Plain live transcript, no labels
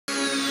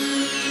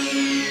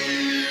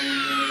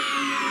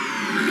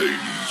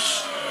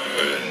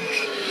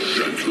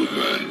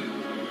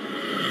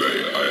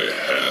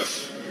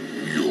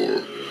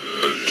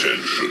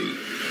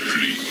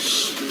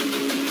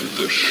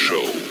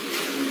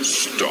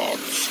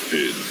starts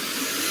in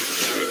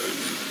 10,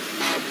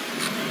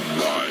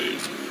 9,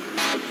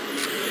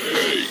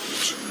 8,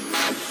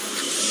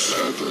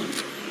 7,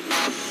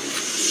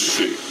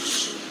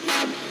 6,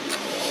 5,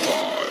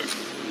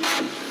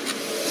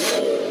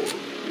 4,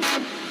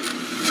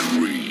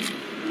 3,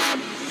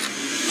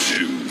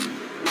 2,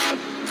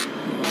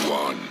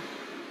 1,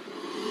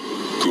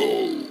 go.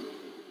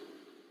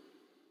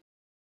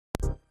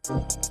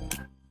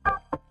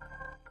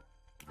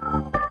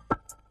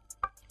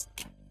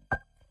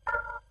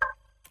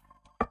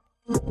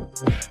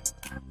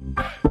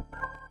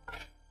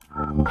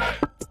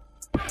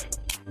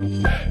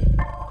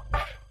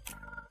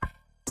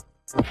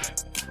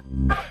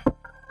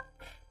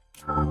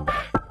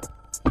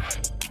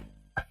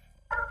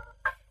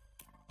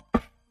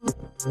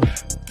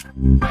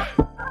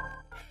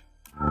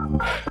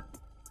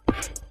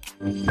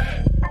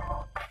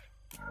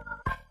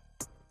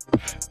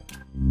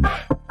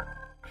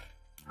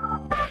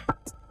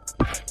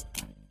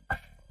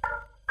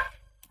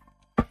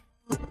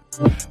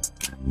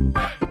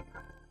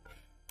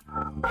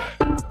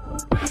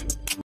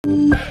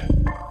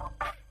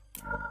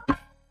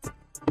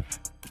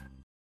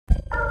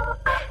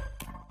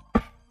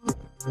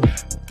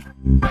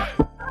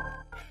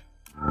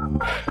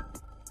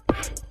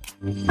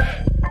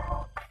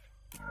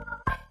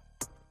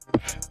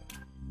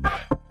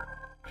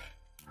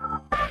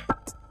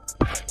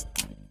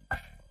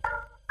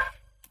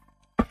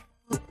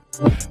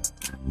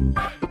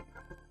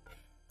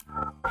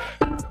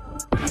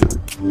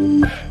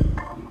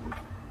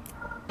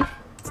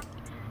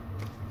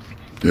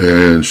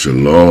 And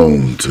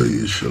shalom to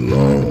you,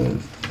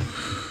 shalom.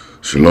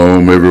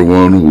 Shalom,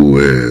 everyone who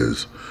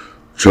has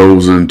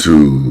chosen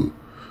to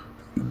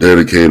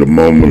dedicate a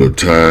moment of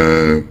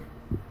time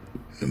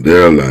in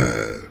their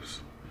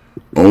lives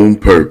on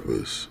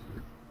purpose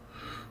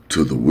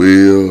to the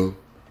will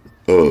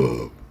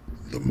of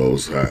the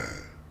Most High,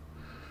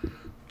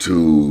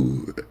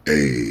 to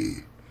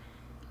a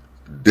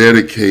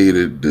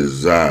dedicated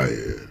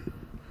desire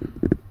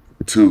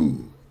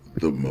to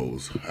the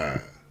Most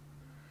High,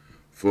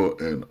 for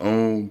an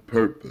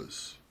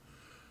on-purpose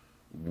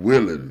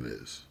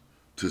willingness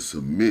to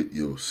submit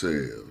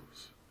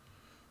yourselves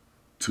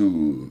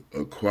to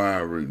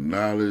acquiring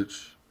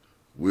knowledge,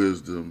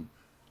 wisdom,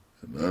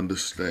 and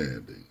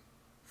understanding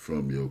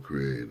from your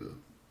Creator.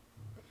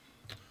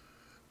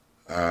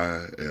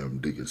 I am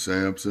Deacon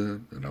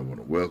Sampson, and I want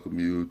to welcome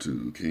you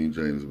to King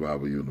James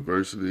Bible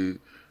University,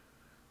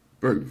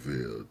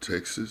 Burkeville,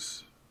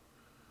 Texas,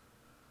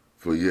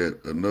 for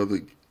yet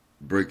another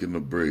breaking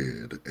the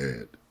bread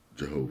at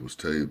Jehovah's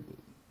table.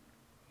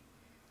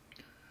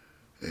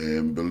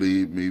 And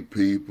believe me,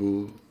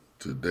 people,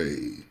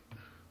 today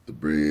the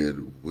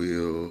bread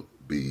will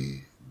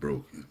be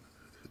broken.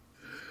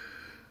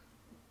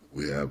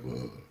 We have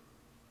a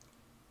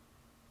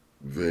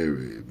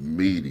very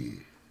meaty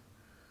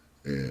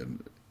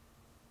and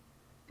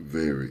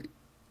very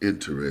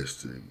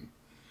interesting,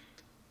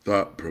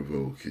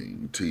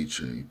 thought-provoking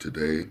teaching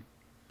today.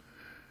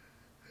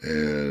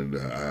 And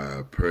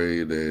I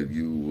pray that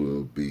you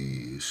will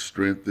be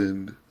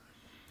strengthened,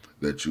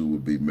 that you will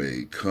be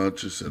made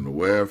conscious and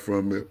aware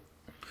from it,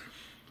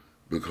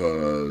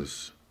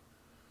 because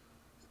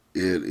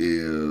it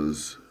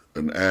is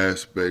an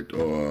aspect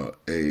or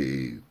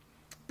a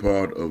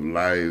part of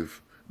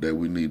life that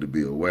we need to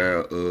be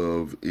aware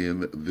of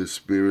in this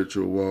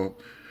spiritual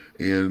walk,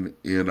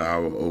 in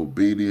our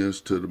obedience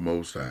to the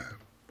Most High.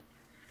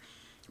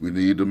 We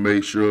need to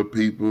make sure,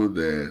 people,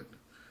 that,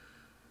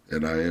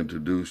 and I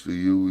introduce to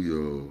you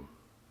your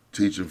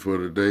teaching for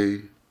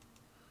today,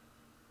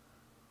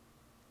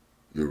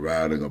 you're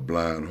riding a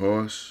blind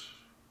horse.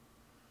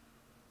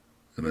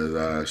 And as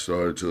I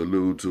started to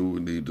allude to, we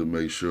need to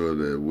make sure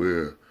that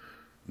we're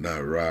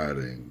not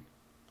riding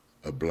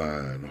a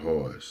blind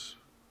horse.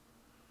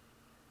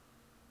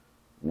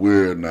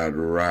 We're not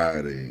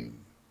riding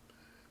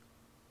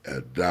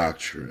a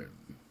doctrine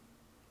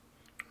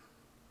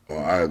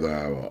or either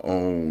our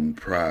own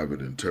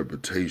private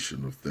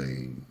interpretation of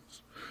things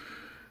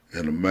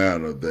in a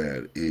manner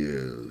that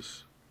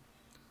is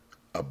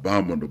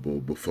abominable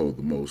before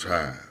the Most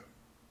High.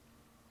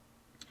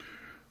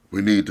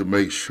 We need to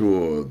make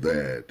sure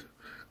that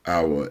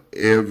our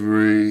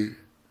every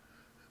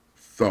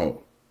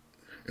thought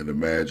and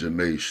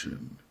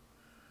imagination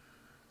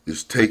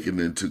is taken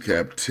into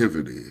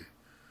captivity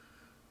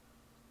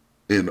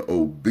in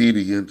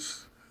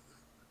obedience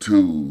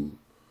to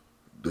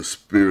the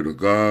Spirit of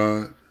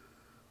God,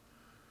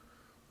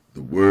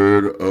 the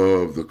Word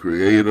of the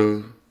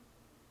Creator,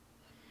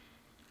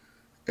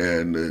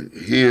 and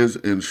His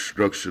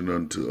instruction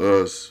unto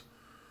us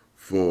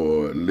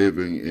for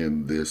living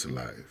in this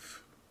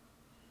life.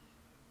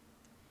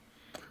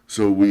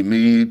 So we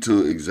need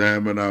to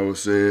examine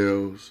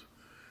ourselves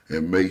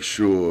and make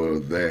sure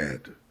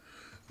that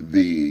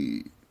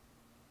the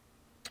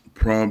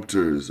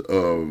prompters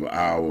of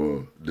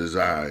our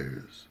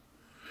desires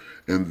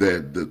and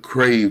that the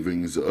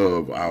cravings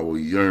of our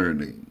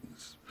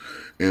yearnings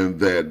and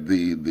that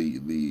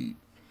the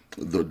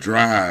the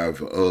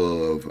drive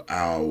of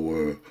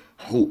our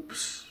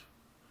hopes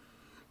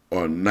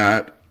are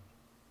not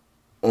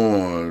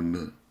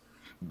on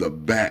the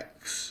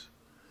backs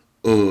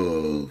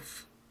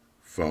of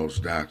false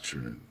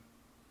doctrine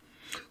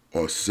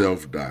or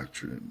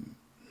self-doctrine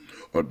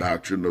or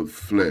doctrine of the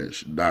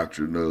flesh,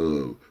 doctrine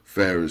of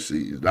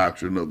Pharisees,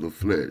 doctrine of the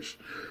flesh,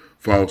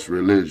 false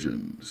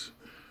religions,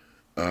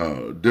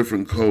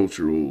 different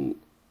cultural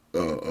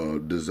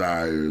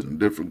desires and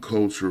different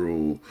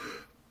cultural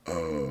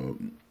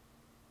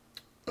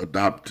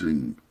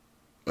adoptions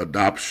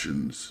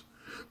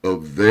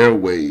of their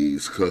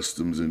ways,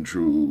 customs, and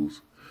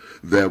truths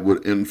that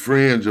would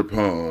infringe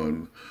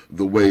upon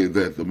the way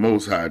that the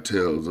Most High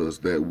tells us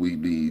that we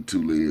need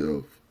to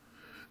live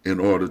in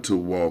order to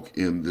walk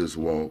in this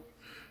walk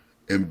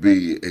and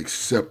be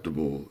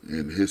acceptable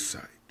in His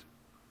sight.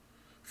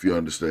 If you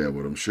understand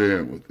what I'm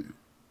sharing with you.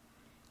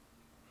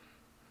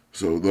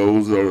 So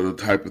those are the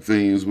type of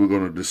things we're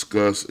going to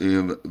discuss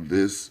in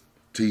this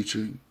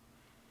teaching.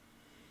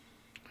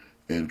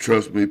 And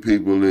trust me,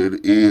 people,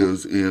 it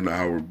is in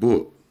our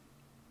book.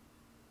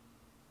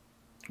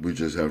 We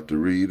just have to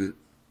read it.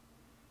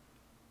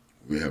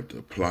 We have to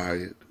apply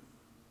it,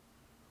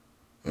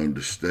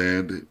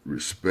 understand it,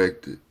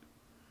 respect it,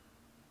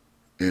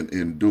 and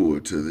endure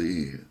to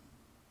the end.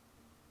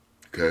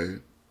 Okay?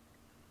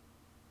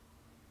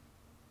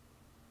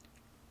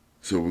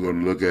 So we're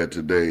going to look at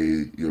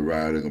today, you're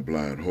riding a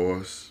blind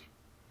horse.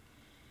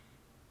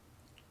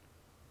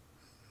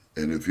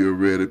 And if you're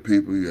ready,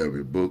 people, you have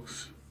your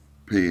books,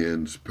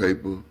 pens,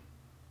 paper,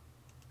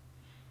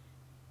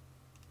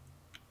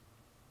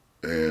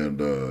 and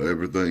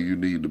everything you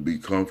need to be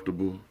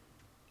comfortable.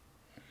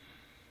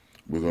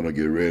 We're going to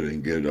get ready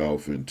and get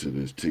off into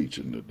this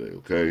teaching today,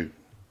 okay?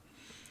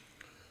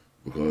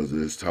 Because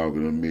it's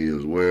talking to me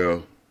as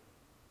well.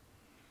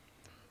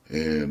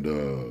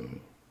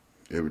 And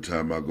every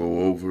time I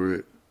go over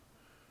it,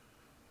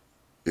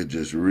 it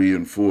just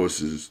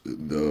reinforces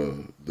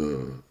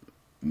the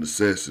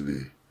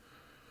necessity,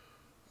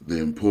 the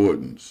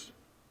importance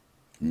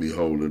of me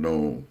holding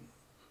on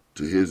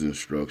to His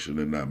instruction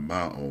and not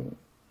my own.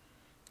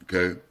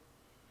 Okay?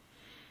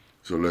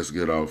 So let's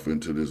get off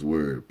into this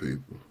word,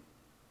 people.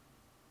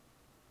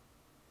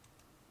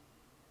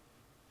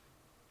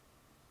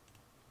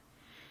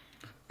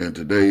 And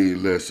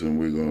today's lesson,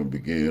 we're going to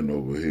begin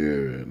over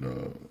here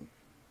in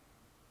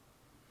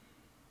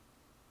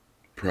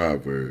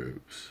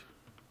Proverbs.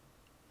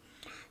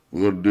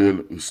 We're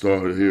going to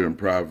start here in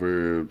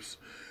Proverbs,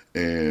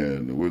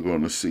 and we're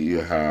going to see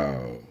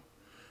how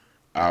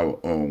our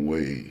own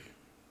way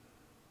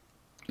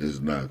is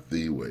not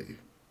the way.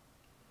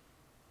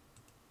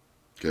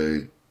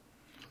 Okay?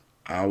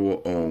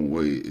 Our own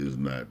way is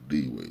not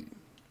the way.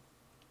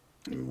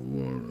 We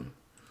want to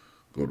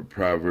go to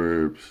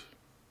Proverbs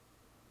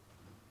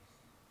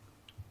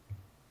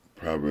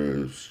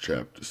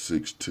chapter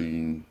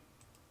 16.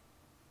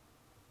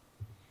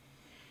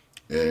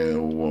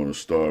 And we want to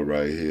start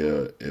right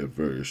here at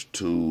verse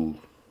 2.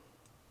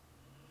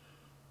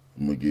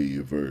 I'm going to give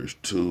you verse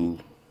 2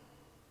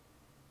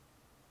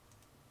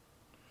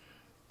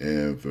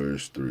 and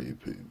verse 3,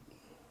 people.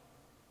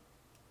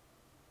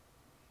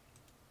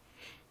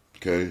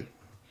 Okay?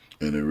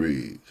 And it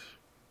reads,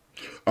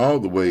 all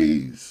the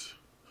ways.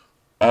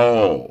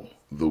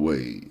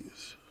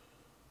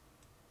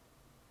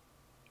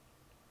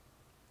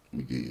 Let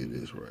me give you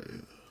this right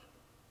here.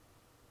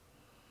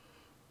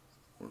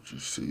 I want you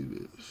to see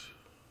this.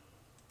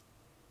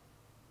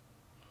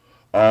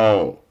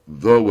 All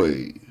the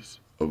ways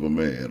of a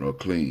man are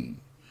clean.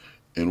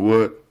 In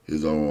what?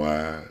 His own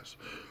eyes.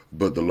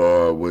 But the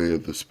Lord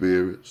weigheth the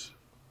spirits.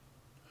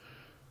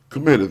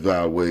 Commit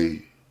thy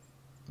works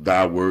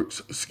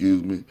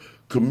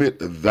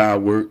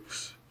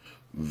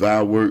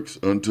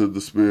unto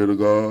the Spirit of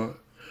God,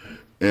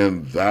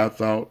 and thy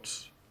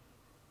thoughts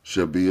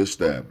shall be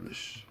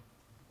established.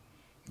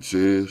 It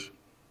says,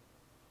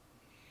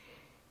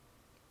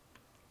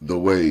 the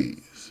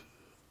ways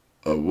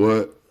of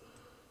what?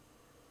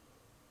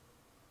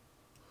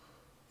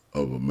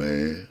 Of a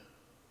man.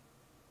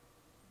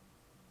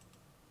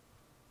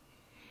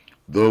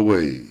 The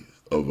ways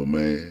of a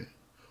man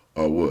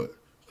are what?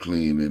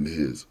 Clean in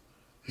his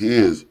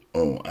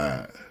own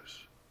eyes.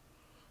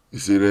 You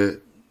see that?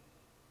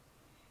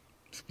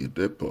 Let's get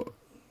that part.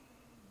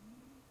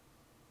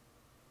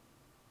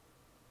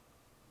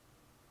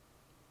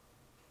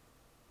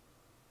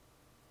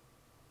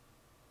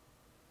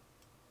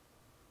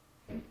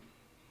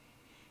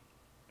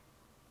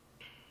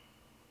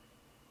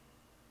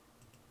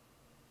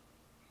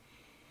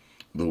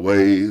 The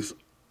ways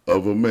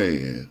of a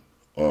man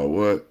are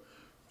what?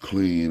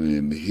 Clean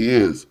in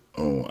his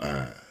own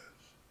eyes.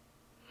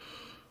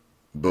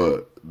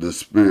 But the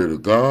Spirit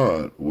of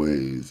God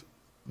weighs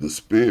the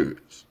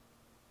spirits.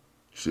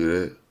 See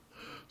that?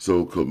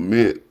 So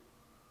commit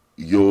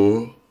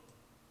your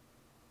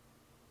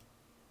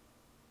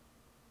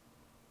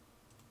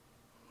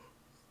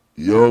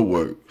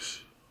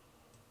works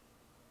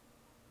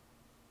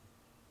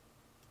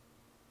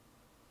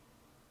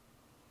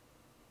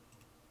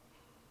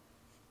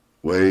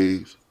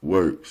Ways,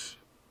 works.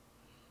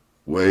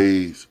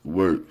 Ways,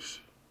 works.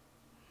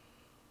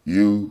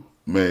 You,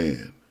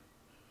 man,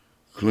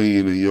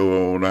 clean in your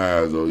own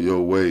eyes or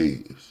your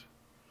ways,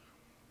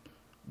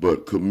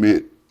 but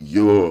commit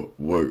your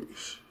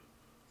works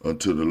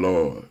unto the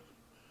Lord,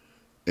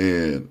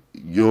 and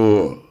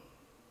your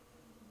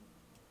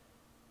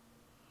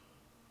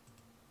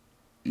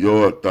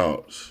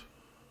thoughts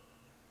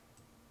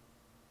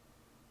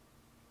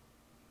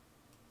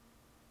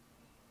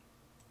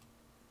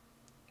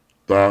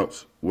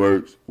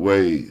works,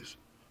 ways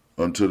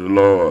unto the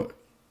Lord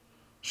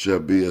shall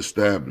be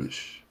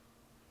established.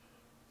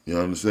 You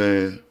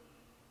understand?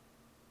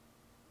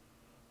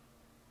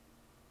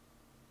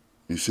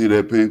 You see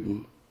that,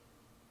 people?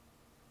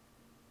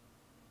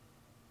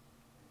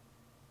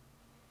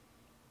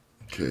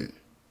 Okay.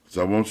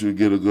 So I want you to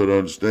get a good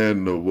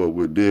understanding of what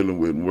we're dealing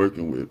with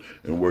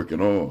and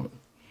working on.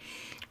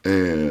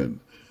 And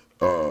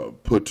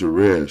put to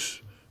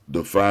rest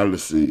the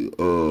fallacy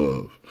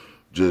of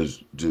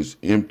just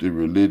empty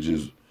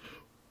religious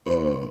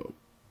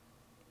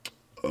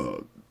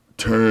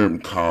term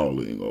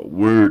calling or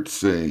word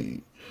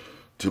saying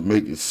to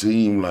make it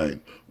seem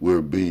like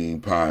we're being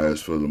pious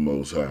for the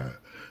Most High.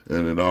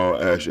 And in all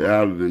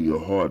actuality,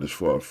 your heart is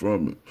far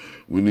from it.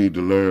 We need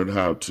to learn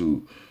how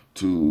to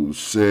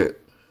set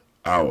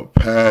our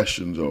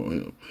passions on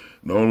Him.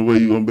 The only way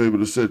you're going to be able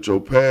to set your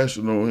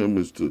passion on Him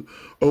is to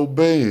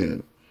obey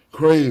Him,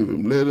 crave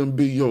Him, let Him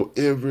be your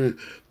every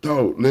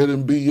thought, let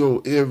Him be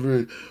your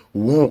every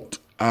want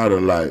out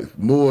of life,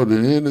 more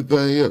than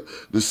anything else.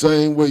 The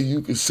same way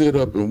you can sit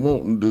up and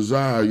want and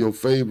desire your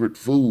favorite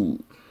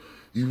food,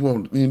 you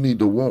need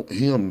to want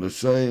Him the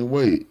same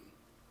way.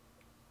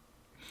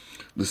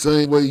 The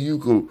same way you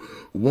could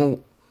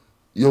want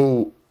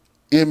your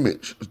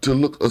image to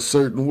look a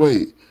certain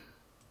way,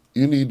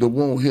 you need to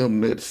want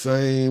Him that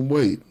same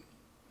way.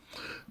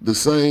 The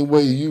same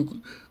way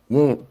you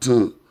want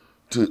to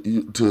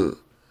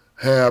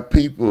have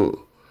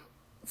people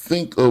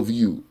think of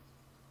you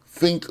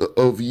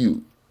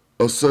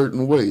a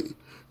certain way,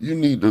 you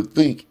need to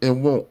think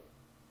and want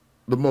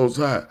the Most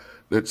High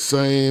that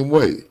same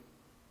way.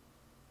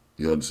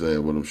 You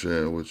understand what I'm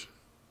sharing with you?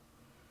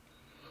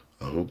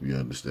 I hope you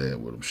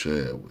understand what I'm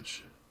sharing with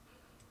you.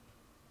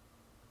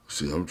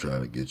 See, I'm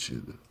trying to get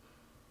you to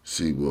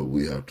see what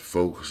we have to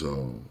focus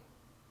on.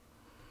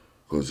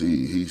 Because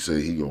he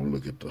say he going to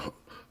look at the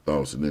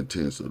thoughts and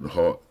intents of the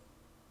heart.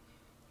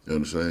 You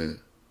understand?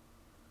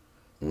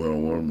 We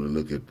don't want him to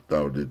look at the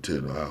thought and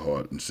intent of our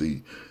heart and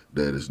see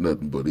that it's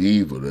nothing but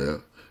evil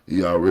there.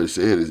 He already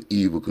said it's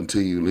evil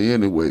continually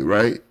anyway,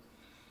 right?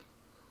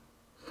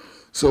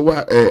 So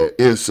why add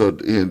insult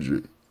to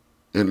injury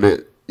and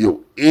let your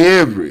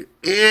every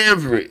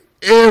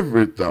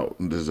thought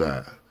and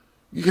desire?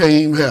 You can't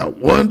even have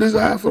one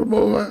desire for the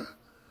Most High?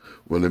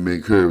 Well, let me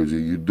encourage you,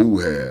 you do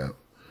have,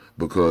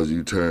 because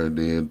you turned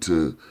in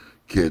to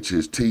catch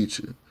His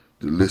teaching,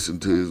 to listen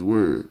to His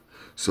word.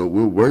 So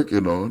we're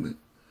working on it,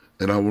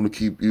 and I want to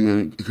keep you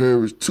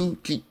encouraged to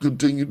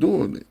continue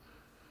doing it.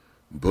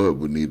 But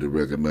we need to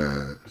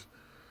recognize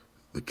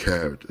the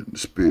character and the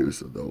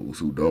spirits of those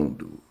who don't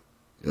do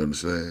it. You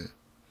understand?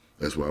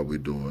 That's why we're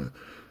doing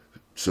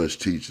such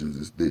teachings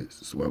as this.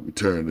 That's why we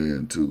turn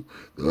into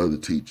the other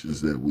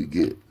teachings that we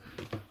get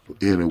for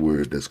any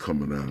word that's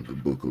coming out of the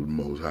book of the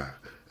Most High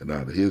and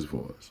out of His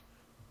voice.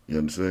 You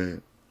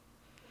understand?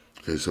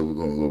 Okay, so we're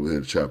going to go over here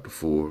to chapter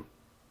 4.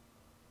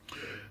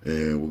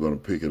 And we're going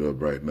to pick it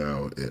up right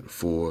now at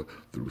 4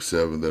 through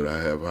 7 that I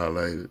have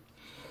highlighted.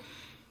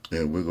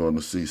 And we're going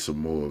to see some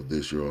more of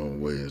this your own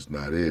way is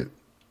not it.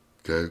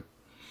 Okay?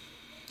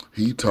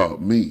 He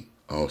taught me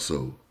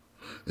also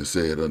and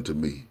said unto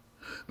me,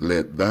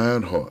 let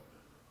thine heart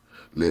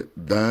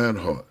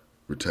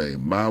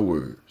retain my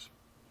words.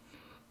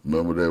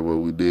 Remember that what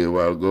we did a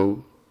while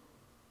ago?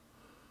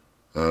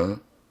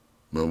 Remember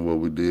what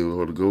we did a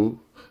while ago?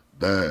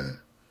 Thine,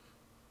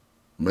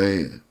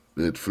 man,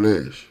 that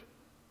flesh,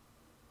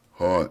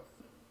 heart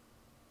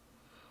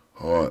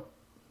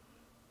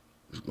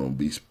is going to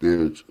be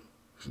spiritual.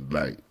 It's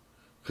light,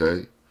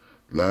 okay?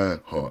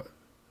 Thine heart,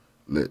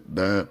 let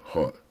thine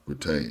heart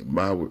retain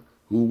my word.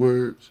 Who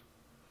words?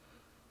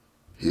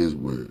 His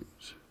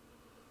words.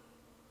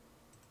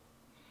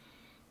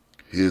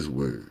 His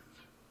words.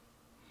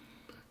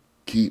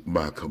 Keep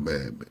my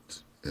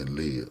commandments and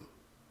live.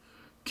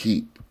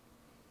 Keep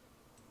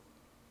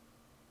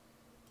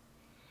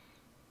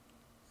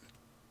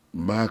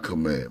my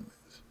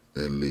commandments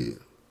and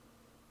live.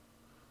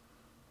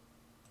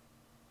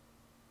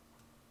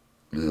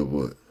 Live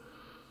what?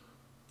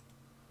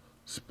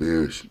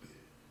 Spiritually.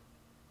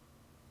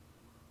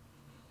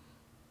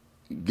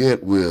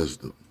 Get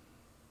wisdom.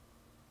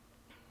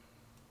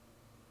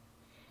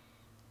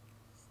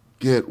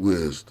 Get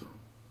wisdom.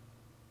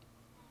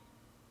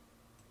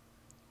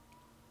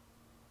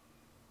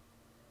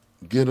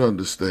 Get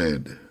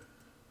understanding.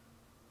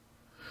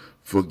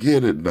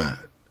 Forget it not,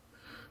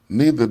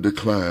 neither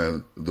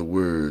decline the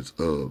words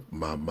of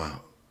my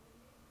mouth.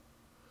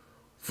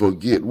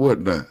 Forget what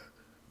not?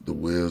 The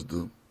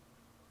wisdom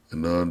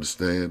and the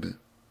understanding.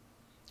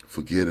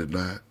 Forget it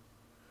not.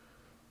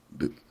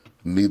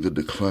 Neither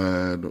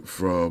decline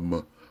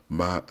from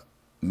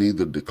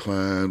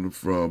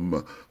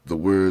the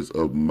words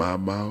of my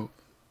mouth.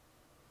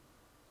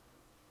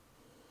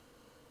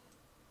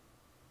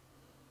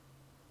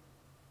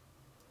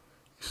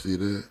 You see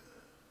that?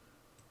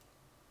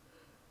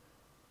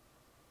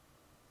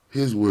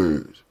 His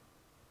words,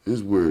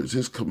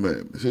 his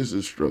commandments, his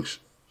instructions.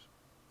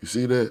 You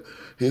see that?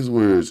 His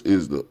words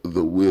is the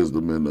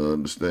wisdom and the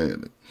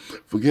understanding.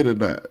 Forget it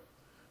not.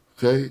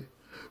 Okay?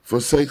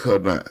 Forsake her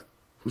not.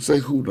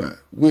 Forsake who not?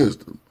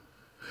 Wisdom.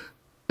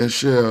 And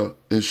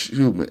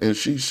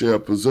she shall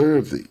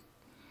preserve thee.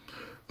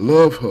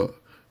 Love her,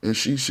 and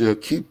she shall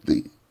keep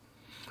thee.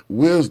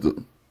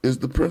 Wisdom is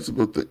the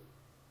principal thing.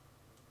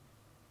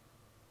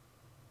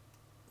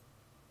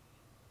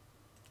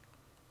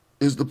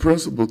 Is the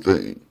principal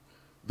thing.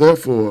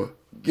 Therefore,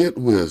 get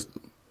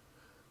wisdom,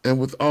 and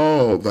with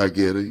all thy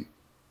getting,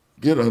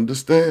 get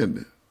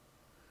understanding.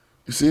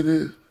 You see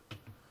this?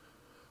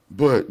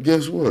 But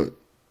guess what?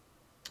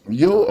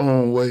 Your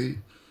own way,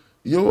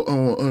 your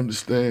own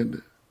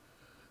understanding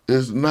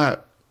is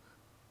not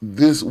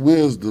this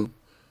wisdom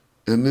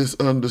and this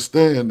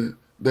understanding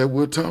that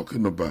we're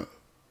talking about.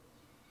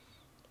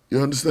 You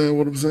understand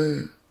what I'm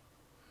saying?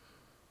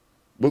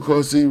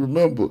 Because see,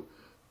 remember,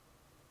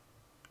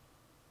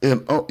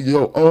 in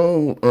your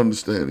own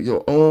understanding,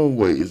 your own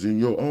ways, in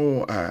your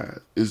own eyes,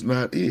 is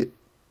not it.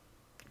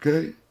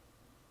 Okay?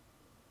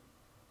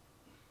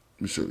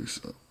 Let me show you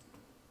something.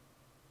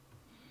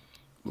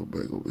 Go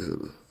back over here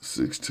to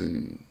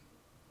 16.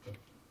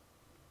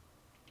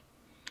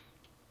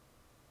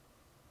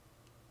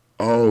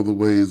 All the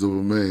ways of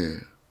a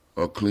man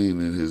are clean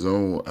in his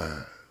own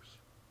eyes.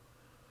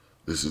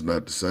 This is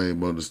not the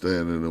same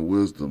understanding and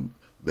wisdom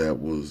that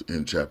was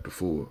in chapter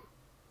 4.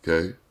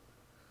 Okay?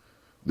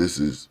 This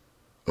is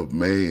of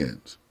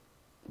man's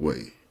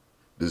way.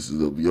 This is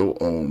of your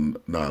own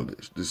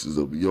knowledge. This is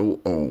of your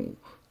own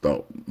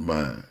thought,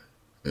 mind.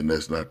 And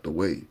that's not the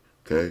way.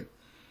 Okay?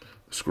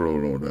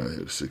 Scroll on down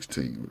here to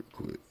 16 real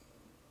quick.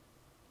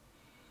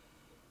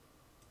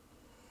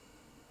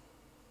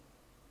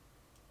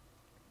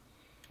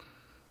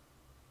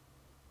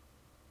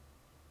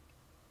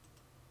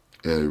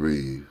 And it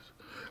reads,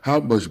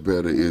 how much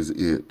better is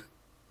it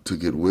to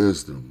get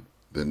wisdom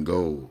than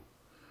gold,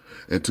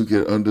 and to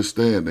get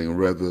understanding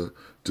rather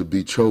to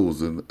be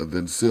chosen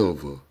than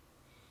silver?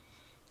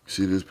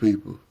 See this,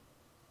 people?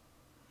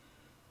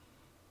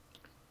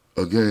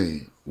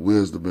 Again,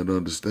 wisdom and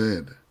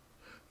understanding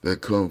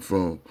that come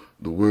from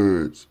the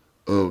words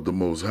of the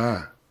Most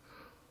High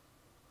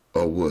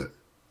are what?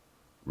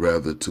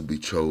 Rather to be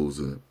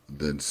chosen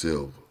than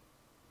silver.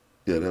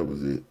 Yeah, that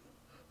was it.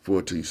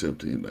 14,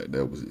 17,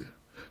 that was it.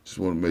 Just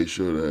want to make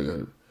sure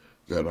that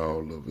I got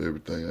all of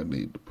everything I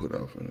need to put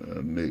off. And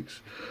our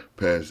next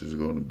passage is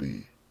going to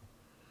be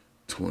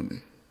 20.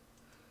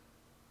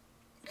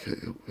 Okay,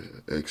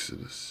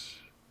 Exodus.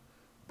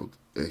 Book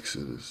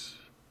Exodus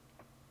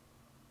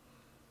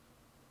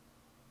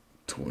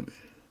 20.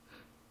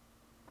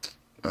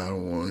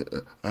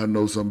 I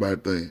know somebody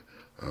think,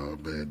 oh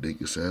man,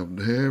 Deacon Sam,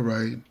 the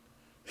handwriting.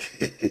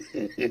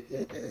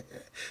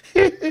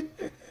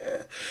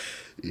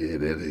 Yeah,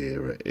 that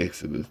handwriting.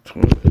 Exodus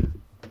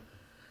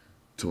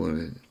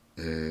 20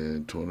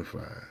 and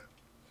 25.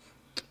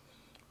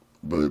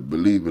 But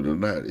believe it or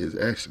not, it's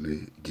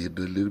actually getting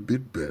a little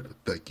bit better.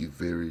 Thank you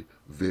very,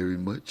 very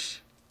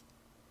much.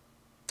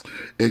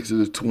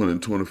 Exodus 20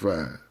 and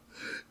 25.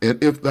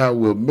 And if thou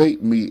wilt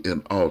make me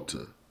an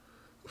altar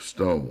of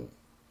stone,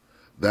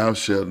 thou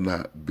shalt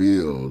not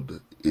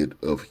build it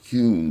of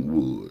hewn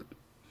wood.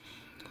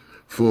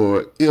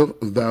 For if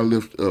thou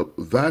lift up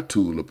thy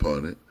tool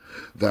upon it,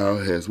 thou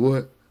hast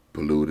what?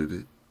 Polluted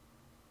it.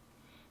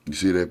 You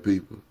see that,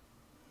 people?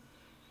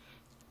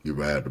 You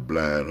ride the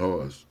blind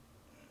horse.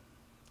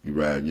 You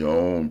ride your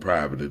own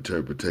private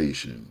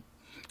interpretation.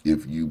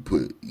 If you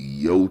put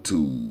your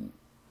tool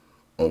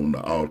on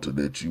the altar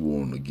that you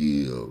want to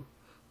give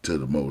to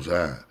the Most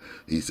High,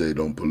 he say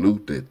don't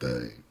pollute that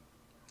thing.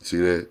 See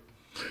that?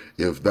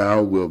 If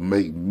thou wilt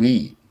make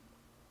me,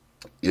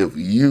 if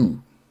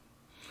you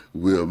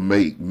will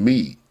make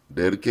me,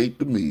 dedicate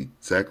to me,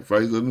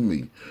 sacrifice unto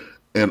me,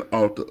 an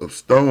altar of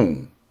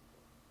stone,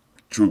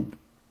 true.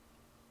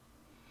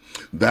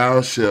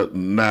 Thou shalt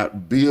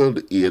not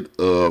build it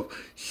of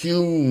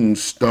hewn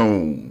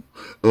stone,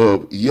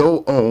 of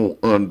your own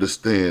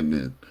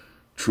understanding,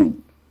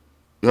 truth.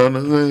 You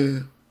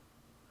understand?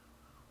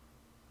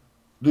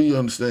 Do you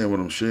understand what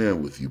I'm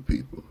sharing with you,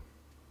 people?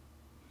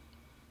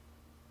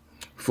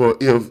 For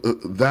if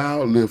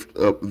thou lift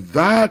up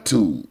thy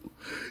tool,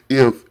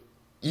 if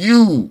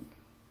you,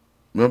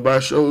 remember I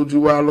showed you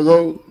a while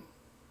ago?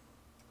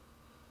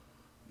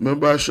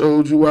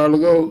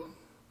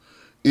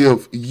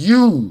 If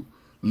you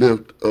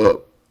lift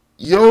up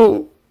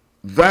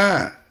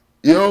thy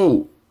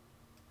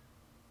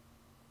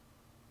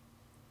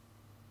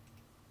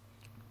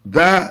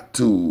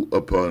tool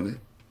upon it,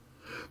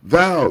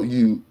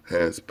 you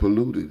has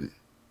polluted it.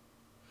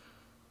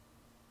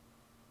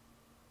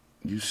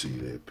 You see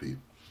that,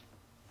 people?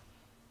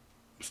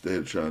 Instead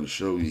of trying to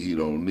show you he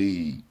don't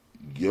need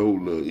your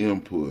little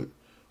input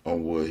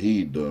on what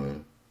he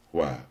done.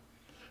 Why?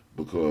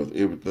 Because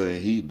everything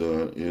he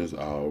done is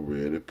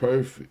already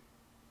perfect.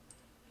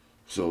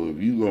 So if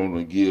you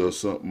gonna give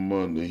something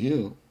unto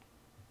him,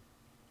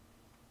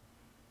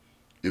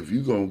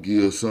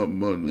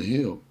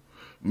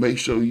 make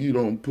sure you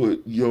don't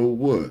put your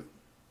what?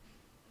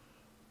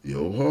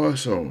 Your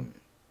horse on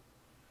it.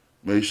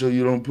 Make sure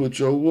you don't put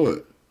your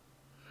what?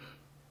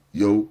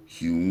 Your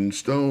hewn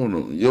stone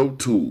on it, your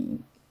tool.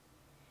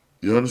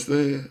 You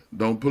understand?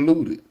 Don't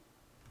pollute it.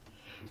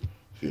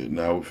 Okay,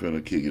 now we're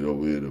finna kick it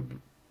over here to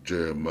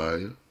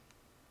Jeremiah.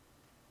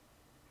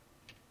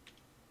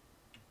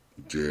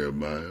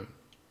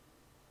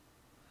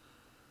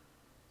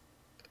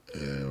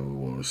 And we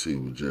want to see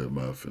what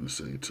Jeremiah finna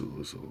say to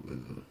us over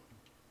here.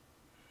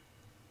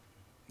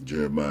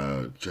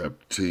 Jeremiah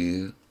chapter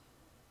 10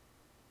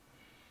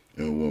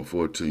 and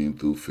 1:14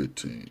 through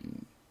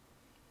 15.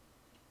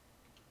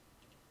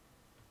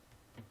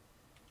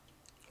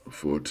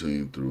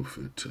 14 through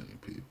 15,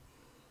 people.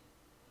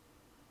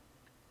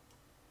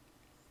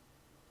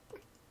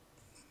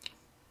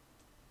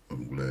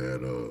 I'm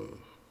glad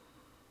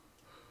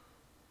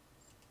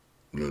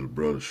little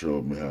brother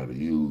showed me how to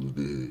use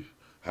this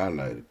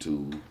highlighter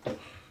tool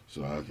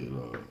so I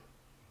could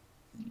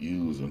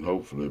use and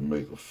hopefully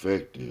make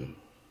effective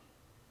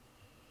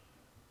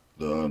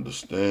the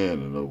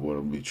understanding of what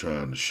I'm be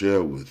trying to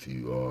share with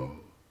you all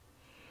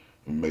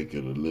and make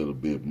it a little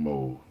bit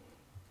more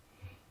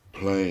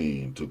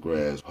plain to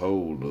grasp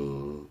hold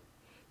of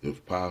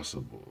if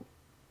possible,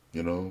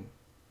 you know?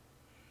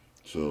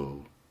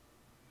 So,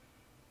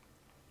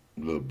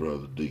 little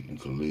brother Deacon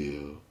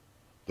Khalil,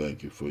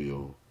 thank you for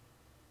your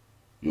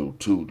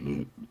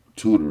tutoring,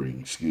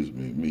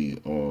 me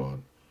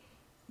on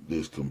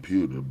this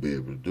computer to be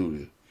able to do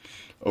this.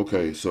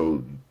 Okay,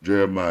 so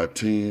Jeremiah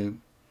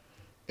 10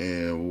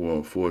 and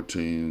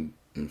 1:14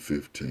 and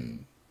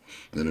 15.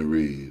 And it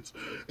reads,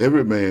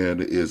 every man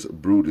is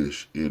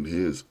brutish in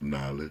his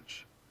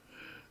knowledge.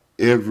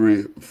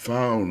 Every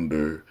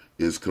founder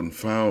is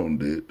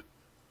confounded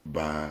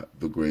by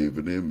the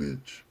graven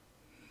image.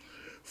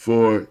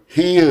 For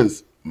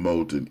his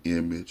molten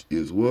image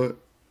is what?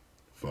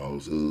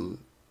 Falsehood.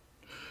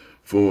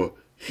 For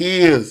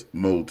his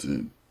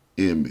molten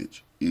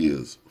image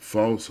is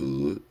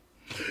falsehood,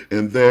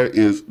 and there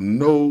is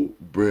no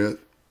breath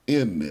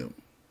in them.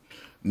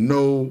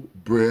 No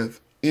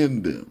breath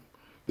in them.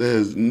 There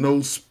is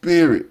no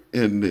spirit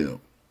in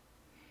them.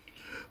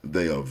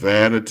 They are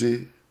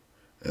vanity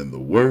and the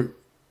work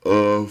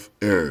of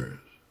errors.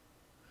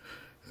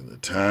 In the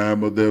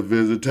time of their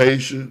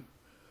visitation,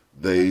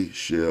 they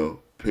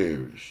shall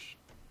perish.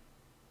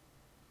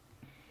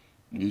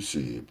 You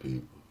see it,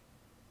 people.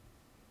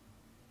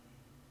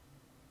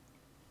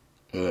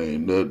 There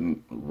ain't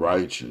nothing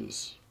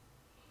righteous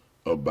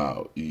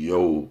about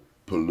your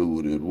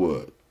polluted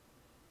what?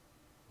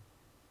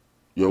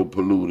 Your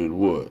polluted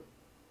what?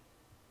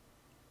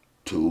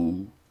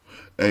 Tool.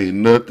 Ain't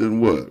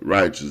nothing what?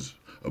 Righteous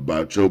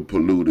about your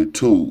polluted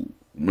tool.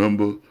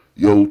 Remember?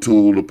 Your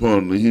tool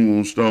upon the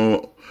hewn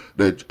stone,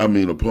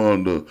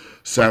 upon the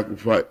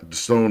sacrifice, the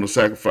stone of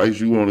sacrifice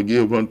you want to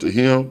give unto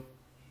him?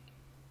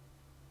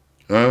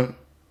 Huh?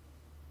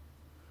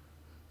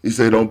 He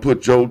said, don't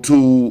put your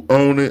tool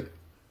on it.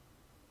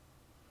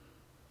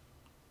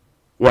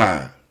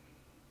 Why?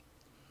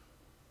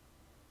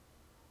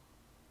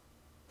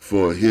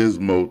 For his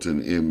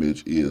molten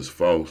image is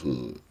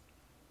falsehood.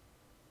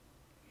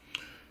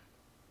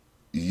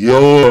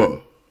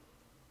 Your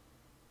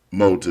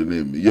molten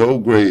image, your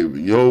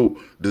graven, your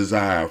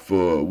desire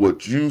for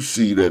what you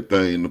see that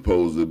thing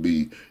supposed to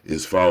be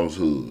is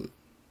falsehood.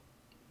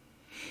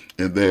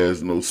 And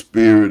there's no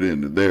spirit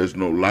in it. There's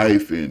no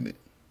life in it.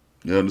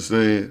 You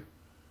understand?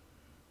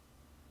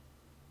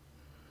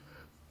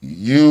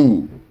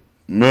 You,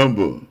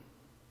 remember,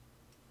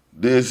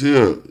 this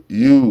here,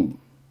 you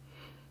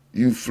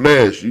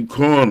flesh, you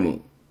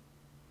carnal.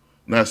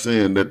 Not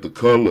saying that the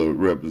color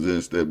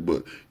represents that,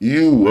 but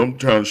you, I'm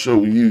trying to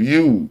show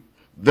you,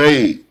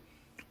 they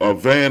are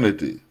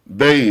vanity.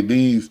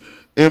 These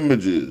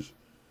images,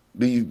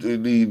 these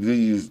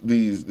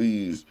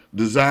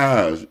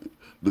desires,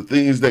 the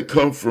things that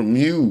come from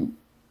you,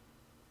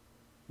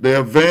 they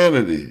are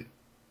vanity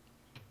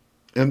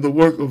and the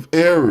work of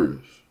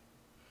errors.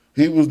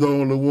 He was the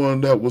only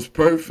one that was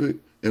perfect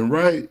and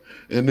right,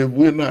 and if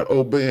we're not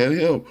obeying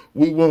him,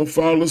 we won't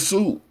follow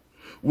suit.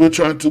 We're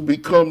trying to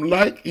become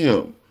like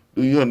him.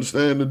 Do you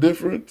understand the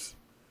difference?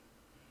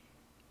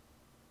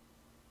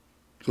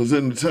 Because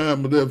in the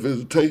time of their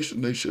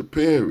visitation, they shall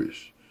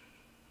perish.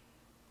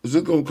 Is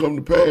it going to come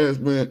to pass,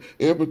 man?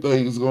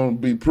 Everything is going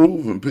to be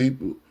proven,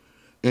 people.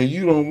 And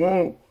you don't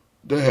want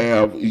to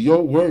have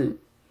your work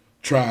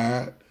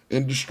tried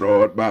and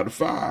destroyed by the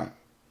fire.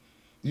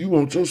 You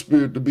want your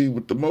spirit to be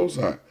with the Most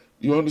High.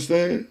 You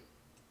understand?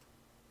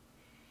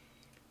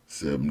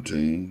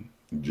 17,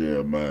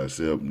 Jeremiah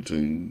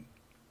 17.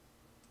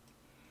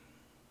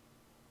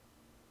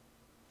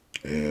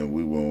 And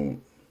we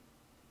want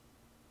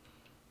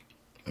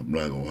I'm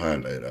not going to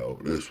highlight all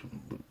this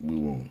one, but we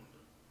want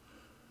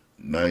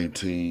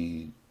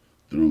 19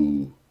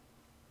 through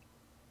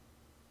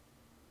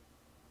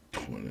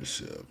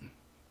 27.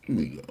 Let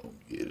me go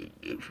and get it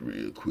just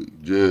real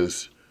quick,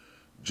 just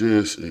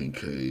in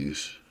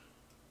case.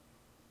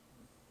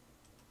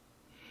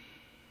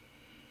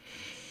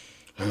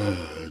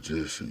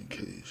 Just in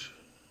case.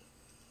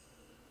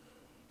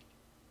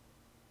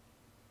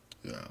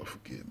 Y'all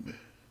forgive me.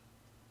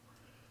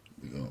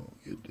 We gonna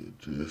get this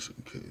just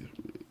in case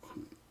real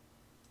quick.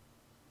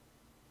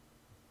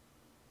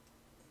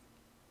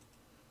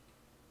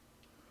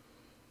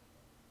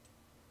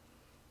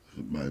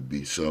 There might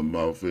be something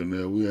off in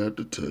there we have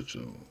to touch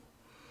on.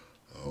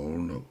 I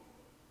don't know.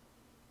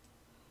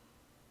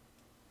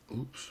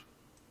 Oops.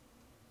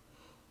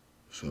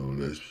 So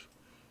let's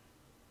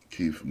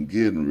keep from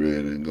getting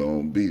ready and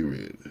gonna be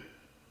ready.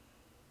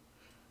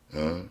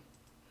 Huh?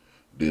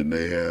 Then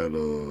they had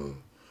the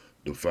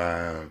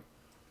 5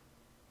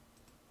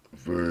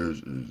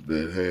 versions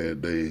that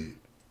had they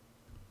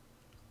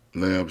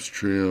lamps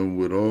trimmed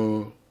with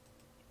oil.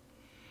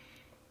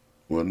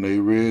 Wasn't they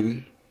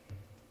ready?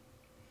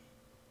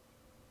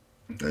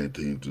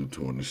 19 through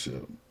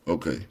 27.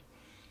 Okay.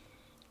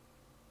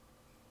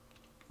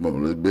 Come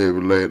on, let's be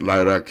able to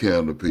light our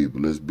candle,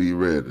 people. Let's be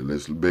ready.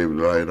 Let's be able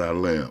to light our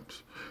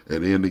lamps.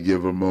 At any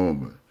given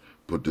moment,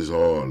 put this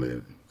oil in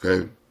it,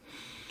 okay?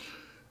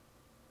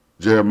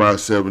 Jeremiah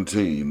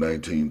 17,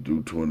 19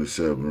 through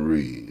 27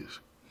 reads,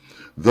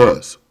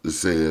 Thus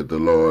said the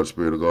Lord,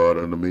 Spirit of God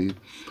unto me,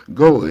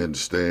 Go and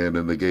stand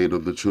in the gate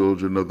of the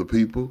children of the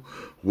people,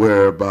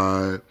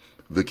 whereby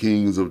the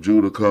kings of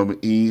Judah come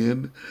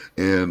in,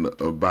 and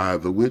by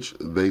the which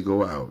they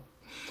go out,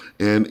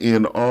 and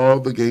in all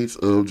the gates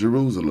of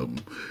Jerusalem,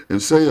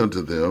 and say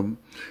unto them,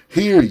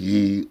 Hear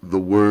ye the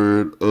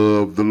word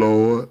of the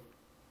Lord.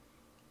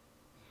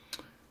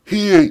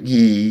 Hear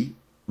ye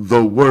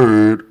the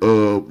word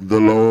of the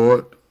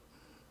Lord,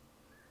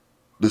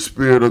 the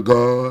Spirit of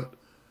God,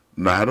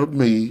 not of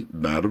me,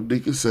 not of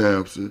Deacon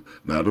Sampson,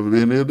 not of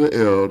any of the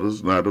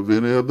elders, not of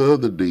any of the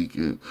other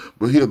deacons,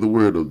 but hear the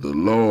word of the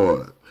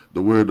Lord,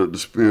 the word of the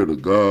Spirit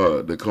of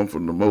God that come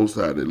from the Most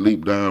High, that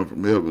leap down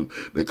from heaven,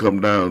 that come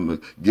down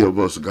to give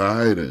us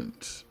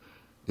guidance.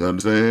 You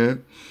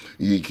understand?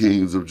 Ye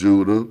kings of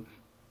Judah,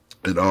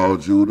 and all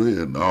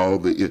Judah, and all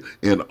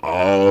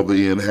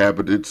the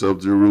inhabitants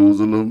of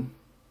Jerusalem.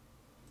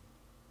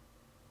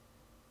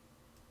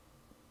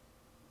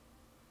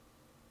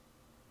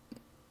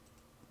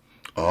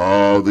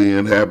 All the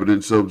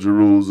inhabitants of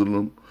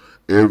Jerusalem,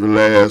 every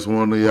last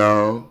one of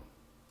y'all.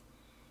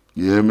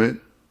 You hear me?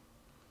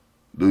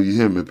 Do you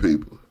hear me,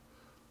 people?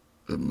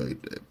 Let's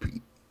make that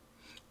peep.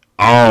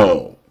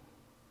 All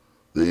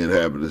the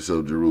inhabitants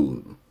of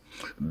Jerusalem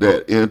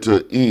that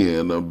enter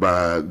in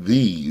by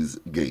these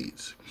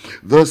gates.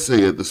 Thus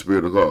saith the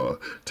Spirit of God,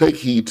 Take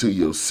heed to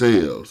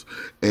yourselves,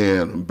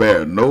 and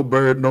bear no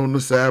burden on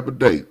the Sabbath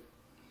day.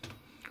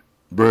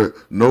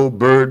 No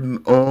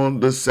burden on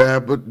the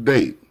Sabbath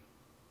day,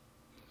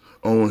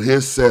 on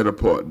his set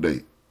apart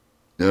day.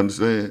 You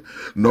understand?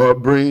 Nor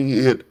bring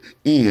it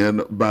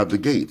in by the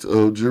gates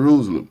of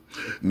Jerusalem.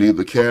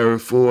 Neither carry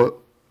forth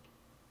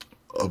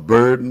a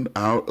burden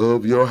out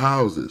of your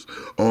houses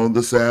on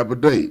the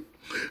Sabbath day.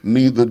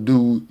 Neither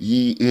do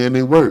ye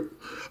any work,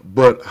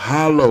 but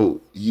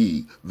hallow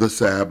ye the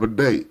Sabbath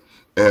day,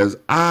 as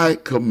I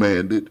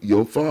commanded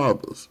your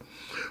fathers.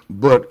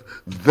 But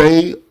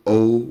they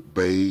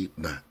obeyed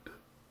not.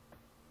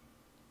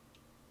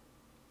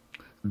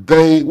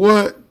 They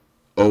what?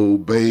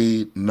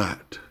 Obeyed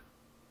not.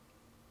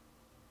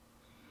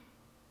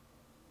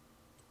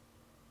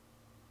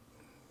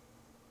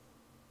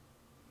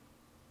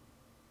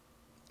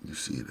 You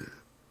see that?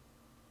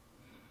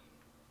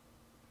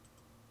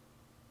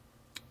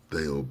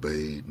 They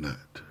obeyed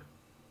not.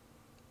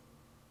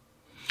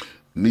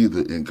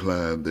 Neither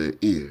inclined their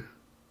ear,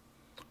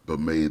 but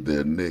made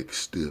their neck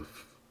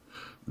stiff,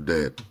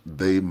 that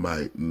they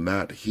might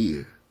not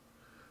hear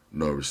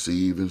nor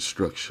receive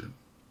instruction.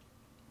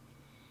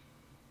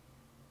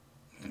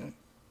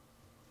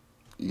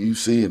 You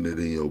seeing it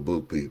in your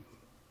book, people.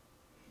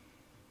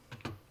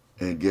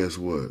 And guess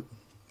what?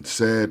 It's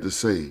sad to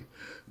say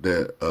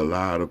that a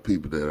lot of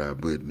people that I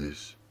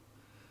witness,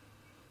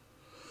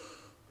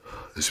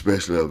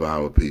 especially of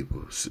our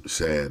people,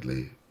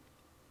 sadly,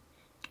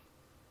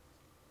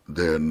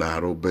 they're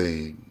not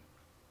obeying.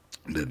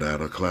 They're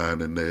not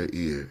inclining their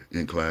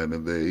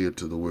ear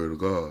to the word of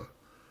God.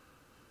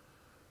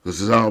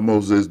 Because it's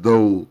almost as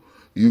though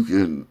you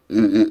can,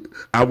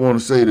 I want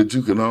to say that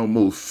you can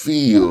almost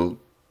feel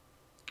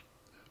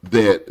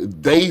that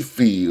they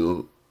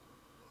feel,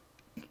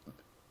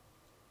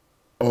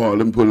 or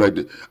let me put it like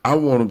this, I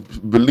want to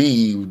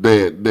believe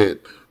that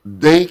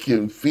they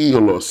can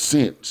feel or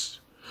sense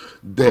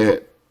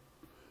that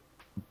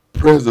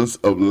presence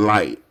of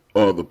light,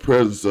 or the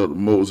presence of the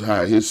Most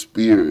High, His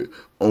Spirit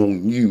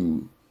on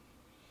you,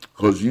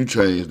 because you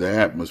change the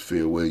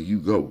atmosphere where you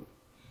go.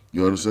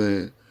 You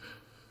understand?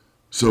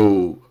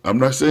 So I'm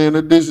not saying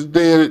that this is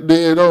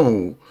dead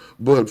on,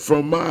 but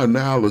from my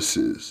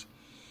analysis,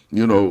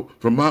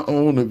 from my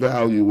own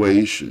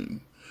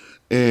evaluation,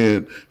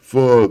 and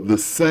for the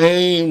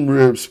same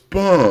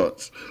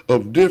response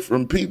of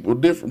different people,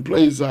 different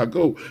places I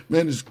go,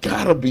 man, it's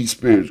gotta be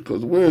spiritual.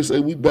 Because the word say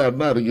we battle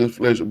not against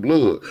flesh and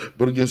blood,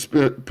 but against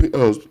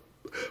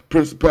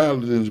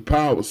principalities and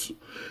powers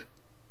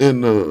in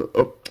the.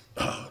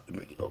 Let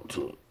me go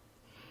to it.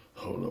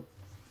 Hold up.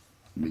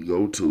 Let me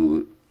go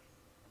to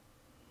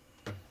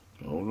it.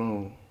 Hold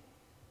on.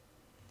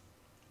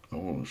 I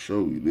want to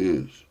show you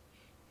this.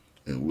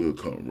 And we'll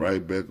come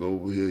right back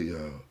over here,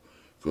 y'all.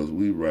 Because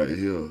we right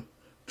here,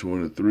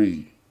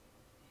 23.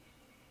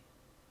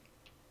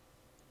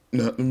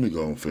 Now, let me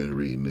go and finish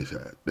reading this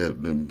out. Let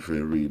me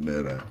finish reading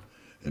that out.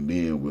 And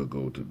then we'll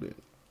go to that.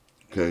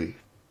 Okay?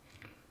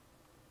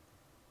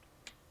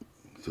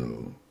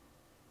 So,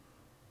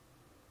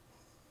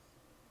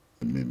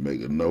 let me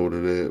make a note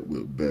of that.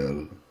 We're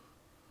better.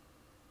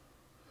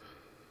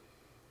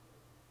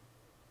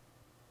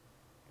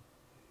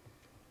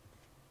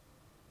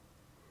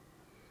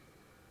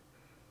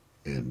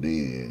 And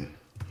then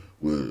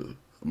I'm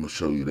gonna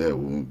show you that.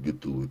 We're gonna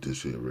get through with this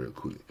shit real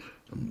quick.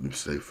 I'm gonna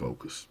stay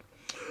focused.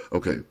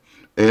 Okay.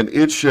 And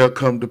it shall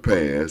come to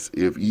pass,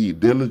 if ye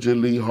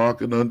diligently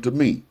hearken unto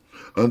me,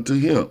 unto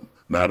him,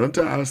 not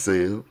unto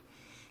ourselves,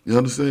 you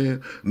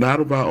understand? Not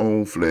of our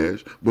own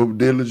flesh, but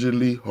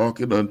diligently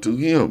hearken unto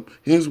him,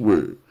 his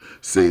word,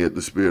 saith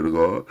the Spirit of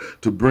God,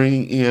 to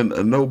bring in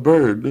no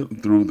burden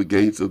through the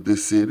gates of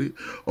this city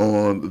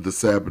on the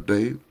Sabbath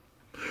day,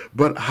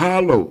 but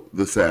hallow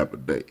the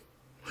Sabbath day,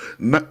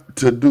 not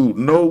to do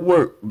no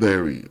work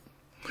therein.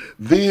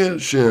 Then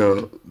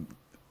shall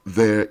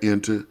there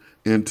enter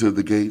into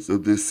the gates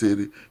of this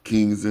city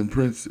kings and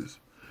princes,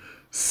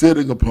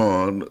 sitting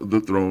upon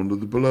the throne of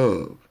the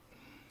beloved,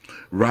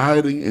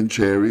 riding in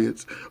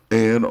chariots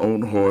and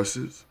on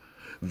horses,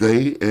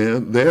 they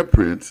and their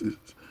princes,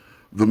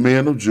 the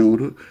men of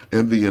Judah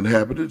and the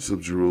inhabitants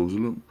of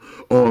Jerusalem,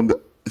 and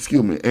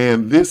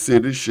this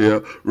city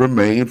shall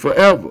remain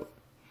forever.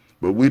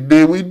 But we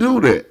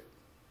do that?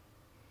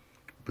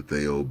 But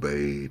they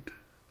obeyed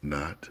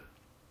not.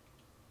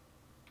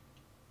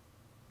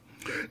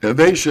 And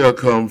they shall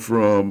come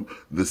from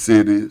the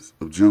cities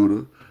of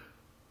Judah,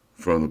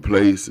 from the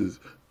places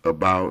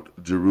about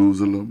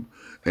Jerusalem,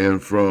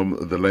 and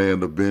from the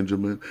land of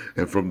Benjamin,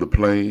 and from the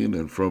plain,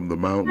 and from the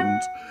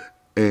mountains,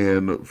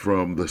 and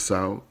from the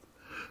south,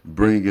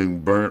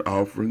 bringing burnt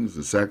offerings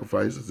and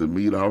sacrifices and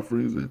meat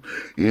offerings and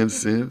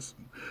incense,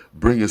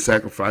 bringing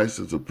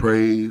sacrifices of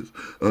praise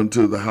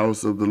unto the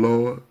house of the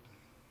Lord.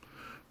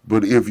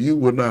 But if you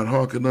would not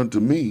hearken unto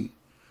me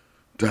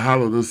to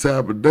hallow the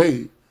Sabbath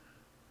day,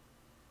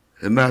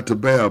 and not to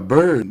bear a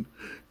burden,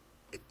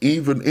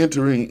 even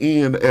entering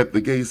in at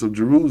the gates of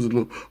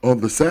Jerusalem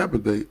on the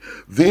Sabbath day,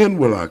 then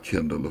will I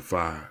kindle a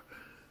fire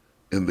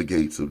in the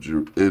gates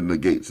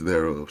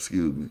thereof,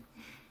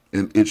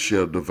 and it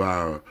shall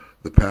devour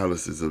the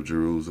palaces of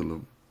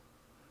Jerusalem,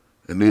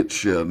 and it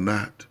shall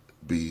not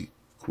be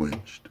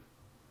quenched.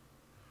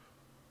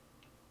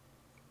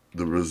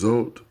 The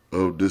result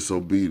of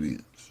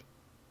disobedience,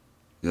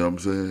 you know what I'm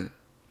saying?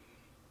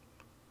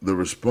 The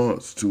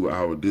response to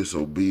our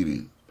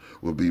disobedience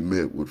will be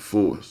met with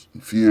force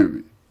and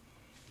fury,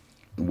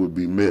 and will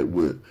be met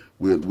with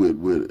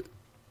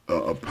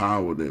a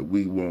power that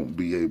we won't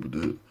be able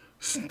to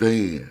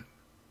stand.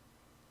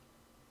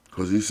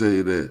 Because he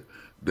said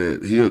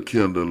that he'll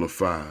kindle a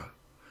fire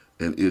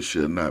and it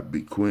shall not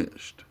be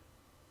quenched.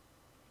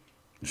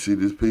 You see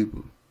these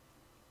people?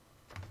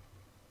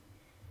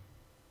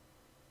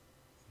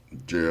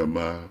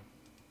 Jeremiah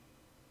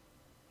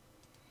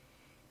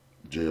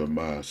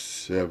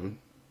 7.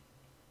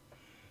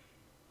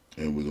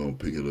 And we're going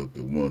to pick it up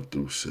at 1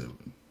 through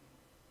 7.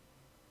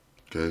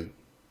 Okay?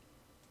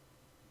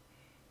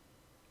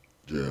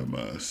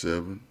 Jeremiah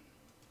 7.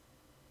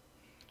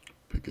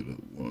 Pick it up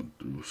 1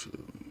 through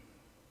 7.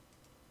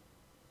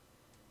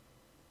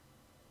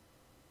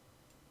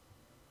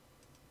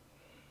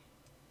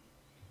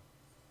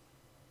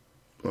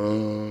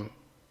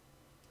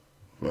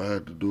 If I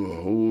had to do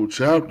a whole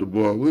chapter,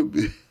 boy, we're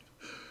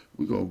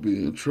going to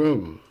be in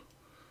trouble.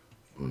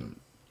 But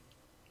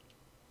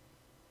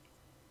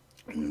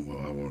I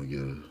want to get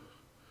a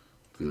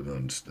good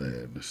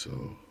understanding,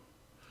 so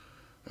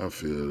I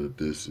feel that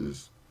this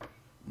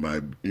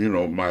might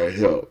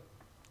help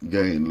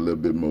gain a little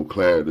bit more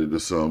clarity to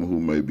some who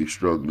may be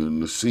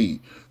struggling to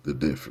see the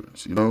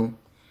difference,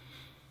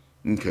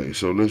 Okay,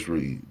 so let's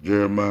read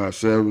Jeremiah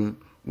 7,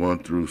 1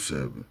 through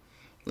 7.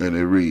 And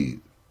it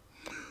reads,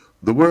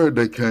 the word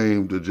that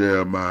came to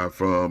Jeremiah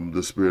from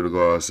the Spirit of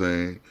God,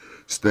 saying,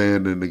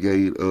 stand in the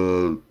gate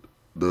of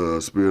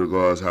the Spirit of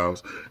God's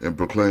house and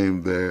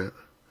proclaim there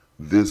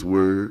this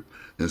word,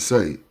 and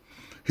say,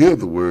 hear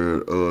the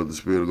word of the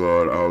Spirit of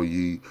God, all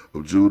ye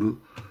of Judah,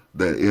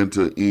 that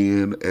enter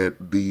in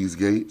at these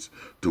gates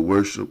to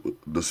worship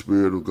the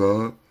Spirit of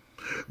God.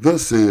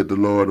 Thus said the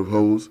Lord of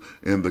hosts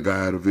and the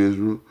God of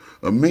Israel,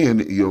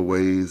 amend your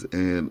ways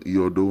and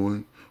your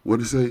doing. What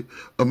did he say?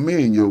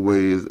 Amend your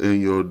ways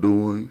and your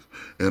doings,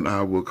 and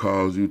I will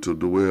cause you to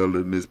dwell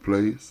in this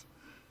place.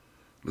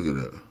 Look at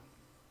that.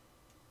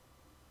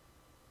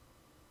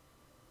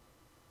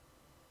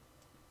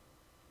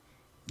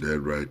 That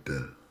right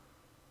there.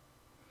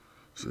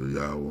 So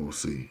y'all won't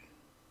see.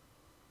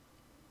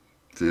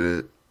 See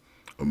that?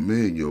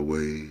 Amend your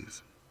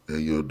ways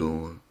and your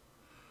doing,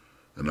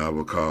 and I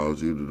will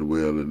cause you to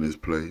dwell in this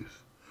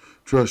place.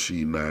 Trust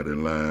ye not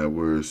in lying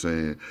words,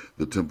 saying,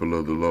 the temple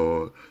of the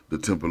Lord, the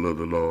temple of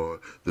the Lord,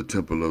 the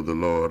temple of the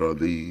Lord are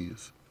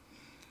these.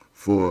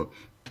 For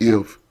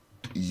if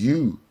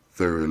you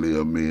thoroughly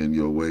amend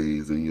your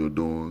ways and your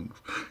doings,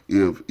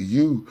 if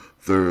you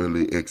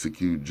thoroughly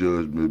execute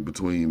judgment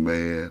between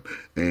man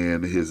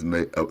and his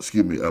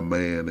a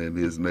man and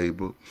his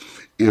neighbor,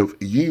 if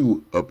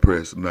you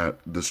oppress not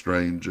the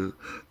stranger,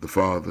 the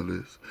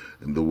fatherless,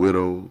 and the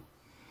widow,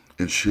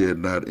 and shed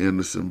not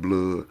innocent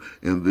blood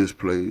in this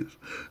place,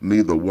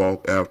 neither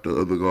walk after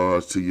other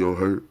gods to your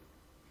hurt.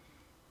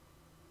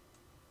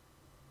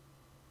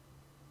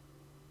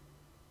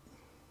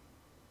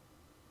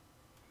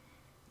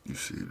 You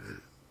see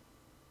that?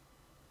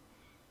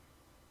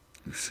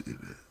 You see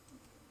that?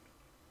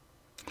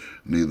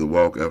 Neither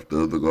walk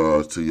after other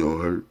gods to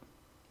your hurt.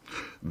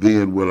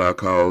 Then will I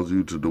cause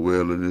you to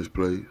dwell in this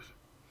place,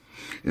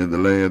 in the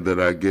land that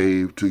I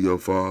gave to your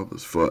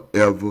fathers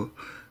forever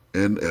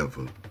and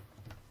ever.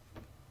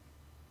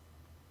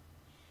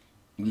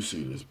 You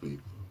see this, people?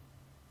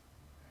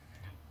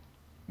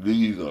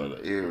 These are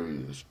the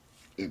areas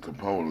and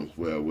components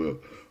where we're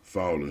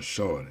falling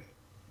short.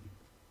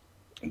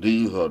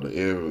 These are the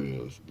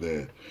areas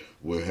that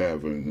we're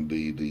having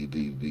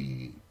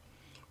the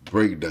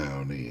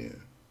breakdown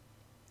in.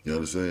 You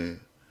understand?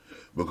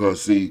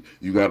 Because see,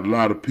 you got a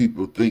lot of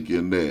people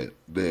thinking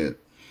that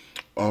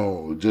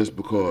oh, just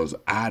because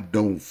I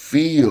don't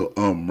feel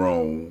I'm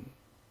wrong,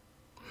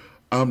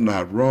 I'm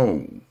not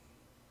wrong.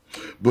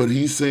 But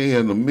he's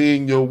saying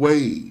amend your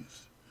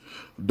ways.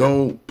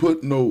 Don't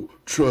put no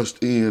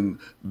trust in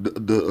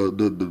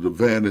the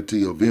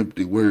vanity of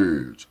empty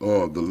words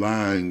or the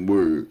lying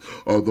words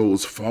or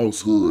those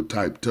falsehood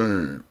type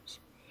terms.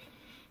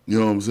 You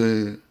know what I'm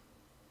saying?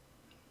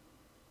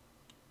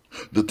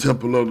 The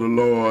temple of the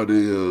Lord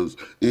is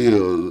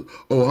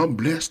oh, I'm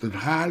blessed and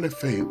highly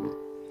favored.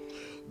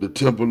 The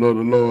temple of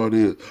the Lord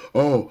is,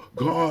 oh,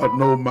 God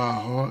know my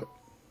heart.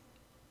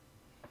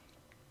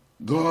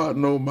 God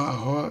know my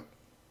heart.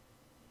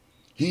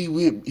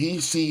 He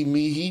see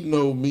me, he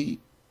know me.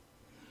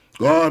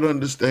 God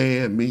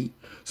understand me.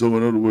 So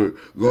in other words,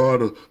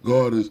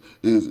 God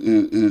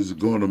is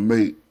going to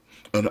make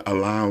an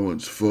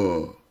allowance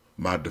for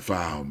my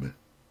defilement.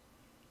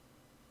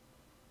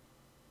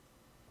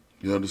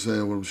 You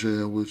understand what I'm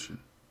sharing with you?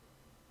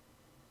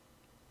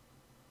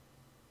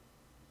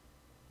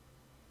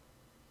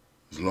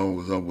 As long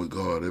as I'm with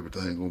God,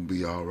 everything gonna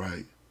be all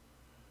right.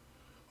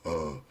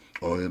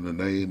 Or in the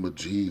name of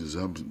Jesus,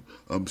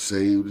 I'm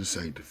saved and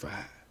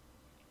sanctified.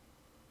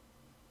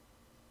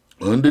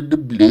 Under the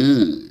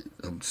blood,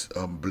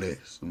 I'm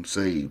blessed. I'm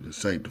saved and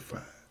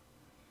sanctified.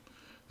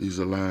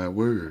 These are lying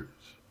words.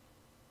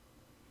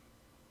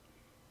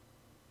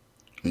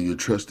 And you're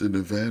trusting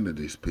in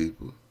vanities,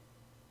 people.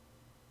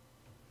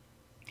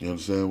 You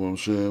understand what I'm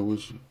sharing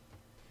with you?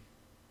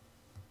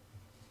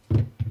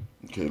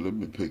 Okay, let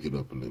me pick it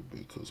up a little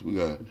bit because we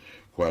got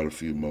quite a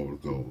few more to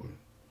go.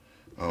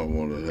 I don't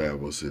want to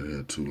have us in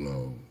here too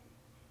long.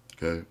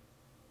 Okay?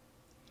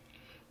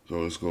 So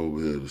let's go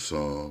over here to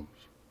Psalms.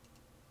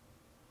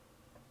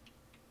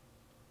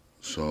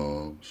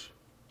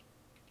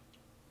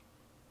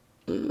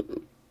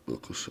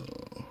 Book of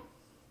Psalms.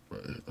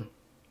 Right here.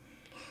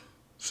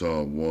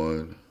 Psalm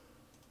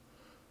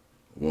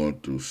 1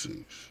 through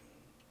 6.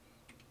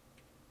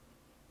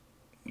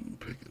 Let me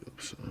pick it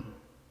up, son.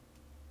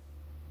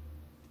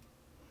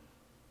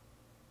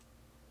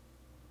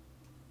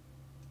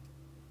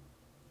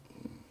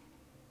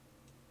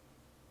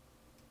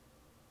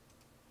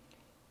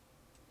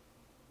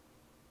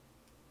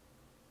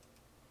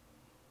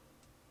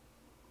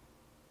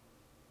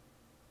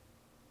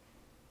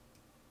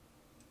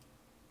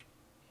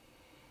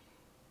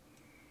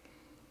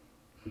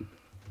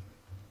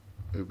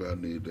 Maybe I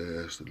need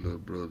to ask the little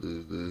brother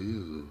if there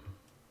is a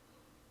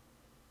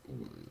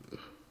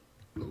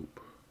nope.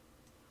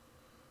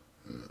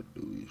 I gotta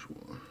do each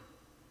one.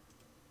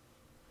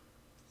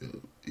 Yep,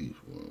 each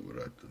one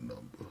without the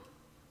number.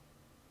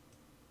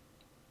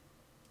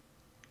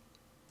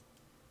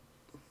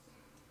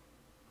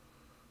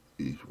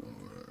 Each one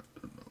without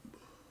the number.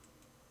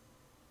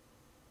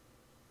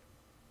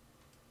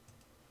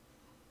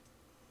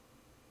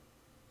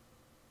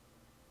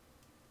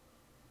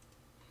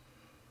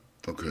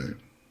 Okay.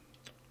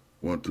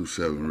 1 through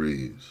 7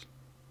 reads,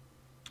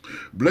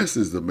 Blessed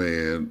is the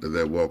man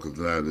that walketh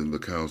not in the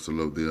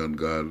counsel of the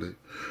ungodly,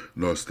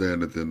 nor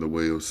standeth in the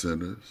way of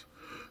sinners,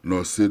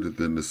 nor sitteth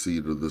in the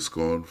seat of the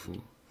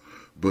scornful.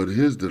 But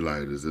his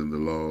delight is in the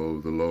law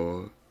of the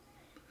Lord,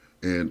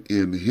 and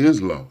in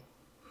his law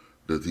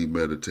doth he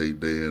meditate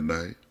day and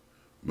night.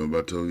 Remember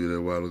I told you that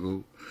a while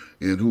ago?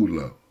 In who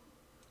law?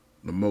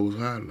 The Most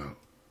High law.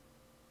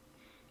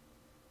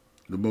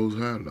 The Most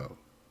High law.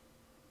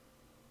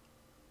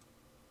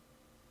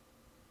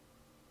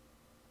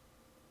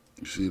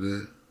 You see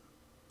that?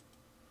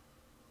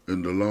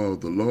 In the law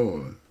of the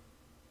Lord,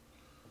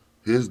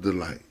 his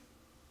delight.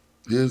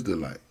 His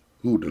delight.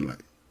 Who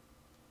delight?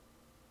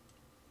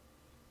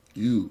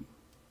 You.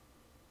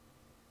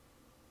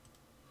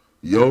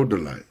 Your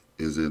delight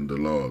is in the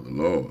law of the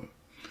Lord.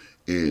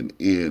 And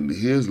in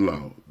his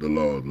law, the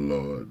law of the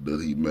Lord,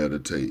 does he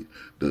meditate?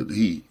 Does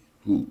he,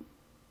 who?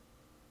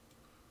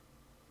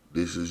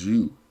 This is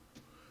you.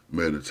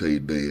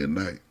 Meditate day and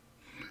night.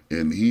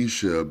 And he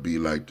shall be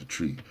like the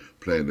tree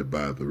planted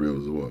by the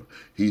rivers of water.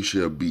 He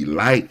shall be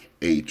like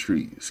a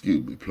tree,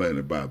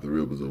 planted by the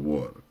rivers of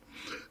water,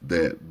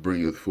 that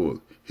bringeth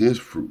forth his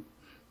fruit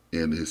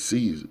in his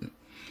season.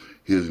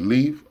 His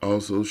leaf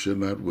also shall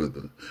not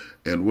wither,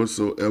 and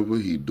whatsoever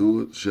he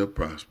doeth shall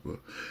prosper,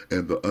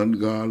 and the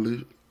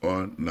ungodly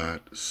are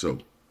not so.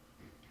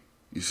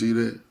 You see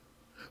that?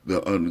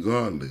 The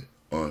ungodly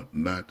are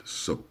not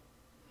so,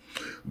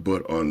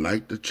 but are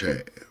like the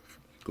chaff.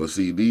 Because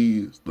see,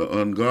 the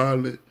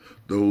ungodly,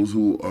 those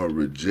who are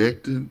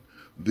rejecting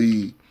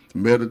the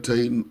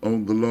meditating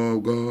on the law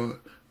of God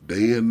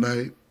day and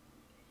night,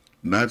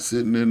 not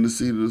sitting in the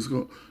seat of the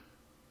skull,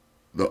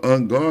 the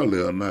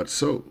ungodly are not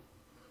so.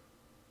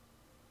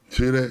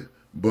 See that?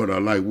 But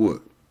are like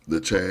what? The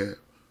chaff,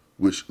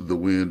 which the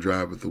wind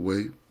driveth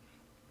away.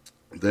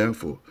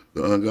 Therefore,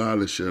 the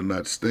ungodly shall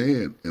not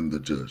stand in the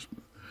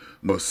judgment,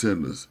 nor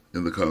sinners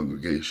in the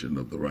congregation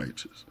of the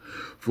righteous.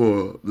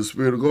 For the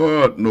Spirit of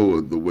God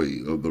knoweth the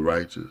way of the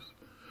righteous,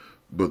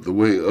 but the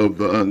way of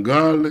the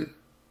ungodly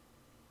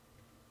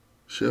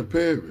shall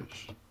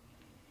perish.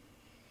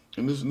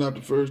 And this is not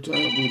the first time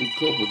we've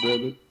covered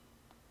that.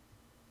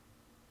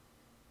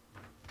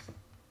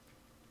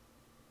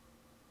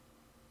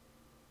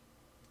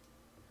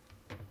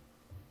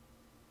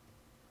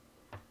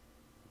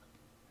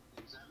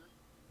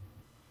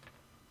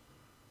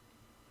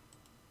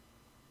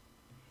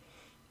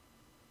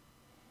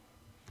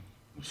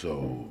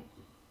 So,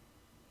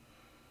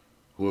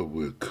 what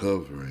we're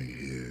covering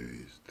here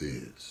is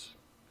this.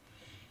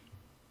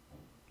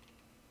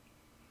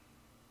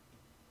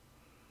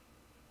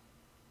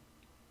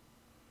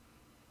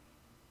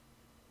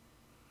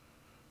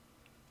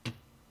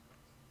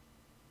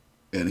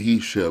 And he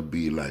shall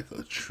be like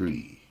a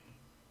tree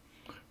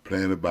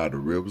planted by the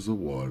rivers of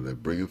water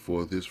that bringeth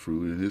forth his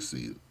fruit in his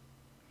season.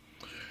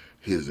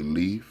 His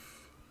leaf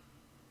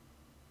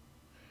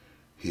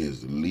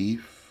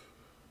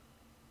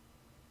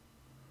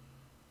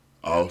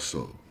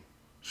also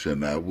shall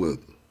not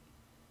wither,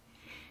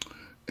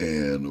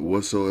 and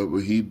whatsoever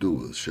he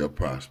doeth shall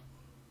prosper.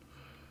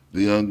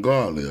 The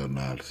ungodly are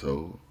not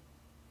so,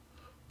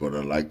 but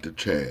are like the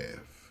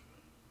chaff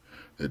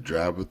that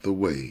driveth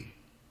away,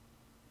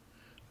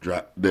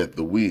 that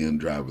the wind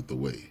driveth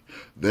away.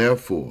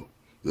 Therefore,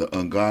 the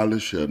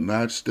ungodly shall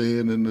not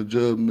stand in the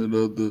judgment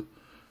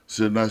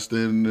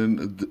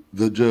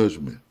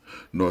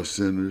nor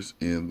sinners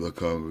in the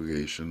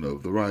congregation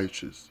of the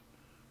righteous.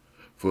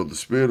 For the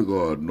Spirit of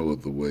God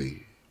knoweth the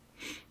way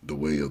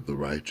of the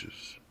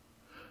righteous,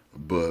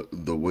 but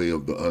the way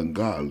of the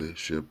ungodly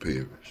shall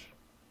perish.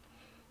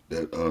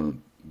 That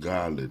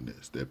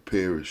ungodliness, that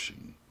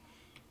perishing,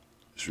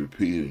 is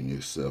repeating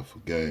itself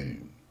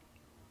again.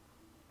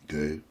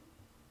 Okay?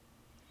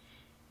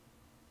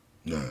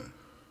 Now,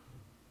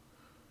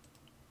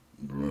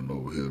 run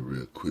over here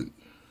real quick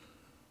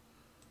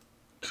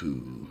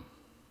to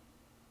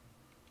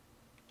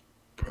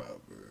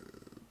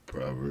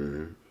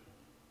Proverbs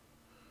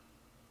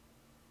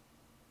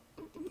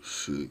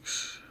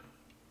 6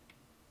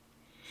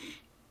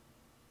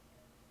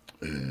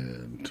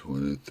 and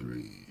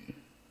 23.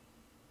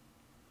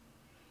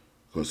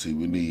 Because see,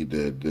 we need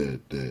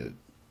that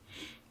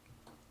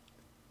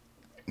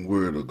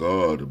word of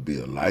God to be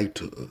a light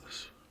to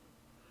us,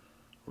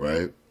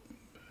 right?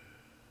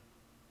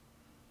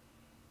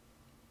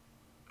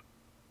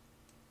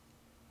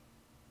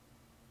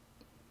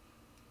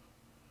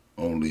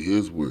 Only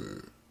his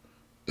word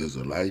is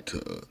a light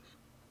to us.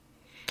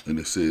 And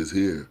it says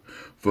here,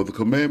 for the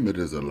commandment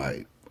is a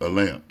lamp,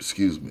 and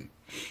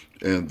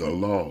the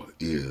law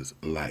is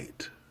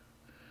light.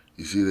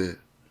 You see that?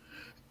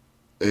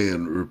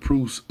 And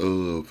reproofs,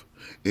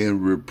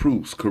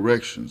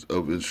 corrections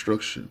of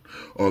instruction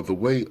are the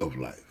way of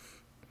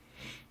life.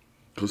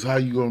 Because how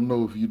you gonna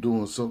know if you're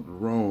doing something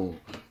wrong,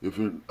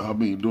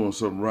 doing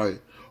something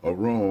right or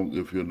wrong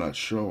if you're not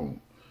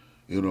shown?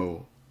 You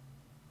know,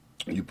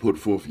 you put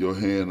forth your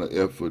hand an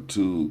effort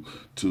to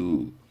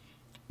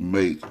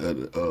make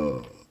an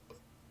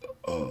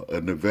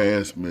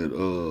advancement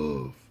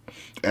of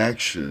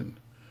action,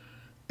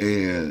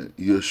 and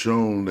you're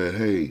shown that,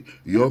 hey,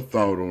 your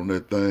thought on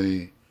that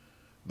thing,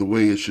 the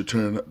way it should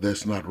turn out,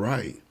 that's not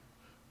right.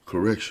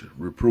 Correction,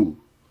 reproof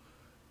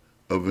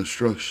of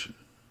instruction.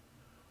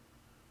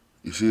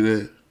 You see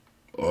that?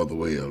 All the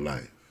way of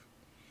life.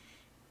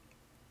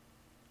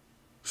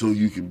 So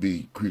you can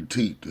be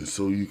critiqued, and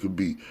so you can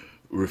be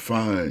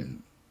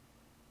refined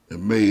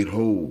and made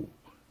whole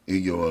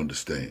in your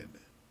understanding.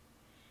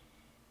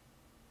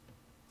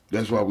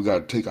 That's why we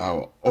got to take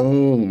our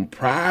own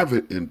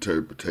private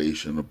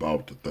interpretation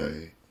about the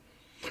thing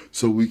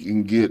so we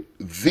can get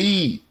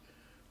the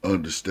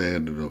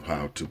understanding of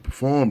how to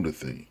perform the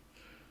thing.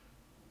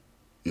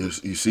 You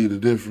see the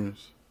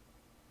difference?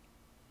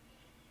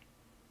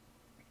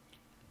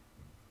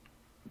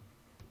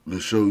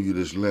 Let's show you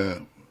this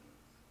lamp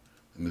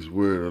and this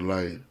word of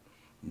light.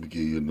 Let me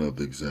give you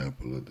another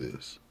example of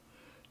this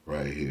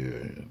right here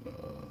in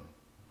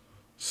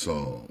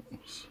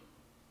Psalms.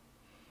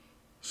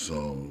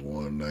 Psalms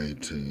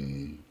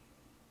 119.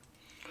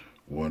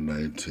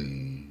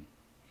 119.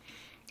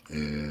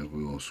 And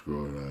we're going to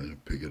scroll down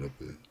and pick it up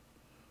at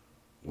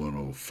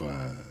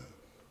 105.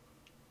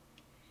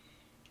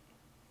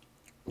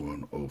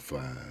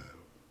 105.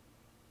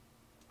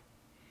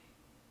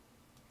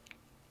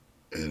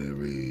 And it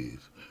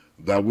reads,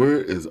 Thy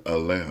word is a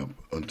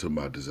lamp unto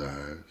my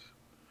desires,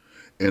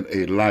 and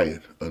a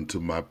light unto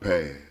my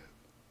path.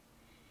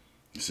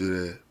 You see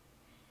that?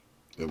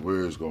 The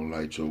word is going to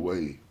light your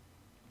way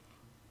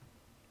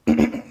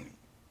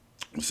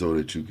so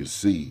that you can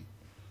see,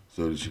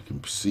 so that you can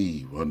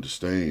perceive,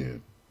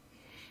 understand.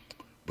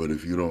 But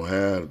if you don't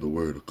have the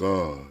word of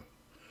God,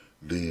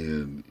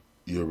 then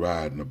you're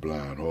riding a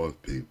blind horse,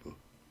 people.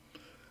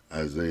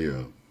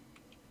 Isaiah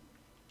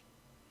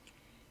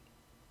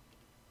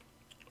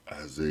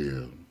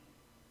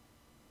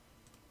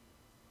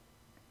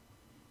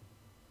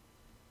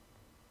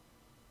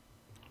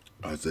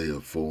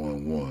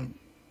 4:1.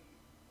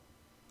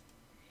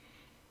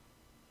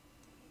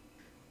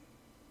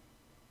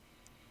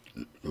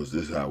 Because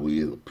this is how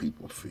we as a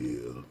people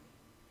feel.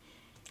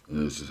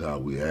 And this is how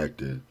we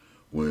acting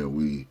when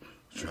we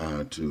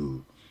trying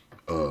to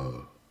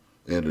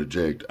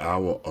interject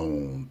our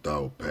own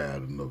thought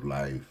pattern of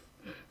life,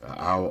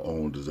 our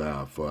own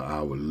desire for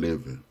our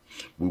living.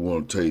 We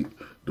want to take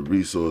the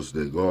resources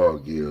that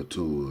God gives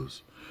to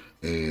us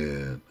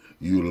and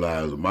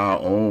utilize them our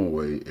own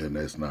way, and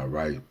that's not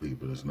right,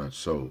 people. That's not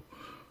so.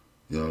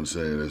 You know what I'm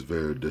saying? That's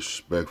very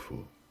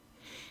disrespectful.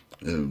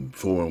 And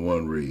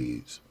 4:1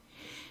 reads,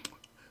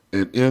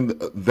 And in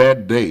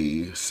that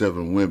day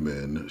 7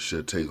 women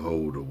shall take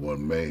hold of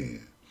one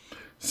man,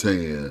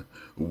 saying,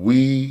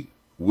 We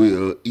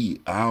will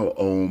eat our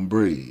own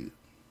bread.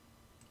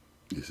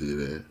 You see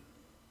that?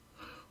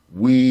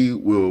 We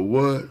will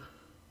what?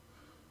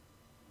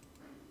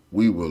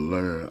 We will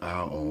learn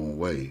our own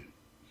way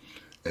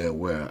and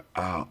wear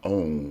our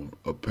own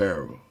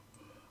apparel,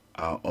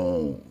 our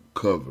own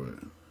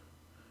covering.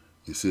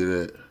 You see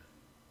that?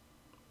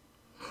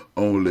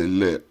 Only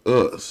let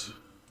us.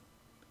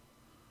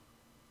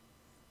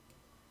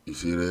 You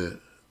see that?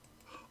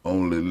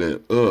 Only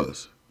let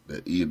us,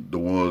 that eat, the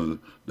ones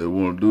that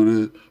want to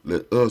do this,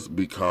 let us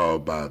be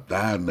called by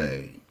thy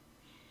name.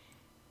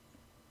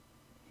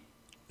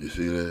 You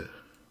see that?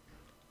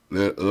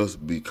 Let us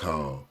be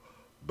called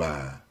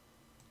by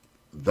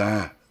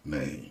thy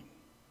name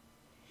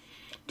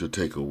to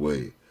take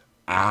away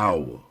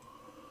our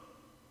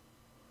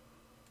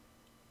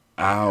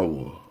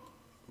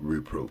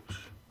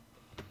reproach.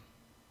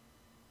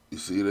 You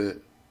see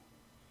that?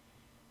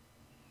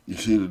 You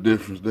see the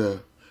difference there?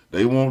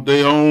 They want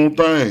their own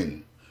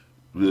thing,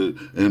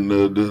 and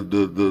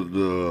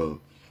the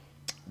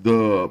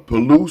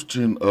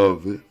pollution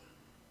of it.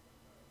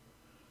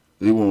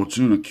 They want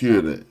you to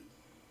cure that.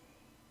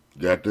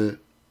 Got that?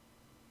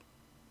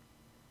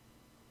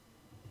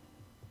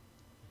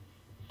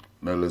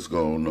 Now let's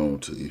go on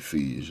to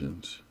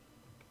Ephesians.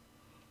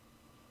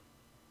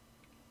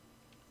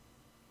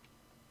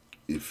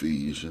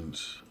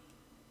 Ephesians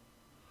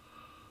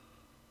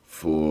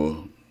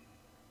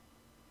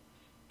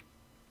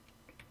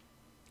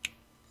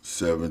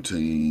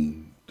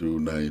 4:17 through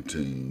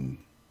 19.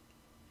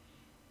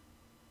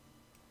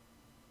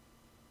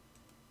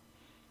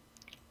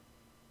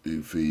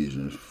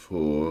 Ephesians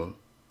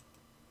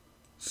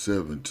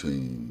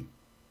 4:17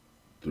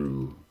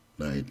 through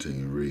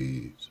 19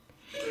 reads,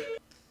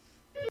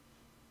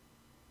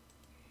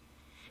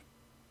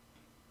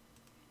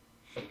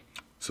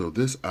 So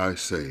this I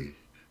say,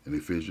 in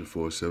Ephesians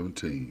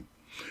 4:17,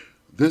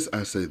 this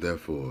I say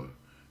therefore,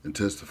 and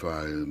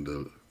testify in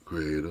the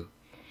Creator,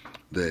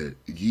 that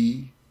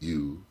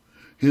you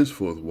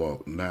henceforth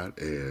walk not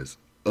as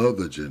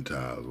other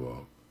Gentiles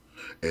walk,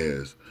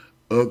 as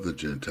other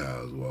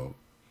Gentiles walk,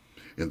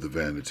 in the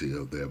vanity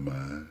of their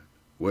mind.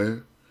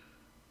 Where?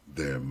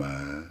 Their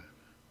mind.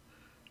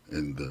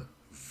 In the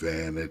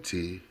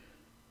vanity,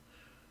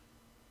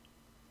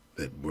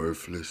 that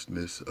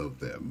worthlessness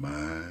of their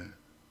mind.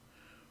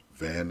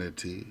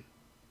 Vanity.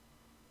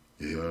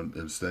 You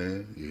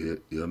understand?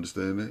 You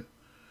understand that?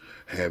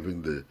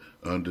 Having the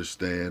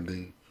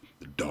understanding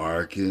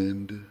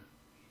darkened,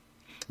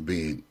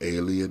 being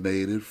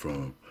alienated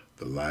from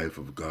the life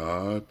of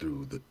God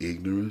through the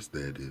ignorance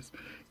that is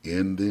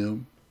in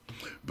them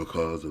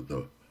because of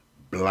the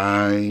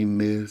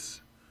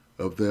blindness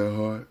of their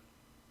heart.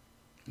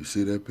 You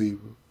see that,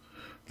 people?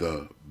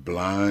 The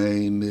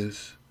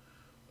blindness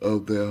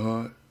of their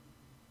heart.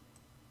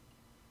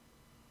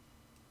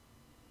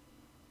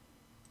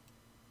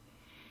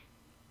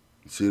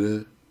 You see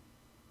that?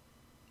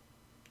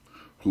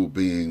 Who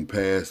being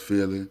past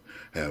feeling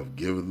have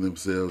given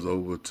themselves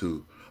over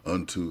to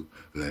unto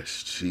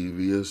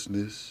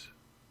lasciviousness.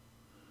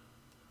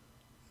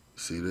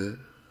 See that?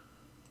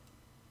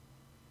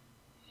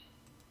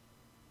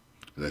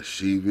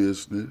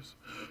 Lasciviousness,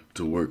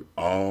 to work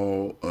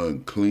all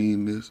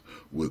uncleanness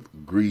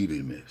with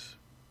greediness.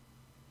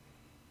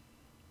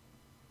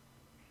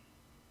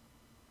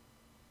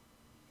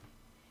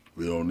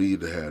 We don't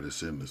need to have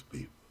this in us,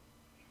 people.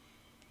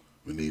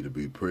 We need to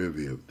be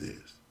privy of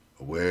this,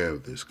 aware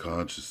of this,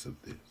 conscious of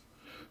this,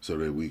 so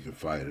that we can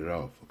fight it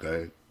off,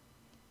 okay?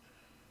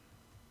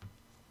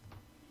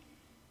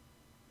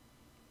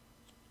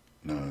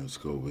 Now let's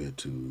go over here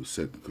to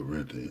 2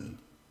 Corinthians.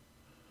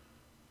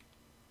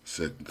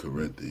 2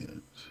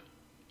 Corinthians.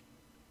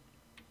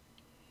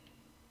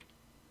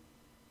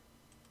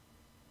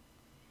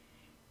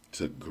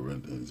 Second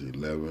Corinthians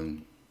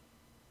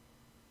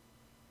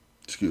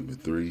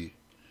 3,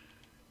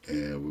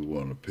 and we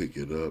want to pick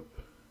it up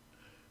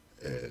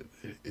at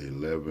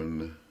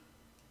 11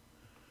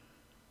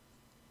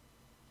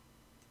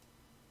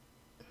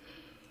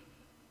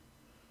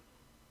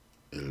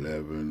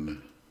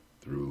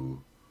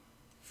 through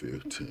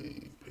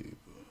 15, people.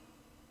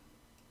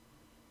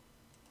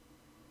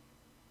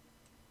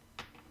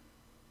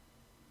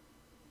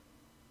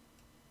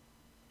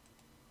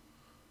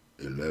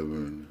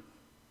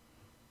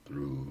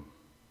 Through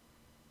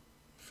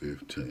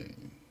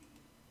 15.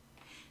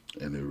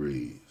 And it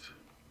reads,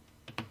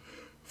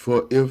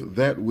 "For if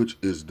that which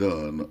is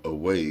done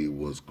away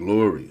was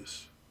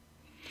glorious,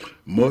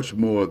 much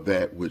more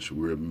that which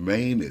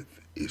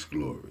remaineth is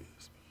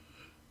glorious."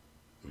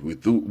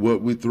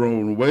 What we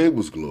thrown away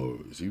was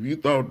glorious. If you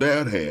thought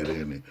that had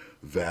any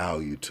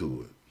value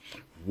to it,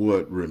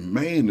 what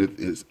remaineth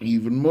is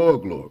even more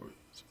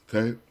glorious,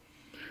 okay?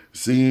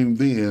 Seeing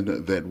then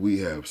that we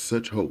have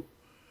such hope,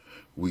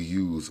 we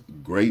use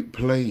great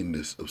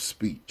plainness of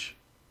speech.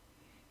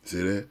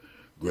 See that?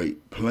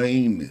 Great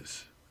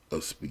plainness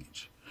of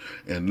speech.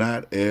 And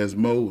not as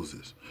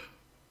Moses,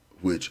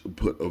 which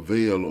put a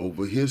veil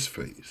over his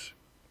face,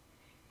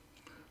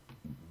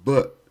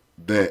 but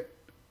that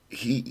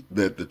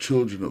the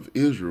children of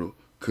Israel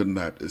could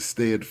not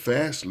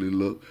steadfastly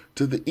look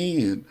to the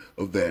end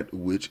of that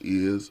which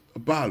is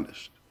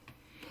abolished.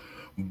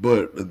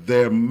 But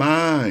their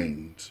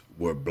minds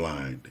were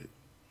blinded.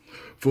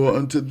 For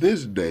unto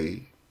this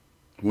day,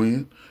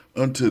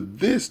 unto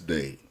this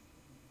day,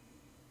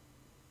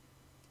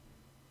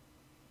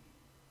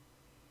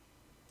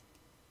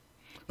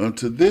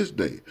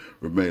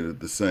 remaineth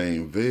the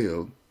same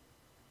veil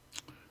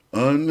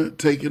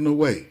untaken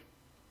away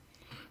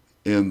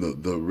in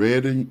the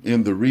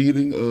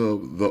reading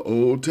of the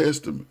Old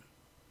Testament.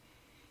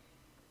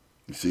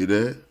 You see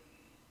that?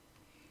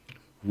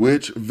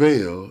 Which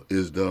veil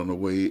is done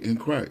away in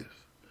Christ.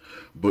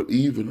 But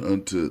even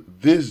unto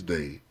this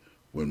day,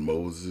 when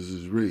Moses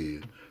is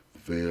read, the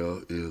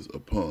veil is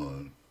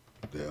upon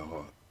their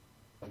heart.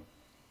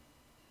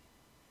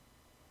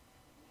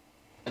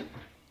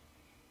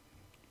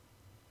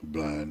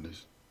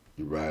 Blindness.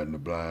 You're riding a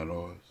blind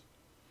horse.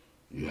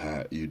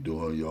 You're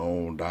doing your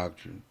own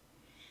doctrine.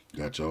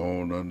 Got your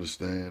own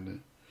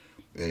understanding.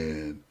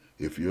 And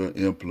if you're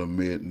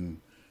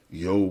implementing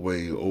your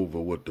way over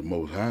what the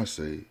Most High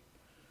say,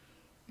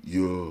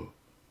 you're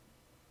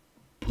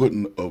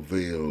putting a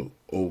veil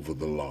over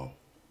the law.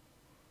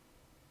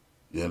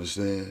 You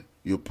understand?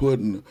 You're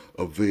putting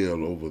a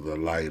veil over the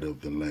light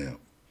of the lamp,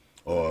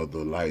 or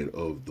the light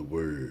of the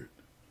word.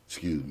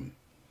 Excuse me.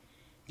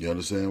 You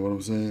understand what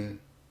I'm saying?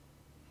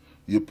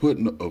 You're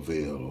putting a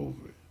veil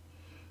over it,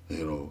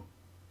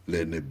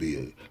 letting it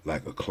be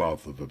like a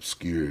cloth of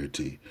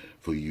obscurity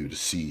for you to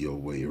see your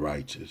way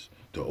righteous,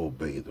 to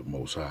obey the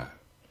Most High.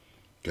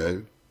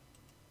 Okay?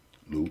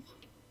 Luke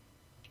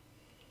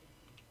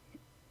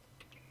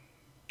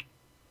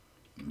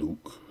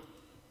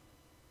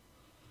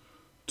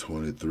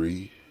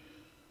 23.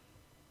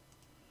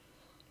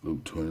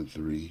 Luke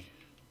 23.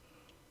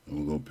 And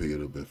we're going to pick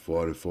it up at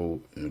 44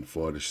 and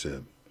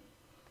 47.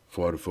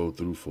 44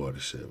 through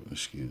 47,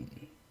 excuse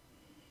me.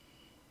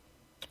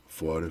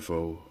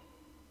 44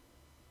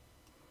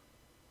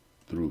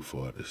 through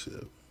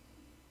 47.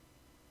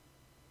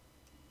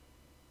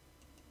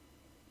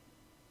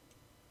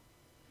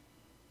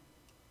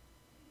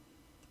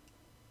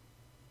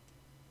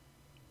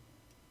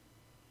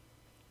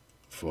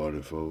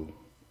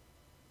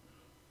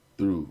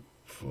 Through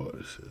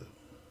 47.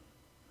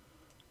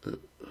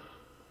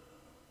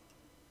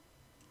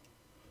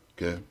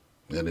 Okay,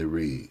 and it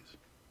reads,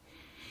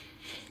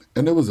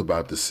 "And it was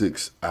about the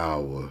 6th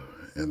hour,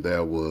 and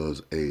there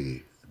was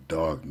a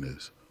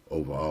darkness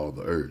over all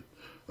the earth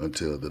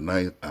until the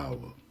 9th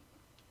hour.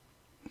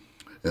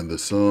 And the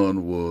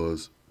sun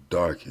was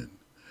darkened,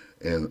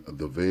 and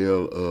the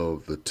veil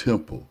of the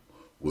temple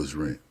was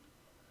rent."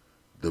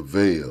 The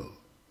veil,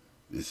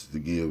 this is to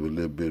give a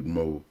little bit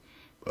more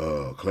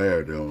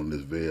clarity on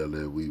this veil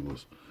that we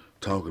was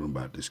talking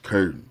about, this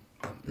curtain.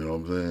 You know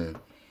what I'm saying?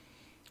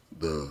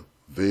 The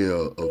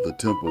veil of the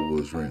temple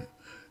was rent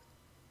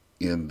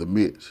in the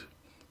midst.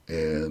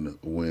 And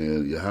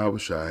when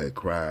Yahushua had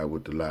cried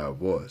with a loud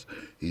voice,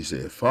 he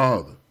said,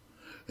 "Father,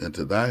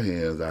 Into thy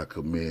hands I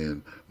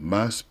commend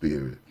my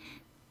spirit.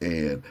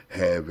 And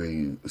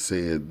having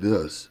said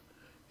this,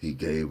 he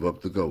gave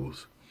up the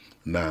ghost.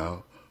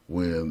 Now,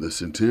 when the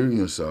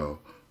centurion saw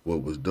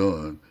what was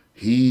done,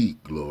 he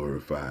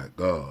glorified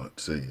God,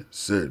 saying,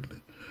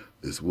 certainly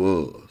this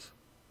was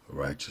a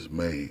righteous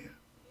man,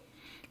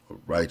 a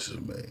righteous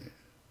man.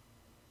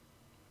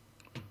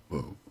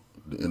 Well,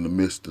 in the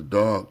midst of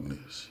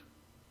darkness,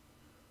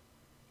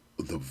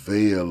 the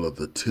veil of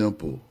the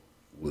temple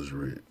was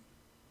rent.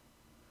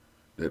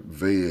 That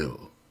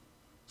veil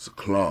is a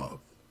cloth.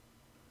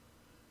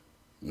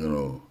 You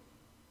know,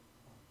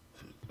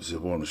 just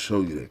want to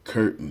show you that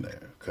curtain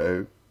there,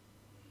 okay?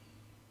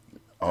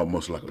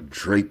 Almost like a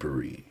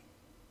drapery.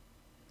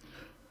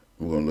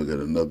 We're going to look at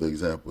another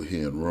example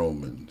here in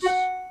Romans.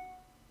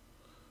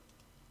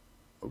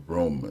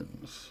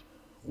 Romans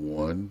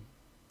 1.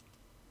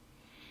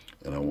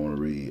 And I want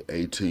to read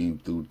 18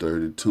 through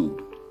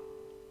 32.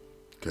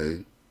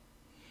 Okay?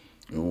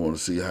 And we want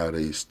to see how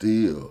they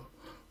still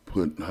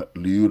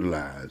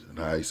utilize, and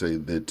how he say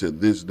that to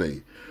this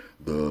day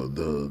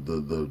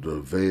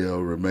the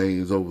veil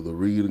remains over the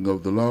reading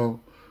of the law.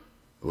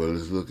 Well,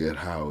 let's look at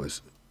how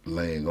it's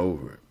laying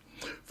over it.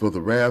 For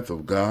the wrath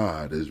of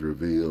God is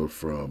revealed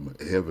from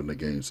heaven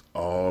against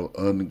all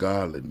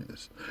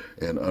ungodliness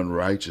and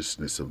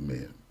unrighteousness of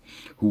men,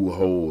 who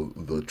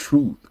hold the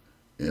truth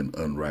in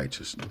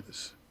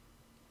unrighteousness.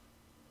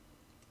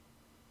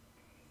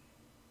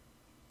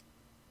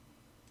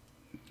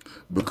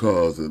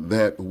 Because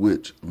that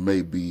which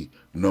may be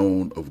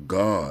known of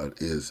God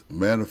is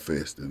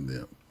manifest in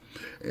them,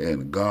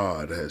 and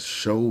God has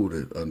showed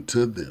it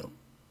unto them.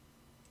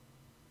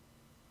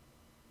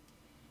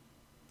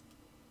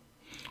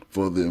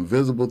 For the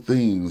invisible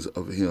things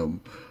of him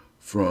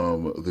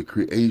from the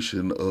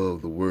creation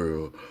of the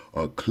world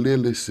are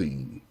clearly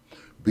seen,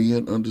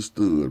 being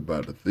understood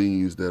by the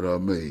things that are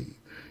made,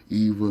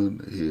 even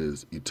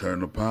his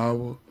eternal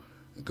power,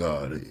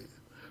 Godhead,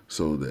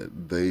 so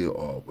that they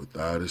are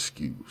without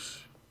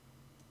excuse.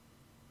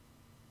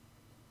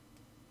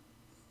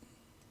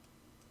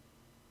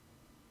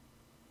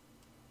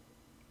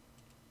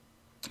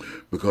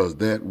 Because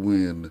that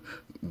when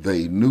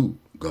they knew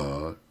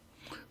God,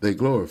 they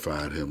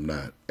glorified him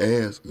not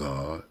as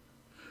God.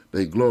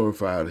 They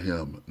glorified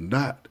him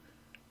not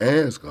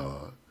as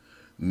God,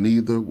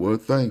 neither were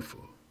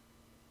thankful.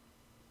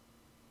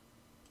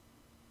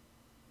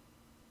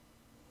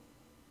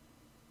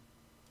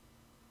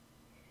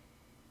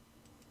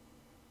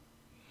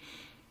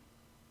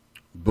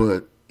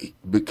 But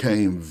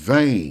became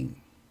vain.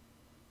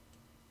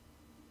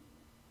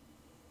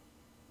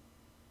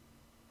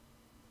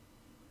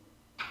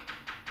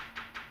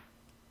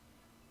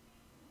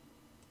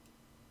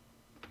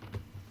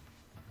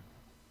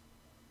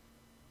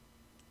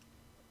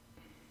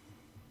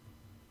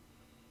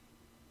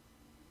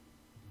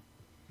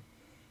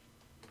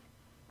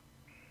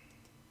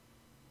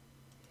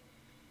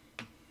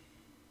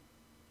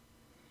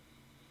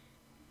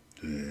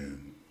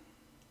 And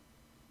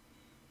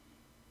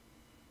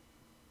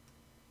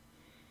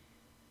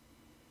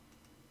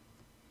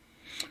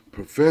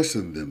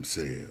professing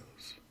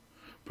themselves.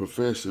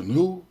 Professing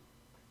who?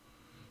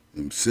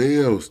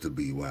 Themselves to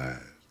be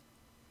wise.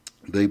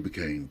 They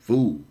became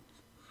fools.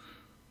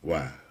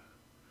 Why?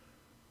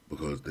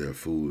 Because their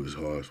foolish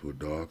hearts were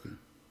darkened.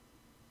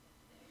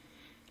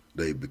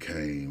 They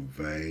became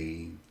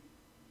vain.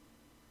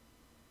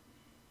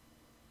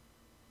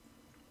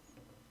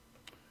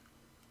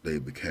 They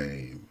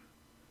became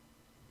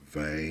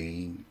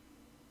vain.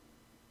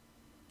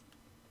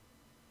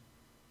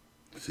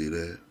 See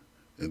that?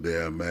 In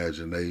their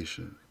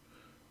imagination.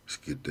 Let's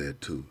get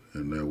that too.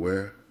 And they're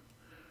where?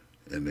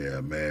 In their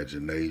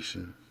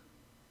imagination.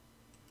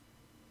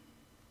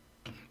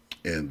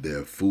 And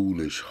their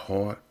foolish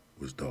heart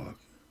was darkened.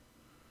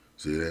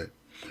 See that?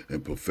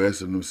 And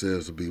professing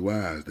themselves to be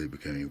wise, they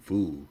became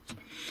fools.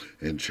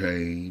 And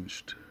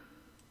changed.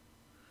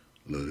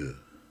 Look here.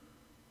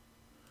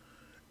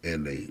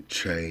 And they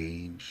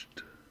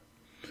changed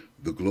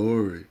the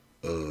glory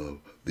of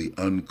the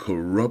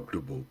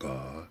uncorruptible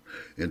God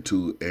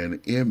into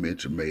an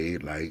image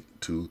made like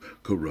to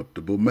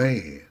corruptible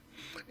man,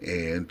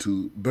 and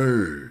to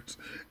birds,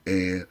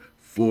 and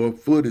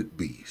four-footed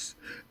beasts,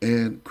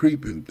 and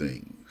creeping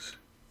things.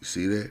 You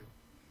see that?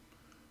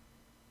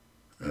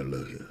 Now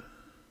look here.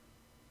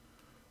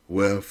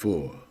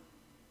 Wherefore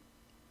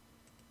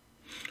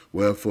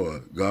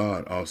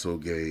God also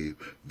gave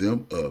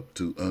them up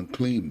to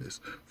uncleanness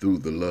through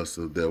the lust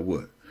of their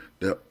what?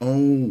 Their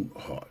own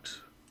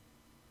hearts.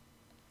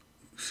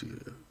 See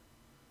that?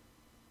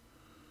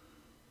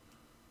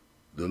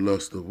 The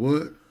lust of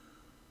what?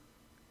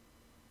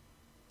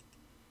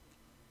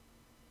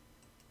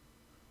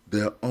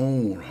 Their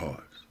own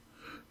hearts,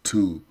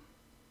 to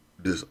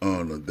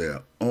dishonor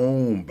their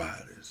own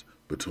bodies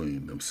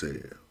between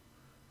themselves.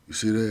 You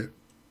see that?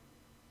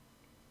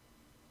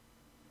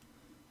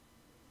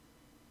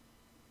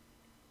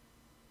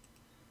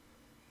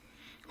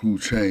 Who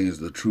changed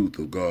the truth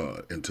of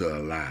God into a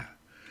lie,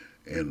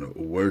 and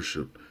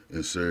worship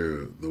and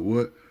serve the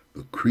what?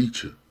 the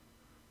creature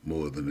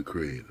more than the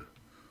creator,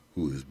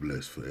 who is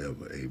blessed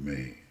forever.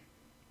 Amen.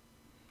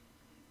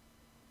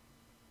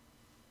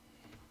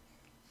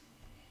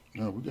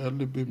 Now we got a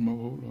little bit more.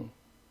 Hold on.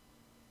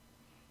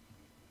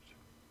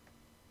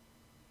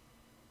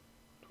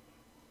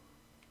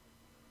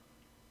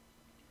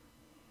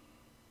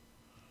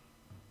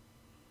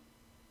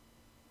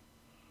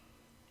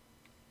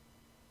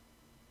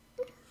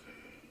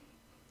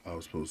 I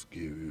was supposed to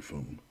give you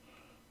from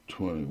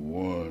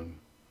 21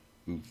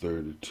 through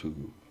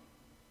 32.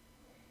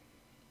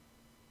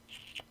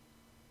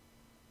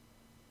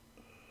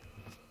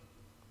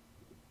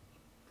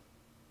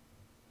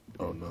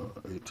 Oh no,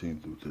 18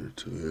 through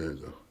 32. There you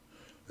go.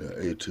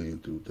 Yeah, 18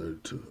 through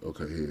 32.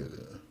 Okay, here.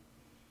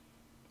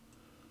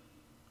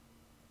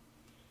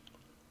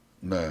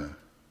 9.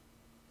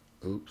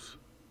 Oops.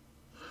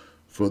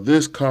 For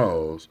this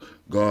cause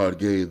God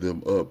gave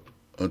them up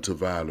unto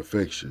vile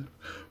affection,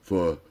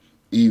 for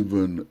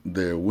even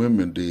their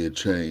women did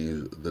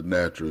change the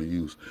natural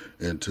use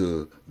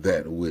into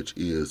that which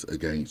is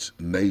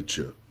against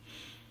nature,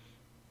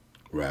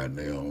 riding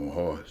their own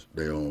horse,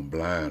 their own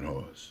blind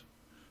horse.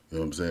 You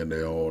know what I'm saying?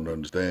 Their own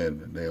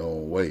understanding, their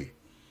own way.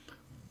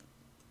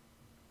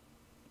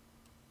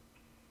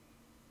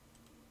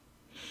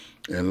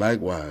 And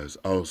likewise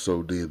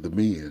also did the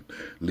men,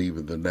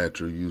 leaving the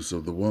natural use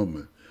of the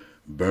woman,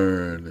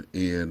 burn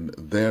in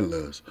their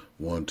lust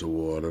one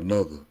toward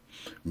another,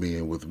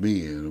 men with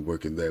men,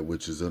 working that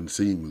which is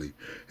unseemly,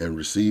 and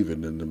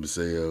receiving in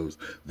themselves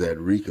that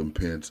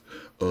recompense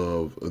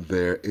of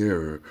their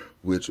error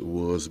which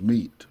was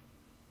meet.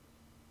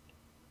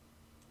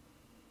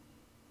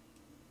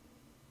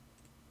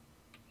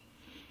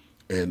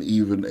 And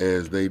even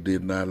as they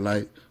did not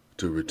like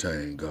to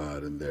retain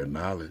God in their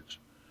knowledge.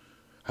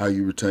 How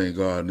you retain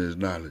God in his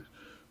knowledge?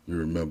 You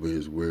remember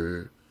his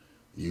word.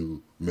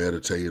 You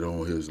meditate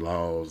on his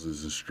laws,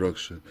 his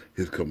instruction,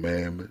 his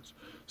commandments,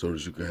 so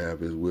that you can have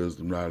his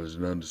wisdom, knowledge,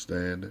 and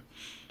understanding.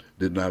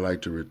 Did not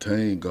like to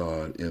retain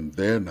God in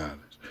their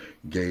knowledge.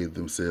 Gave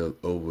themselves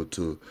over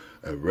to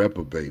a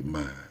reprobate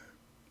mind.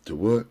 To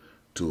what?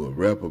 To a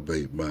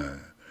reprobate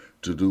mind.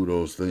 To do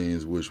those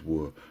things which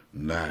were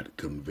not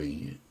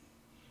convenient.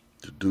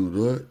 To do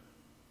what?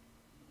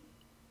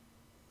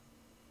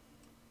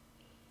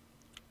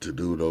 To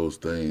do those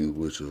things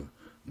which are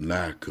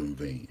not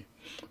convenient,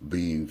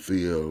 being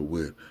filled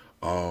with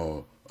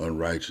all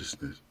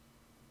unrighteousness.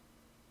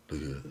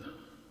 Look at that.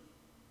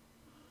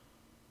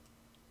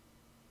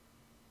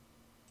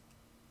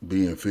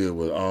 Being filled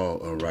with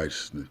all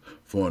unrighteousness,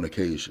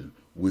 fornication,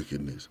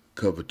 wickedness,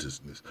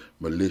 covetousness,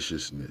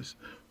 maliciousness,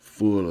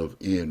 full of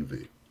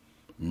envy,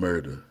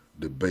 murder,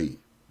 debate,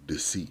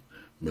 deceit,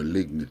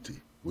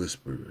 malignity,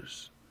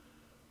 whisperers.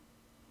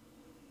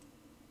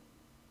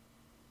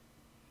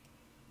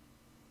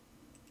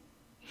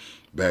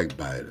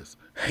 Backbiters,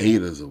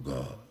 haters of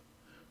God.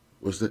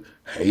 What's that?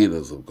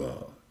 Haters of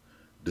God.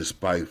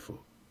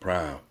 Despiteful,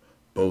 proud,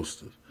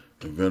 boasters,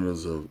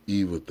 inventors of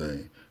evil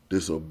things,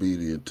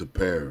 disobedient to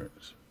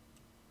parents.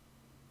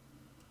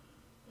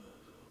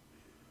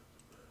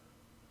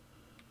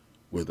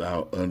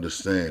 Without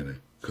understanding,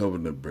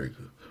 covenant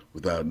breakers,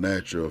 without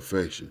natural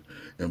affection,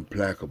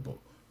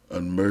 implacable,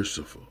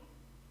 unmerciful.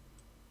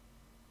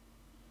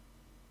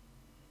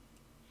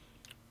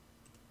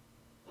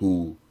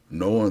 Who,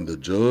 knowing the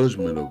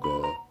judgment of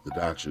God, the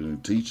doctrine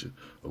and teaching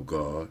of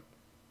God,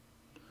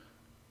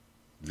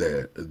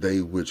 that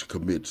they which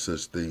commit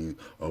such things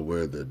are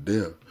worthy of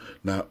death,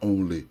 not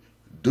only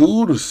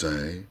do the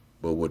same,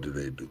 but what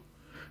do?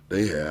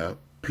 They have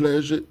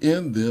pleasure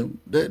in them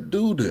that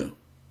do them.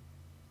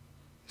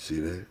 See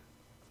that?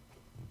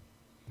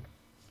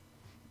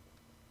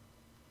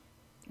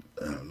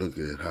 Now look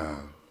at how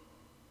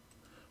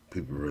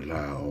people rely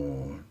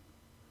on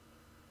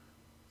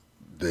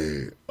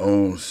their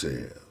own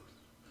selves,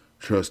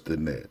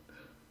 trusting that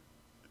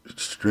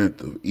strength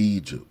of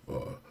Egypt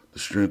or the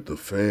strength of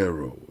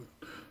Pharaoh,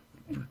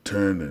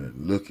 returning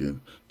and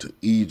looking to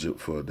Egypt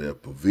for their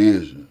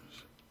provisions.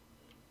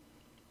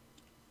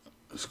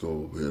 Let's go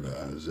over here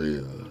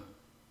to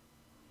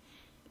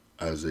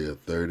Isaiah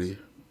 30.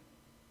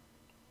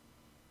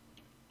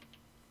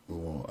 We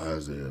want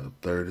Isaiah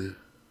 30.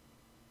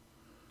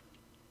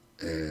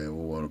 And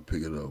we want to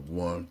pick it up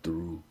 1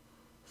 through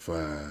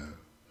 5.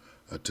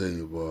 I tell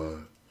you, boy,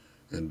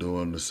 in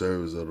doing the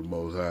service of the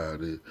Most High,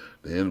 the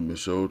enemy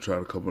sure try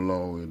to come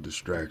along and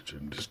distract you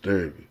and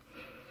disturb you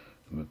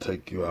and to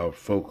take you out of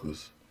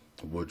focus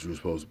of what you're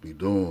supposed to be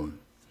doing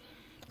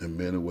in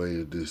many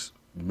ways,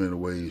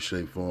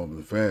 shape, form,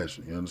 and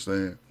fashion. You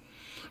understand?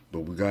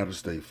 But we got to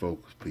stay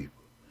focused,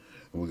 people.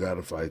 And we got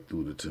to fight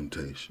through the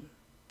temptation.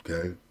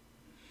 Okay?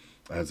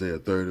 Isaiah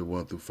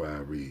 31 through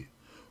 5 read,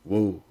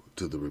 Woe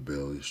to the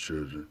rebellious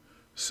children,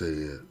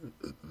 said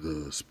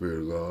the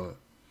Spirit of God,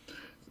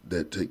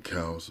 that take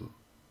counsel,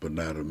 but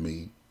not of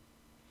me.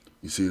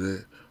 You see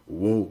that?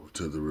 Woe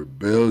to the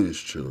rebellious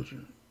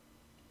children.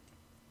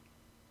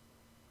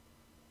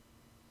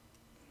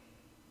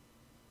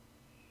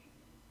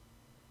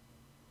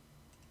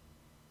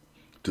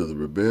 To the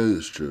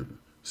rebellious children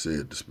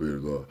said the Spirit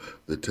of God,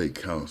 that take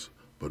counsel,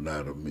 but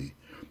not of me,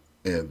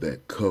 and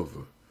that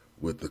cover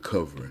with the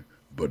covering,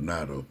 but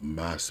not of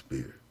my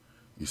spirit.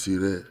 You see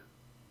that?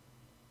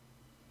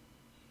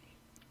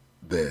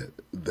 That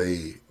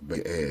they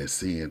may add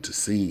sin to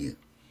sin,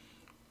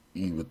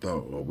 evil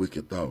thought or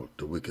wicked thought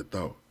to wicked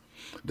thought,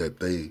 that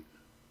they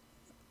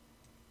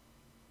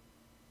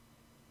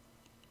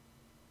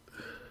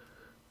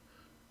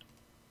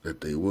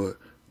what?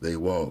 They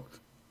walked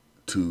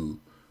to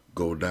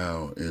go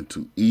down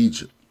into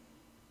Egypt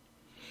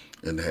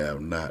and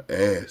have not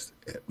asked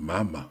at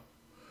my mouth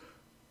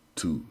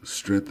to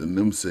strengthen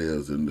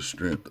themselves in the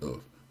strength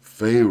of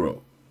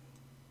Pharaoh.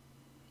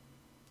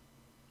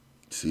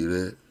 See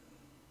that?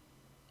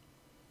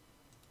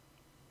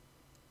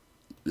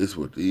 This is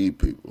what these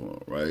people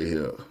want right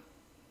here.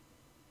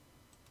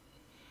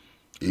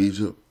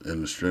 Egypt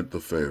and the strength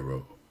of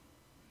Pharaoh.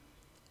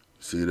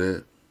 See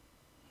that?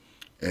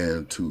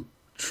 And to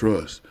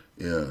trust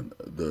in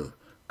the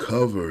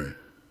covering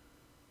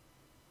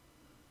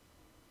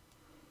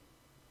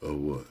of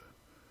what?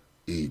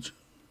 Egypt.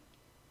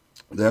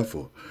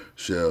 Therefore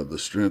shall the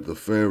strength of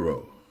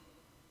Pharaoh,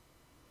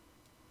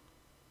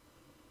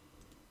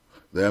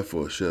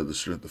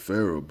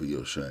 be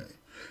your shame,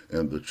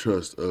 and the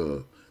trust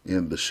of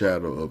in the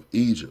shadow of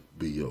Egypt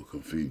be your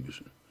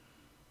confusion.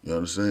 You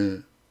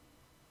understand?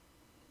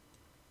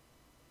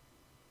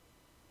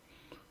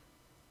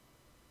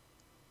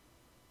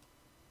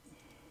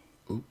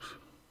 Oops.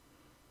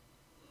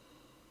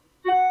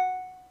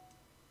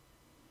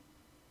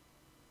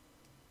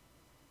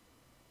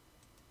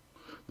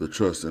 The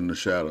trust in the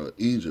shadow of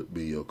Egypt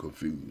be your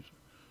confusion.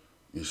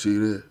 You see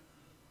that?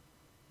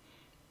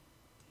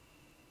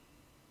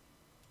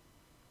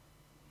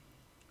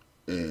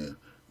 And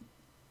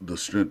the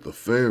strength of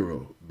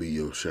Pharaoh be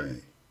your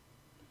shame.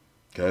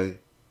 Okay?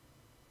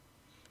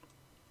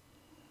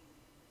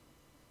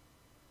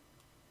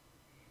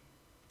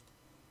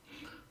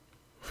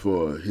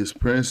 For his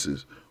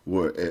princes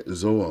were at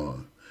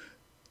Zoan,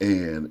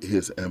 and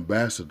his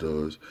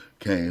ambassadors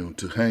came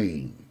to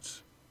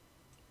Hanes.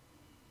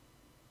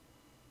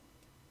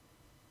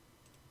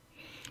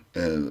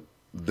 And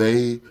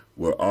they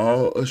were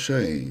all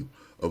ashamed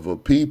of a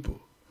people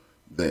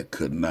that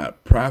could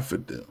not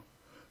profit them,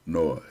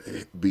 nor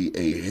be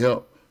a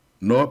help,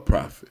 nor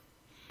profit,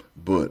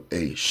 but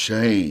a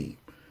shame,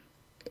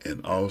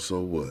 and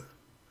also what?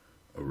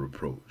 A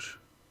reproach.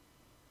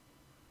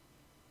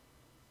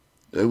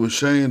 They were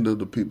ashamed of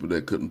the people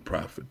that couldn't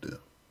profit them.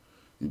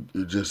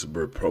 It's just a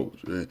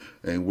reproach. It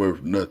ain't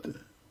worth nothing.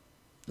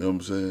 You know what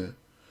I'm saying?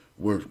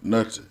 Worth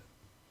nothing.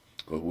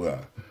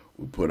 Because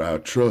we put our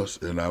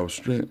trust and our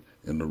strength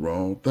in the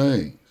wrong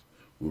things.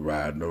 We're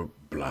riding a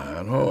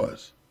blind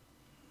horse.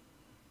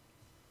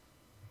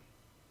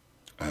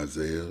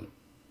 Isaiah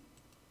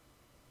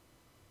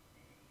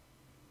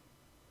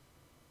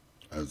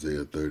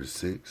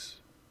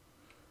 36,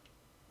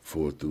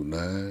 4 through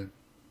 9.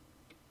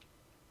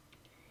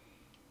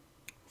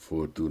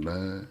 4 through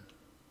 9.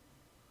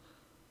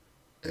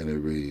 And it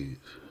reads,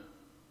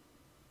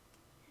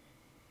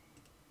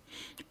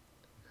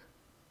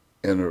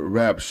 And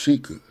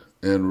Rabshakeh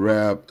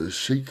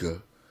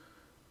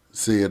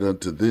said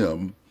unto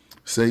them,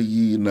 Say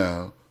ye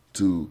now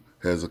to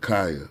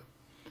Hezekiah,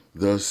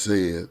 Thus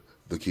saith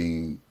the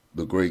king,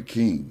 the great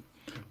king,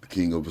 the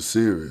king of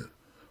Assyria,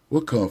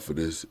 What comfort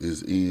is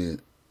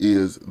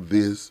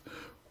this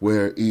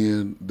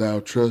wherein thou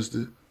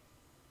trustest?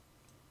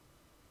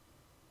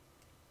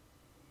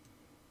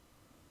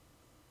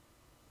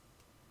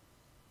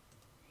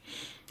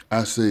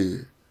 I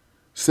said,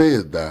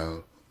 Sayest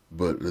thou,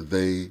 but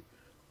they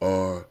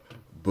are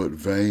but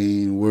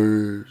vain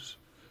words.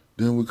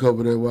 Didn't we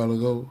cover that a while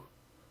ago?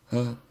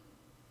 Huh?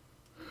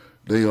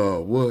 They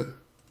are what?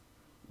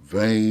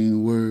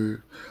 Vain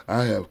words.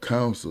 I have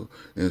counsel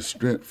and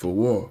strength for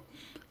war.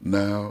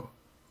 Now,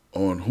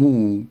 on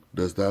whom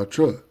dost thou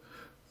trust,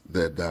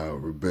 that thou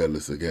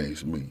rebellest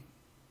against me?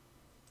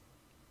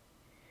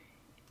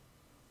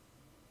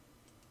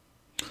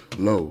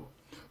 Lo,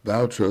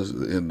 thou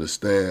trustest in the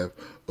staff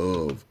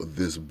of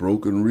this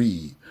broken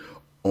reed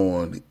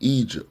on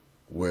Egypt,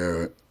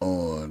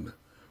 whereon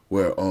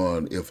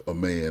if a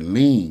man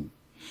lean,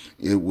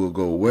 it will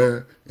go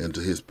where?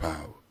 Into his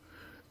power,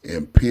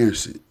 and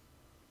pierce it.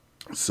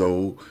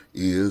 So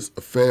is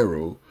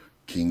Pharaoh,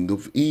 king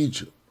of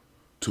Egypt,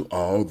 to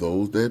all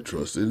those that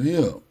trust in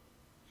him.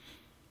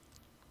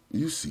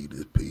 You see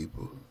this,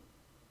 people.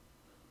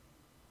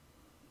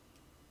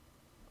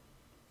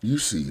 You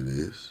see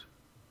this.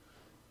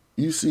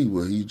 You see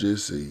what he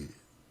just said.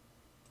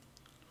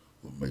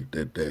 We'll make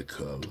that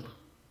color.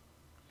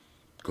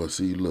 Because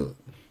see, look.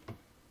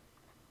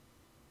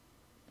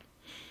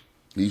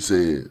 He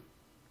said,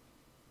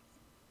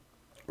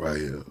 right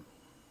here,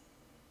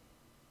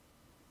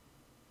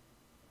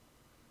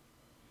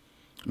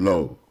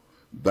 Lo,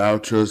 thou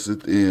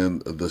trustest in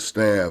the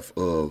staff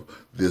of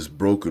this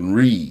broken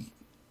reed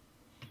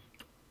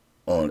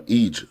on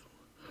Egypt,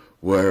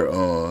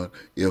 whereon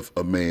if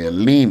a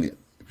man leaneth,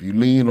 if If you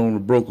lean on a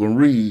broken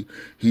reed,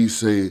 he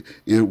said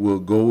it will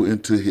go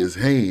into his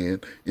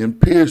hand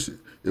and pierce it.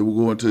 It will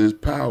go into his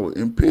power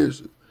and pierce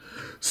it.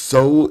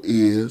 So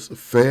is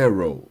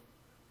Pharaoh,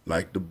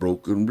 like the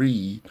broken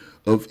reed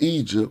of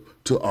Egypt,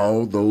 to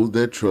all those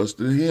that trust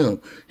in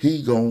him.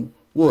 He gonna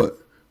what?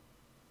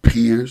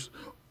 Pierce.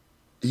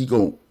 He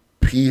gonna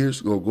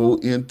pierce, gonna go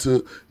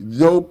into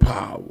your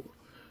power.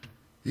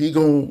 He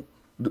gonna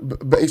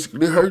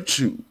basically hurt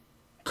you,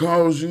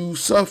 cause you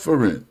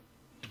suffering.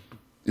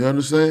 You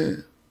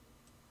understand?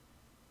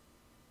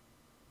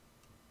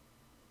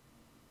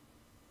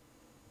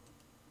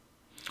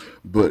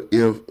 But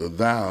if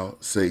thou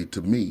say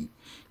to me,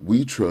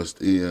 we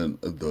trust in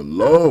the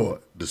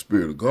Lord, the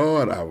Spirit of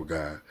God, our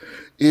God,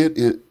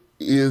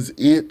 is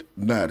it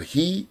not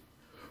he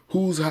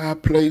whose high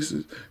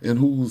places and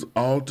whose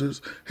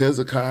altars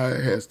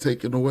Hezekiah has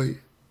taken away,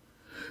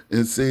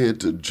 and said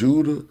to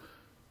Judah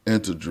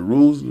and to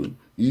Jerusalem,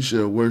 ye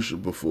shall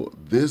worship before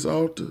this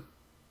altar?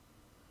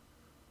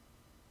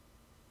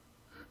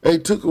 They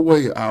took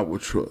away our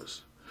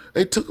trust.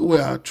 They took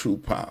away our true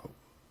power.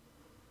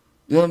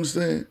 You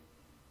understand?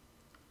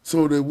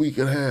 So that we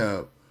can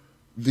have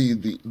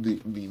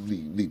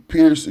the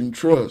piercing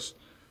trust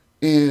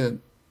in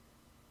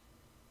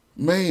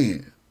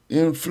man,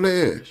 in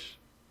flesh.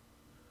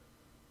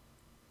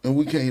 And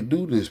we can't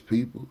do this,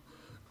 people,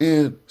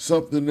 in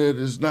something that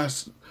is not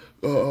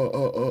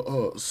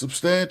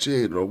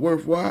substantiated or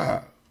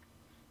worthwhile.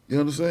 You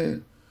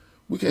understand?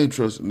 We can't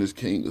trust in this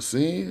king of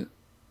sin.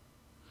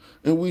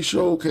 And we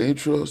sure can't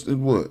trust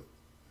in what?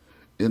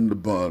 In the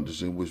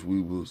bondage in which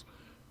we was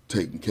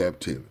taken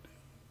captivity.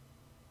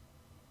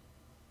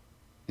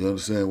 You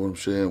understand what I'm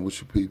sharing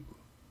with you people?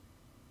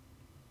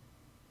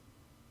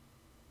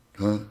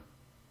 Huh?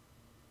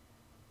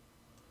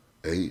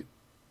 8.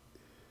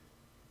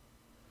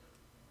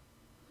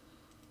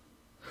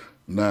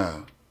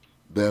 Now,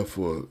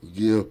 therefore,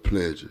 give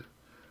pleasure,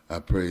 I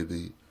pray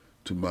thee,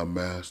 to my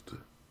master,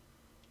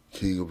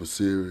 king of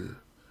Assyria,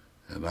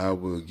 and I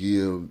will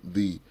give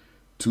thee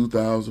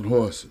 2,000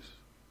 horses,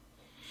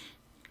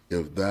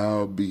 if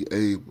thou be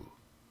able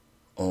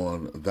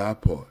on thy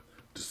part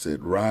to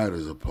set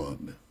riders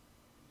upon them.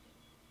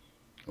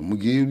 I'm going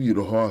to give you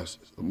the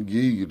horses. I'm going to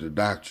give you the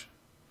doctrine.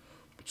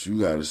 But you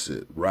got to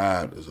set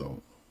riders on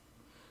them.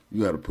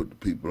 You got to put the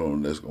people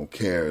on that's going to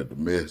carry the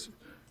message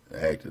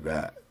and act it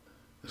out.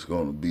 It's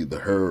going to be the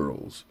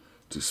heralds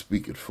to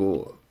speak it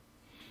forth.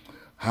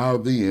 How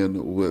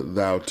then wilt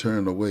thou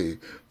turn away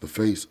the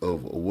face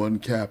of one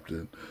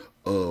captain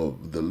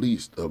of the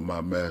least of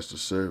my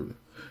master's servant,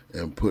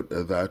 and put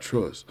thy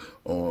trust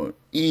on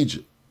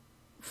Egypt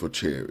for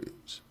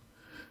chariots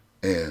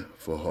and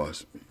for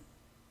horsemen?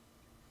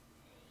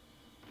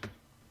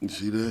 You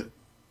see that?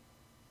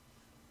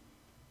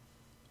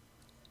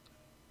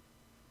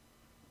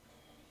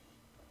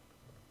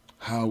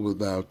 How wilt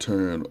thou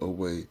turn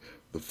away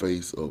the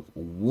face of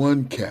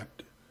one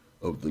captain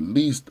of the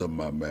least of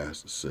my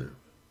master's servant,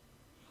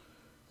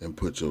 and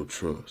put your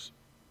trust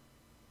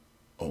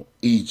on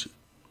Egypt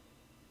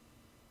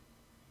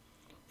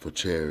for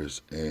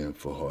chariots and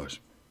for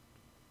horsemen?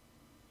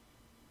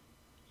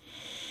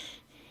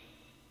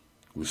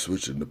 We're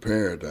switching the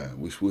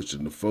paradigm. We're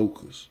switching the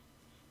focus.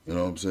 You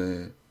know what I'm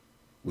saying?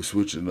 We're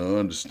switching the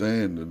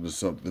understanding to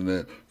something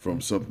that,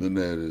 from something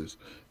that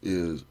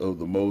is of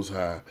the Most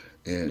High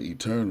and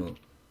eternal,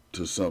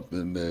 to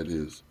something that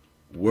is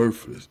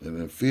worthless and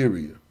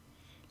inferior.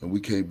 And we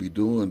can't be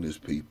doing this,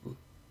 people.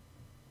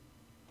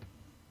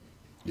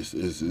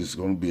 It's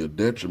going to be a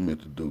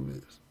detriment to do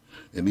this.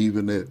 And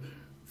even at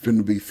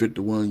finna be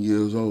 51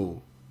 years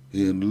old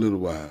here in a little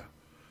while,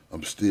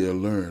 I'm still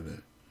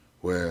learning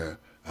where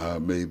I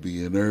may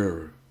be in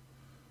error,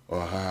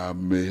 or how I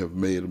may have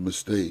made a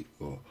mistake,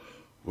 or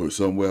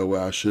somewhere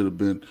where I should have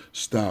been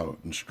stout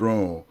and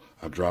strong,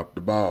 I dropped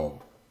the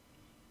ball.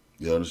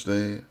 You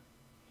understand?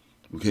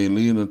 We can't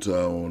lean into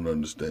our own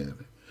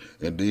understanding.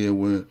 And then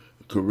when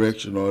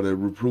correction or that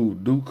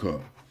reproof do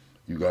come,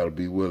 you got to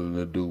be willing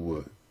to do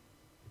what?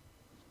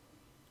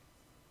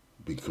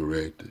 Be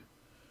corrected,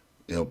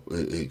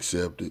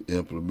 accepted,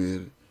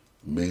 implemented,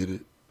 made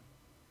it,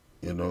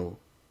 you know.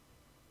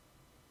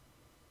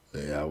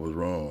 Hey, I was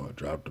wrong. I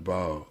dropped the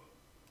ball.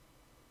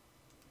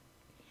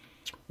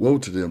 Woe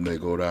to them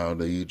that go down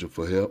to Egypt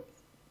for help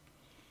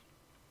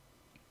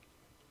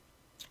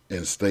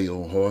and stay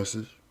on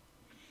horses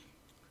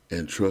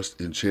and trust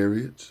in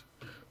chariots,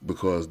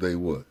 because they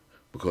what?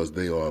 Because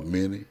they are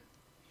many,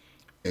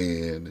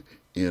 and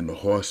in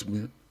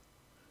horsemen,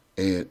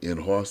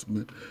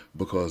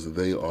 because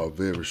they are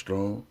very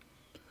strong.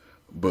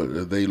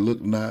 But they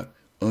look not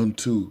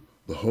unto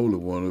the Holy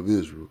One of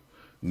Israel,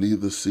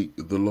 neither seek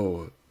the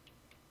Lord.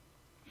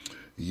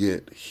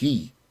 Yet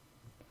he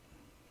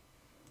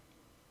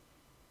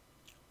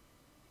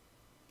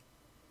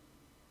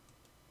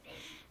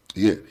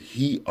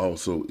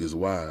also is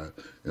wise,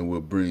 and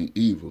will bring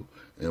evil,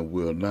 and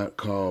will not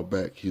call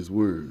back his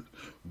words,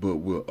 but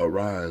will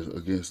arise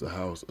against the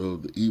house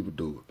of the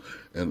evildoer,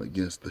 and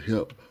against the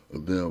help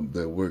of them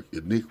that work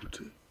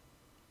iniquity.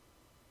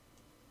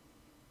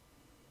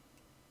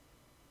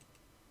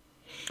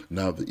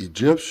 Now the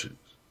Egyptians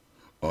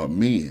are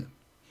men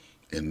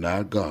and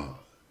not God.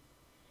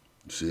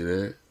 See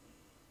that?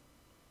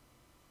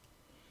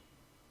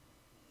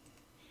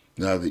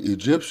 Now the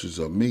Egyptians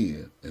are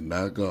men and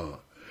not God,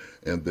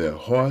 and their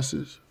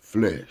horses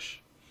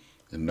flesh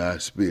and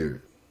not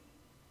spirit.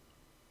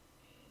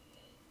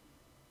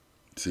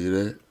 See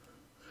that?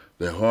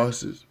 Their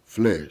horses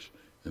flesh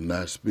and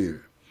not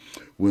spirit.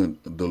 When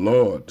the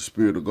Lord, the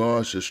Spirit of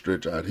God, shall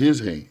stretch out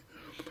his hand,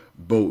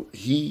 both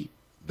he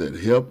that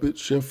helpeth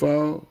shall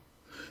fall,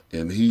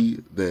 and he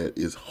that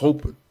is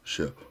hoping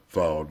shall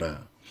fall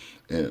down,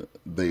 and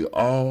they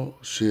all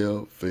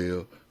shall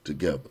fail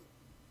together.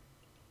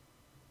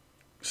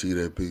 See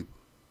that, people?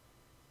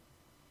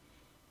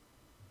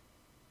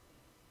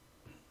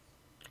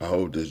 I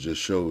hope this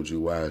just showed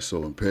you why it's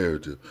so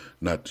imperative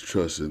not to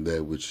trust in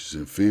that which is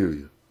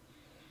inferior.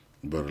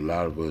 But a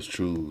lot of us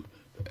choose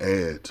to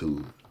add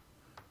to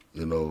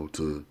it,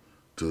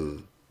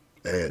 to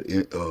add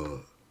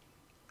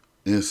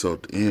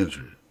insult to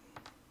injury,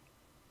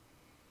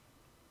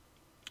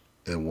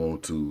 and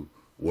want to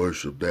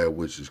worship that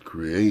which is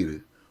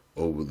created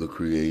over the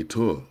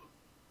Creator.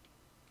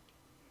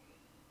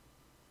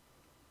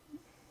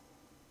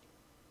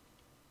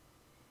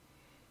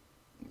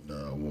 No,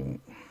 I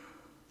won't.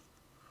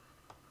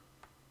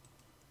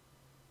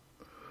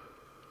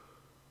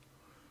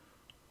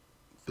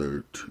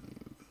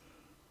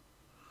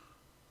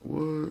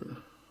 What?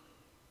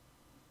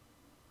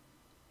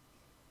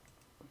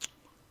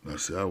 Now,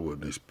 see, I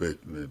wasn't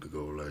expecting it to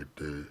go like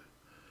that.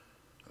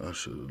 I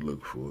should have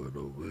looked for it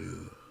over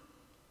here.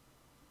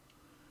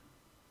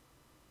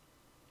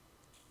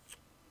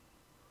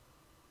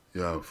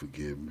 Y'all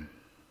forgive me.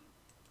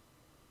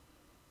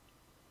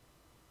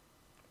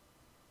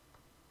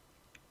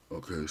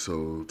 Okay,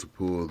 so to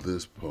pull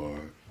this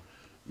part,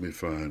 let me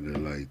find it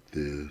like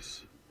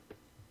this.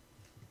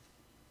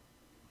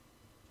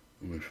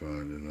 Let me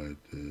find it like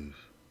this.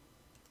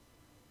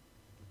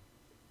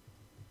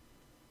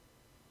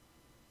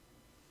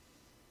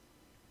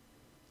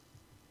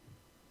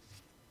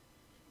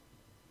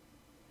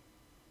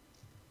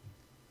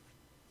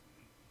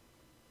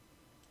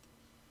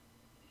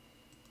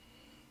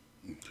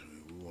 Okay,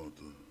 we want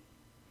the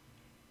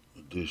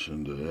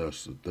addition to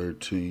Esther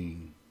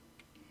 13.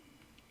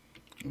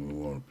 And we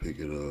want to pick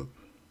it up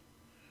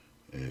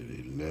at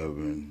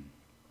 11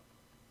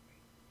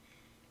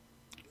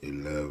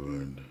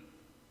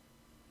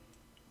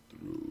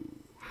 through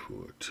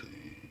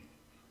 14.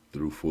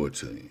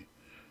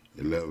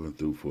 11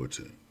 through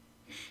 14.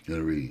 And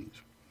it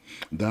reads,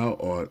 Thou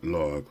art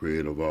Lord,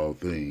 creator of all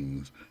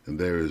things, and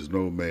there is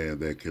no man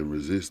that can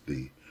resist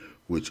thee,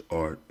 which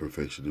art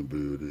perfection and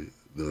beauty,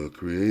 the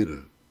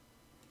Creator.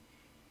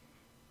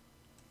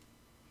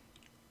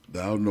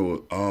 Thou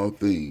knowest all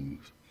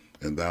things,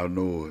 and thou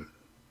knowest,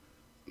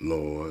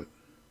 Lord,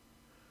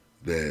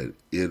 that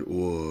it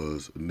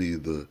was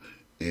neither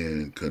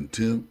in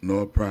contempt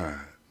nor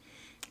pride,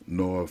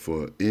 nor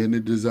for any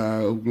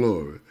desire of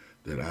glory,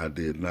 that I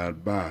did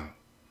not bow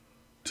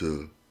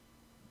to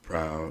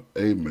proud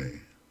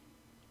amen.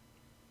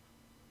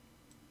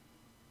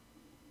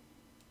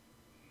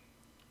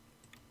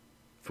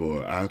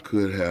 For I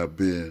could have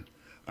been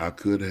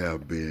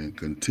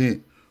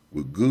content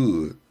with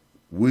goodwill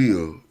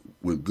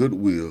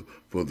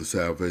for the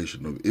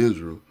salvation of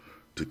Israel,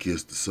 to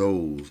kiss the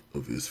soles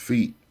of his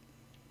feet.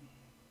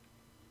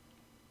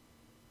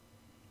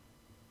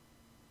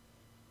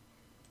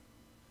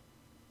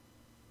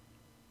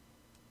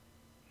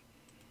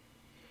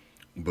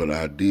 But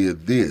I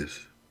did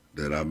this,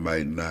 that I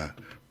might not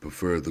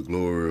prefer the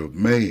glory of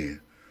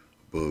man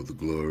above the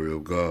glory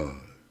of God.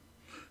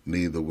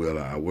 Neither will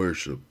I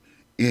worship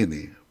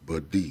any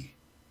but thee,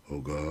 O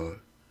God.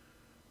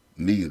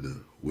 Neither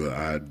will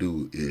I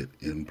do it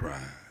in pride.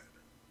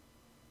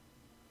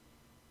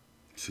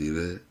 See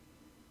that?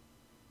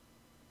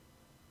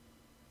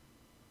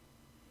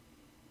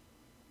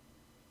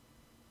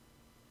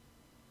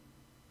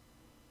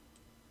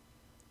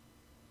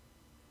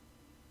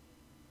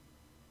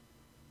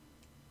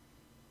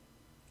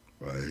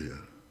 Right here. I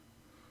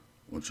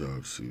want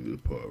y'all to see this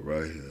part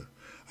right here.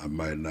 I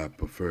might not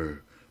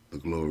prefer the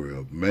glory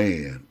of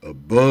man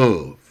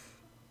above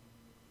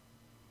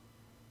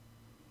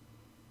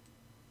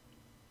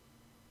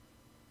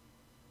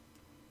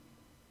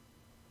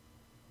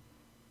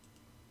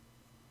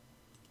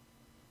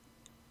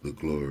the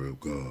glory of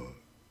God.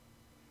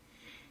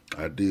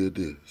 I did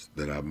this,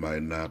 that I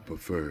might not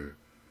prefer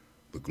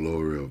the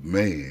glory of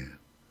man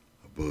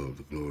above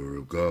the glory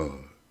of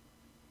God.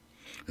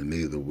 And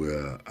neither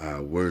will I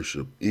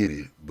worship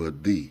any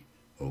but thee,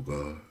 O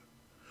God.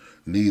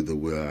 Neither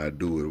will I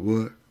do it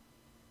what?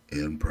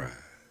 In pride.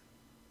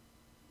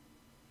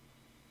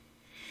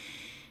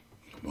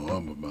 I'm gonna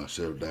humble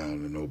myself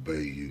down and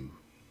obey you.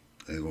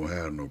 Ain't gonna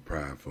have no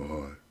pride for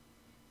heart.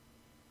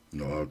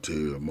 No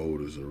ulterior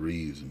motives or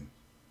reason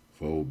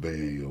for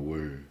obeying your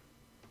word.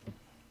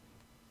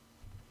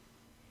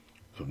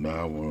 So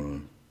now I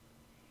wanna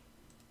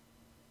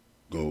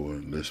go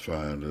and let's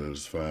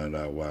find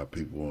out why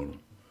people wanna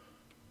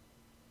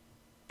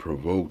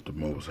provoke the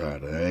Most High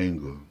to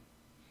anger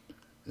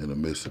in the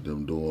midst of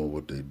them doing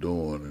what they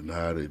doing and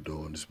how they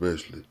doing,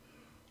 especially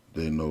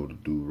they know to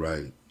do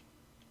right.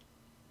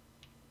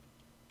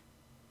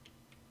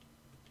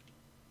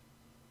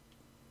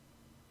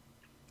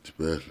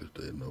 Especially if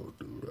they know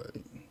to do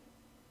right.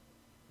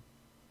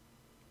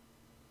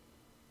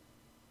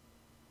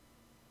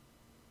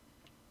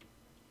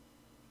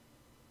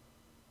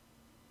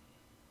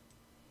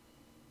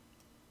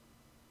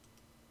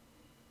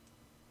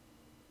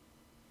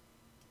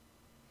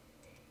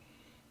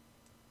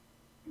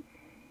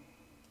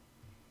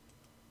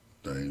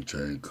 Thing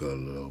changed color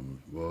on me,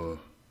 boy.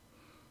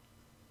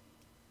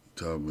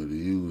 Taught me to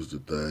use the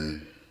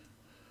thing,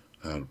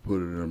 how to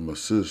put it in my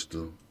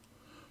system,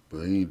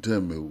 but he didn't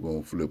tell me it was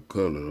gonna flip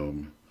color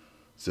on me.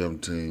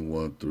 17,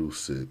 1 through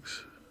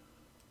 6.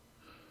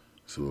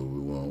 That's what we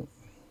want.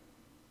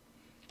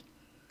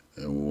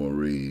 And we want to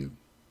read.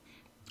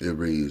 It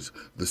reads,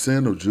 "The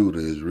sin of Judah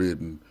is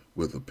written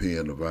with a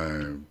pen of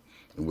iron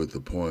and with the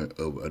point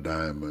of a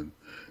diamond.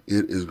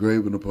 It is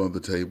graven upon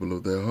the table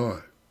of their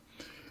heart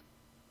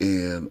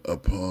and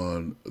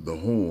upon the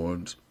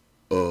horns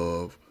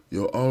of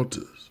your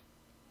altars.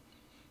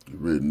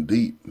 Written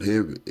deep,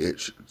 heavy,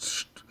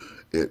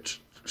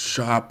 etched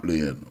sharply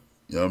in them."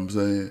 You know what I'm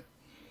saying?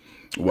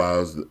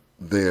 Whilst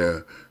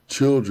their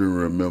children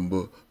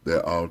remember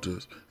their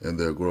altars and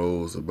their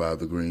groves about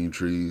the green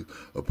trees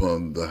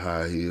upon the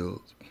high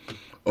hills.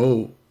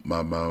 O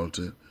my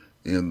mountain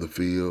in the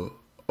field,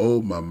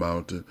 O my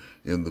mountain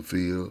in the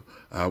field,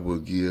 I will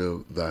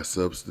give thy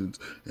substance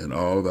and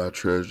all thy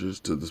treasures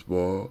to the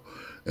spoil,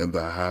 and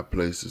thy high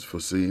places for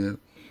sin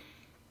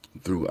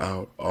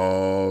throughout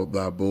all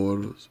thy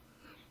borders.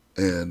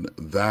 And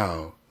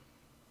thou,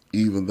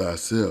 even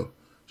thyself,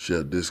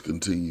 shalt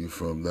discontinue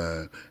from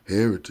thy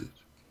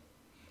heritage.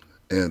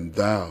 And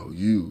thou,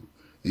 you,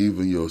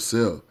 even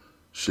yourself,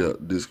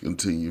 shalt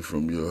discontinue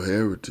from your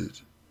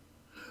heritage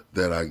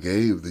that I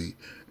gave thee,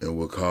 and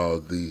will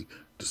cause thee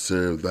to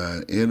serve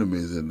thine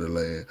enemies in the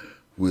land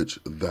which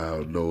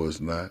thou knowest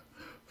not.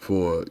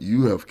 For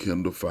you have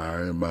kindled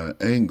fire in my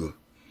anger,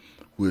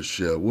 which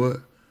shall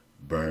what?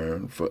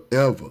 Burn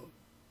forever.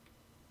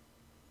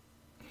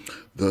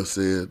 Thus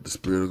said the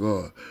Spirit of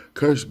God,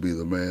 cursed be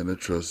the man that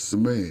trusts a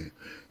man,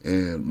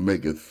 and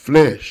maketh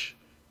flesh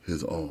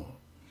his arm,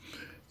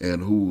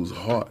 and whose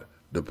heart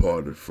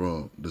departed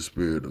from the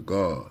Spirit of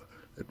God,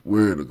 that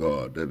word of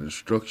God, that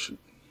instruction.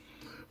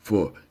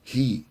 For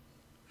he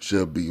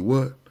shall be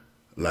what?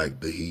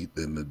 Like the heat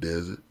in the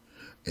desert,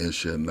 and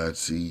shall not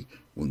see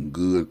when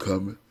good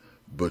cometh,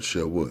 but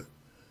shall what?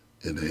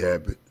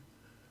 Inhabit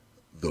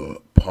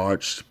the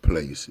parched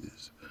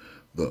places.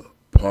 The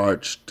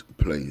parched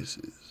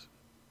places.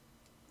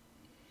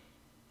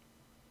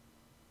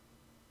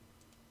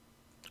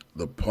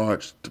 The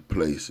parched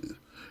places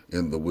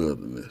in the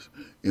wilderness,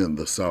 in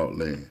the salt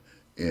land,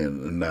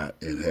 and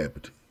not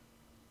inhabited.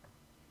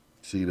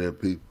 See that,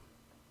 people?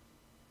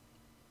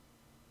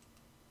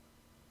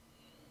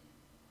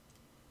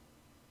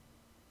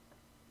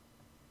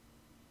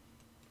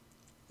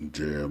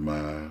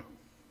 Jeremiah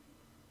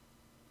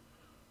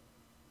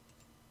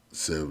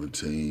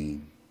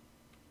 17.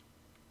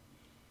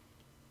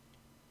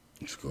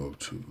 Let's go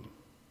to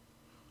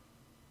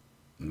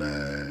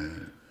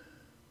 9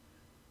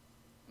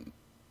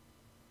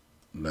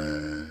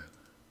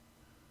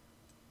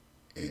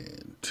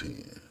 and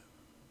 10.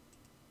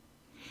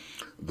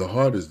 The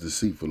heart is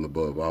deceitful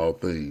above all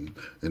things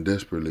and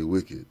desperately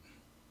wicked.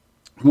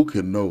 Who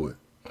can know it?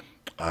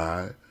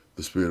 I,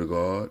 the Spirit of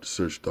God,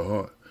 search the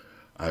heart.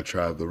 I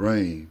try the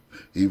rein,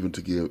 even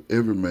to give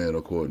every man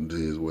according to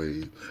his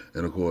ways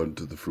and according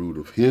to the fruit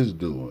of his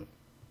doing.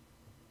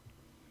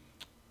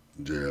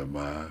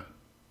 Jeremiah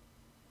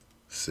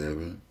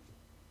 7.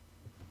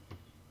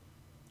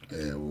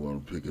 And we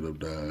want to pick it up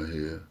down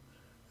here,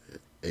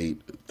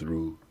 8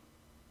 through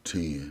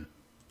 10.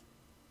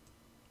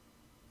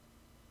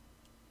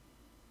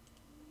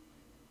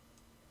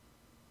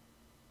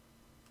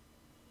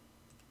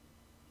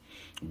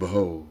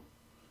 Behold,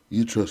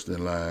 you trust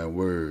in lying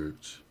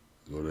words.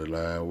 Go to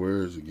lying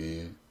words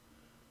again.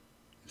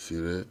 See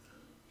that?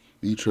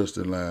 You trust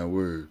in lying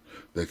words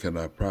that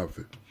cannot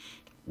profit.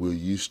 Will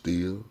you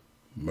steal,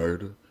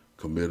 murder,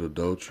 commit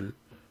adultery,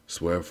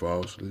 swear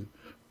falsely,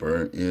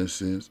 burn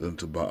incense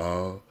unto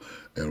Baal,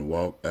 and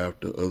walk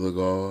after other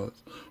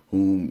gods,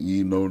 whom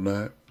ye know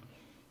not,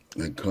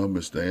 and come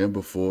and stand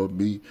before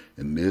me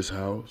in this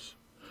house,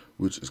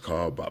 which is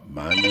called by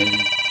my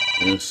name,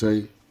 and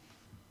say,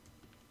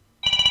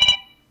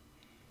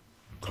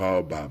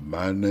 called by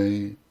my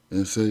name,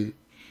 and say,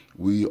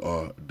 we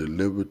are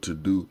delivered to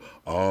do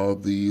all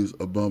these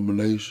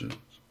abominations?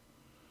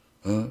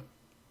 Huh?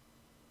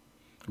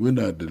 We're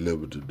not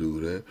delivered to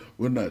do that.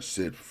 We're not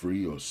set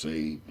free or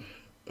saved,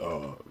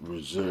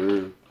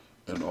 reserved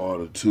in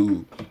order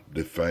to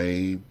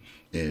defame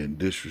and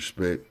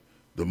disrespect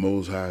the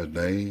Most High's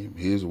name,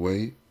 his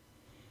way.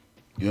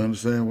 You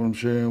understand what I'm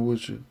sharing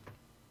with you?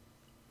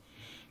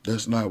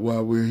 That's not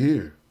why we're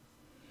here.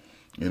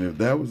 And if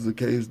that was the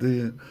case,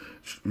 then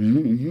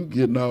you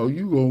getting all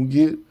you gonna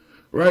get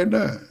right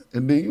now,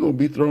 and then you gonna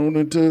be thrown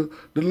into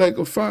the lake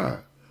of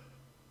fire,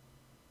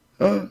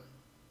 huh?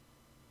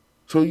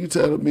 So you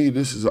telling me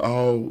this is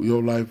all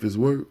your life is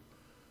worth?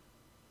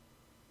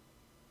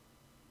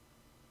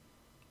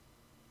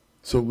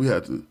 So we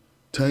have to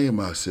tame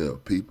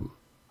ourselves, people.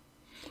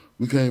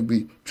 We can't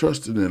be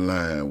trusted in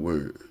lying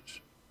words.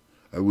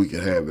 Like we can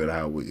have it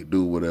our way,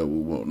 do whatever we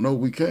want. No,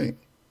 we can't.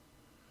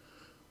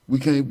 We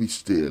can't be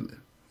stealing,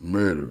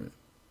 murdering,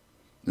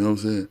 you know what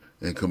I'm saying,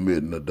 and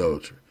committing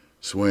adultery,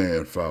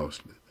 swearing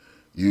falsely.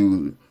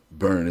 You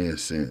burn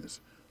incense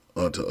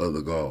unto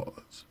other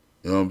gods.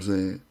 You know what I'm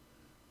saying?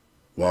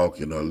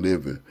 Walking or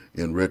living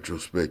in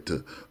retrospect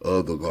to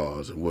other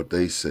gods and what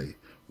they say,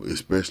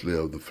 especially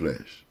of the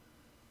flesh.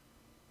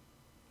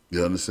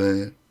 You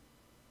understand?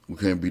 We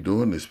can't be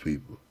doing this,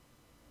 people.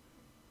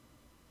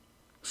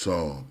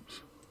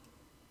 Psalms.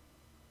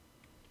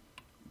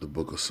 The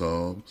book of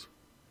Psalms.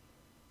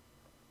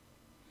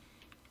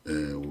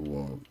 And we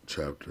want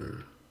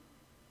chapter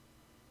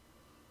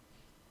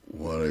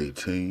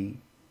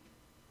 118.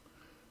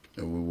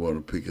 And we want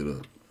to pick it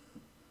up.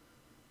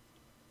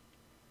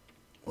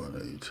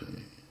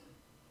 118.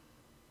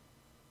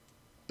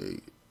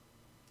 8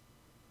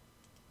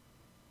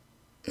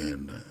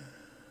 and 9.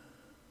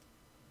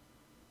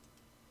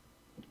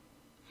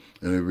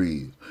 And it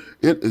reads,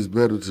 "It is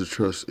better to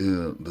trust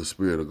in the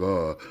Spirit of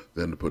God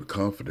than to put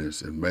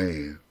confidence in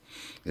man.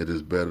 It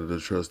is better to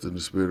trust in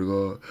the Spirit of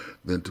God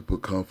than to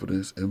put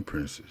confidence in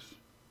princes."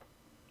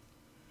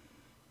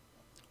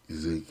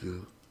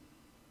 Ezekiel.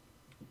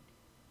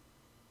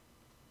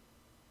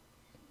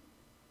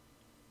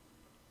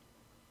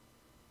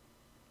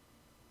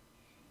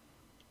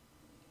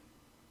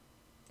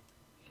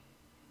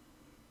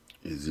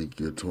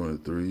 Ezekiel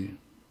 23,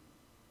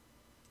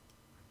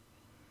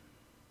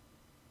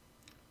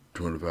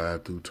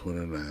 25 through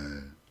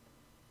 29.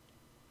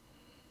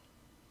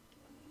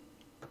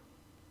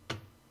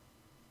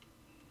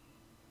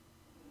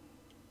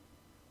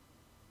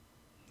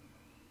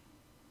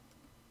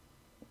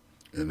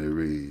 And it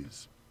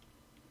reads,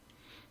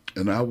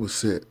 "And I will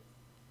set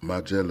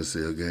my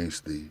jealousy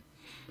against thee,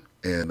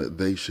 and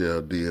they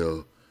shall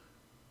deal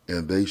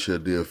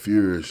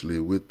furiously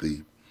with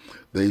thee.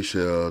 They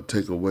shall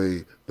take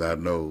away thy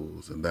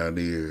nose and thine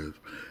ears,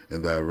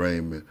 and thy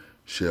raiment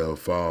shall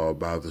fall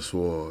by the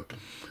sword.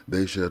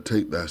 They shall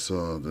take thy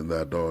sons and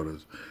thy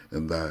daughters,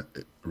 and thy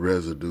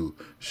residue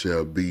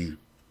shall be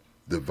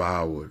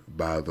devoured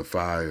by the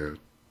fire."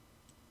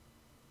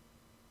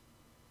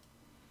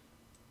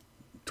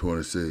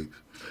 26.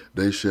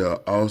 "They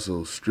shall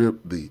also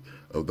strip thee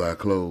of thy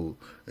clothes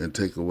and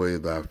take away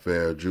thy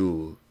fair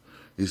jewels."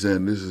 He's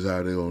saying this is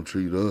how they're going to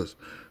treat us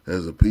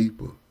as a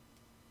people.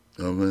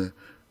 You know what I mean?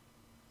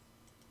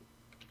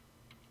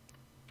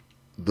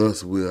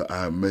 "Thus will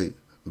I make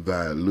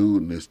thy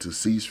lewdness to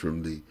cease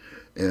from thee,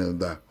 and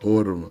thy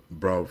whoredom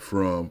brought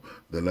from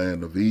the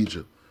land of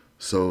Egypt,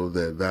 so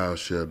that thou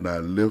shalt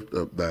not lift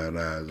up thine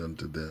eyes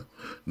unto them,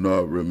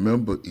 nor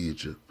remember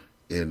Egypt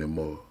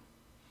anymore."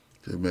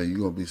 Say, man, you're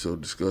going to be so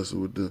disgusted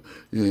with them,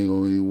 you ain't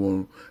going to even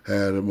want to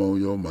have them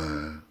on your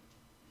mind.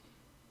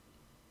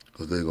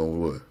 Because they're going to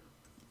what?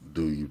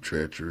 Do you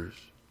treacherous?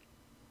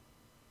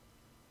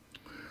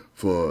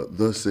 "For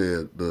thus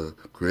said the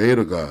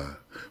Creator God,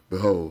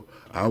 Behold,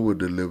 I will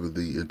deliver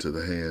thee into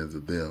the hands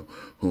of them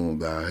whom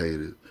thou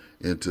hatest,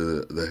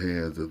 into the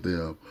hands of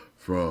them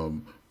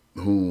from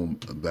whom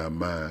thy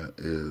mind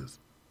is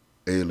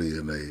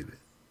alienated."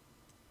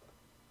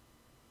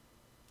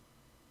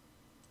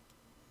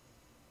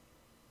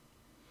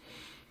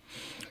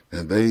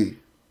 "And they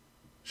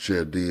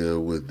shall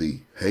deal with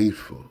thee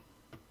hatefully,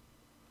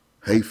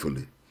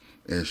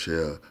 and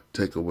shall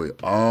take away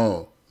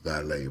all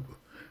thy labor,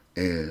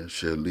 and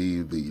shall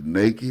leave thee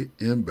naked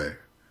and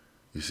bare."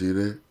 You see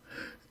that?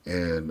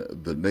 "And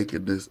the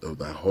nakedness of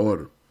thy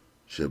whoredom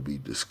shall be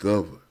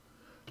discovered,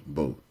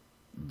 both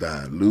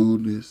thy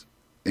lewdness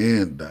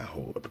and thy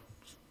whoredoms."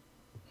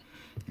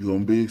 You're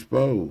going to be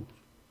exposed.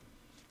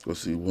 Because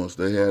see, once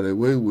they have their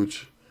way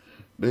with you,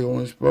 they're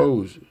going to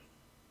expose you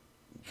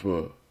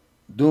for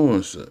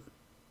doing so.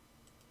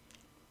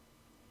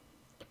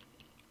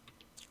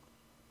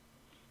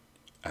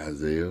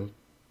 Isaiah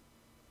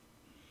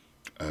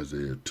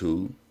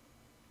 2.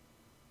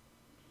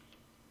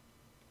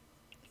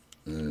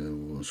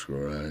 And we'll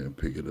scroll out and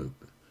pick it up.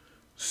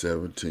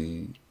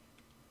 17,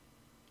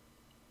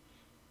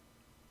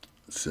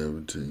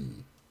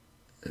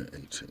 and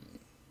 18.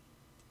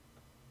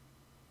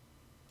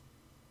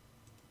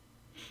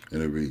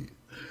 And it reads,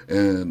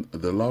 "And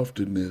the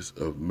loftiness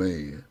of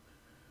man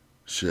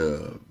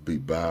shall be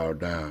bowed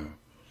down,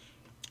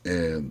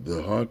 and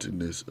the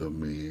haughtiness of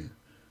men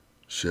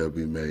shall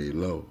be made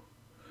low,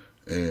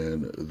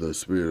 and the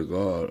Spirit of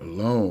God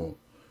alone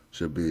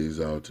shall be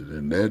exalted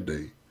in that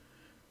day,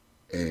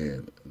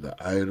 and the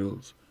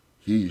idols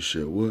he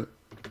shall" what?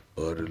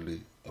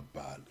 "Utterly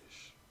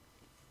abolish."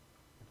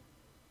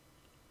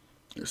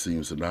 It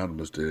seems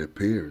synonymous to that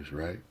perish,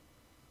 right?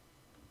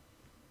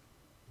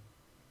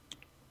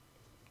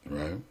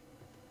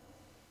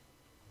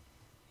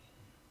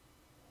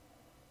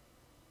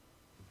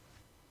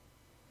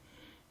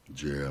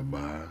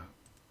 Jeremiah.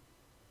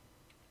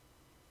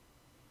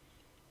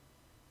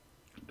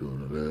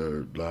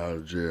 Doing a lot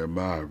of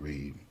Jeremiah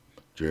reading.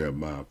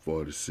 Jeremiah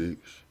 46.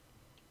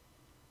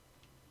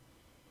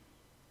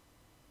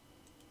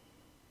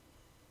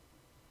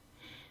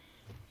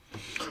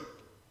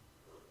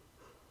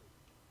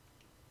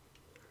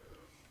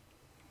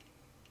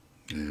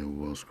 And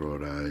we'll scroll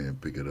down here and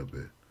pick it up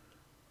at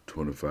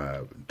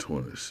 25 and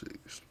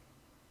 26.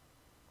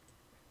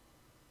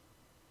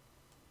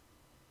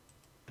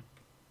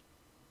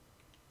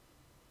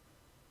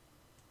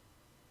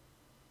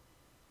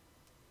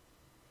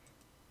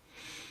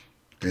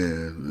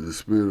 And the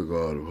Spirit of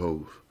God of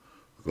hosts,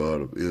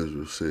 God of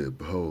Israel, said,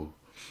 Behold,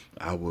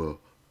 I will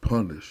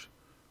punish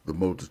the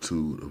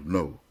multitude of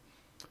No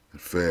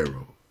and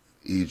Pharaoh,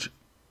 Egypt,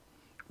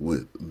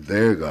 with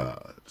their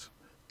gods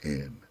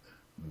and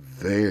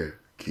their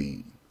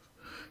kings,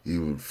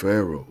 even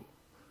Pharaoh,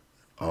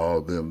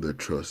 all them that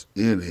trust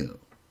in him.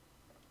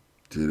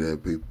 See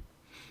that, people?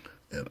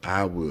 And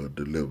I will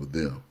deliver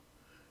them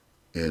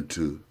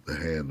into the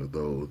hand of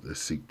those that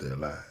seek their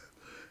lives,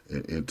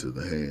 and into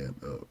the hand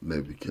of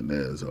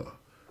Nebuchadnezzar,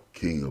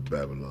 king of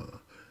Babylon,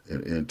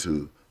 and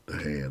into the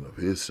hand of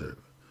his servant.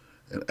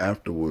 And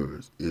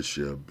afterwards it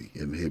shall be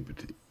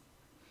inhabited,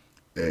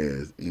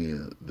 as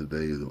in the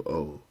days of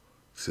old,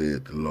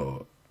 said the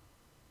Lord.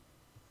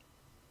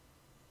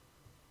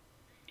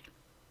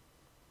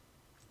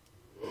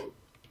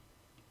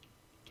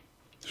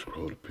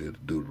 Scroll up here to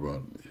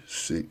Deuteronomy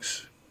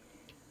 6,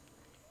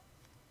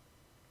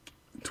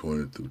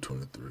 20 through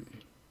 23.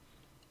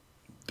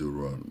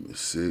 Deuteronomy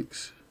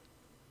 6.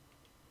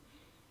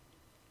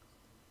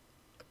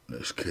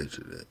 Let's catch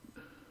it at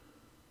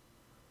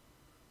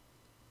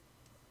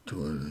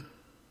 20.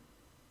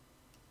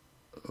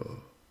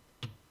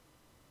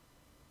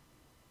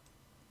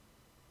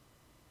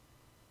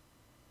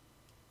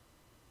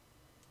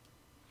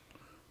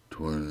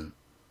 20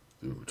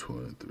 through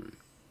 23.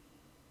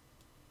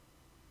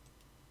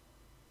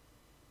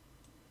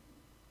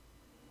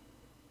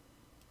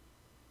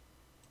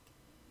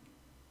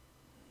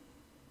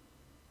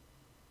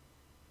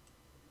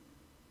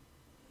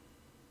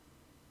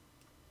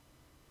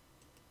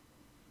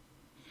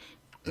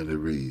 And it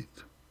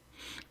reads,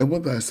 And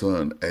when thy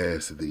son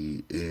asked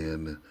thee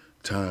in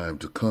time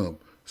to come,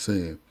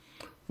 saying,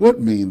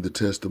 What mean the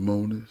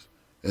testimonies,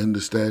 and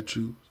the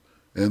statutes,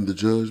 and the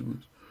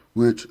judgments,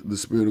 which the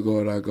Spirit of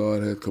God our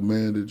God hath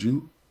commanded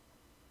you?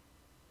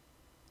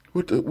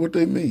 What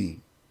they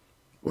mean?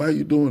 Why are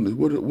you doing this?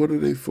 What are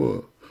they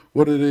for?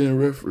 What are they in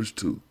reference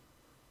to,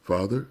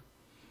 Father?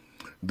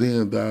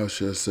 Then thou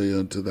shalt say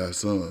unto thy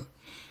son,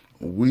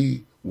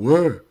 We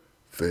were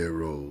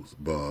Pharaoh's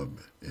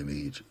bondmen in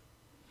Egypt.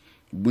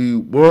 We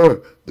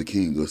were the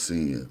king of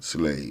sin,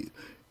 slave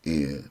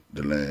in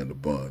the land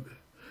of bondage.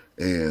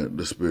 And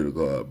the Spirit of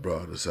God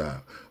brought us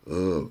out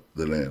of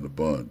the land of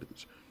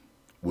bondage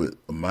with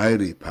a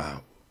mighty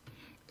power.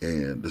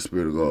 And the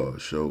Spirit of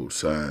God showed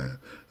signs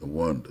and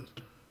wonders,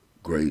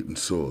 great and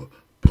sore,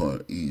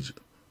 upon Egypt,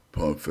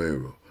 upon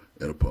Pharaoh,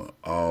 and upon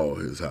all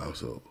his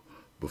household,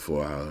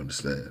 before our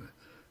understanding,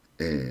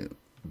 and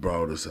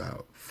brought us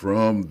out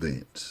from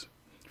thence,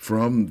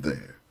 from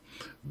there,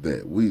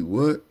 that we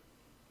would,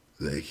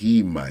 that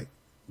he might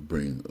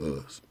bring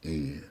us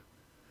in,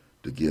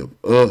 to give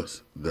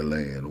us the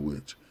land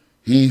which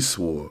he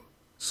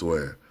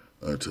swear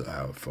unto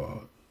our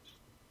fathers.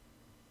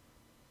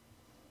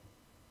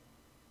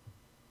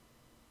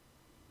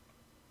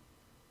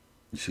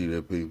 You see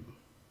that, people?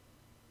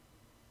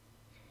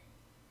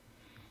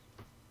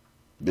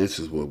 This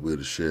is what we're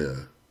to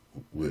share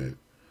with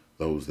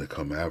those that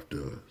come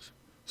after us,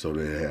 so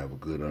they have a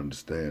good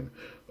understanding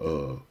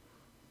of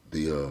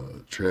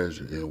the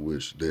treasure in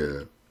which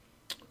they're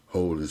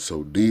holding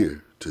so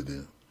dear to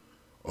them,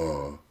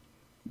 or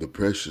the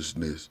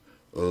preciousness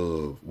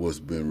of what's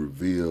been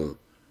revealed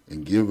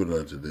and given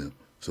unto them,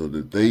 so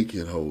that they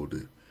can hold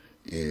it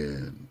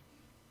in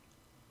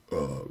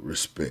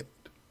respect.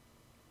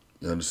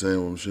 You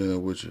understand what I'm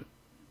sharing with you?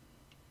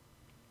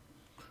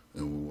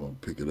 And we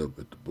want to pick it up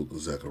at the book of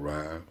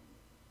Zechariah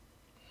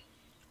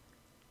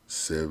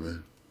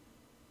 7,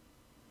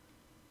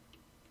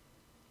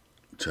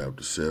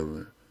 chapter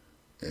 7,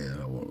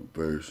 and I want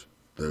verse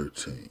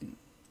 13.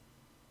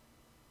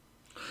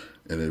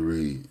 And it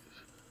reads,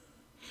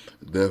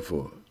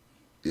 Therefore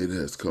it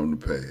has come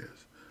to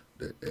pass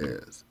that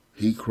as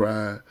he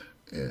cried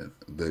and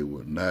they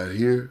would not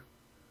hear,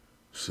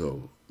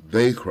 so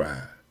they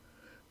cried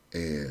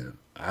and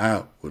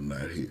I would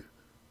not hear,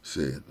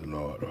 said the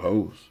Lord of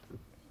hosts.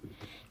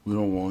 We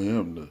don't want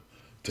him to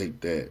take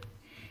that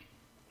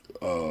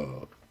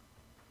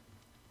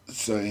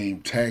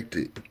same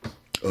tactic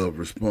of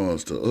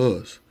response to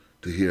us,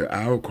 to hear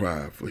our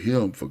cry for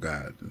him for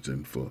guidance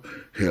and for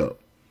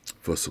help,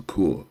 for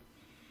succor.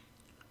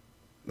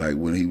 Like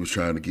when he was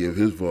trying to give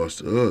his voice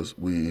to us,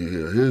 we didn't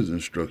hear his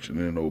instruction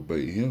and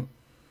obey him.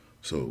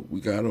 So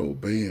we got to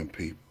obey him,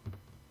 people.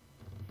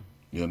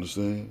 You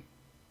understand?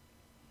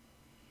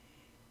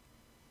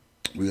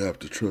 We have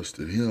to trust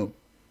in him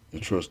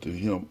and trust in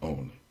him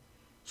only.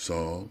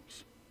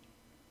 Psalms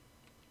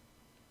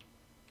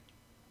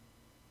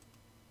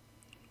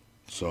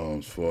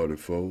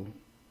 44.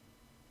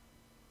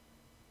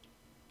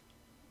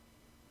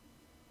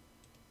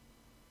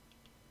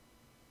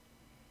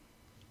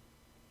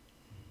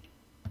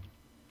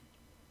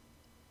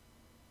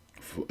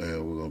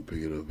 And we're going to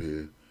pick it up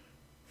here,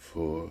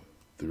 4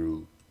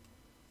 through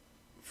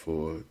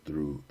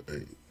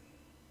 8.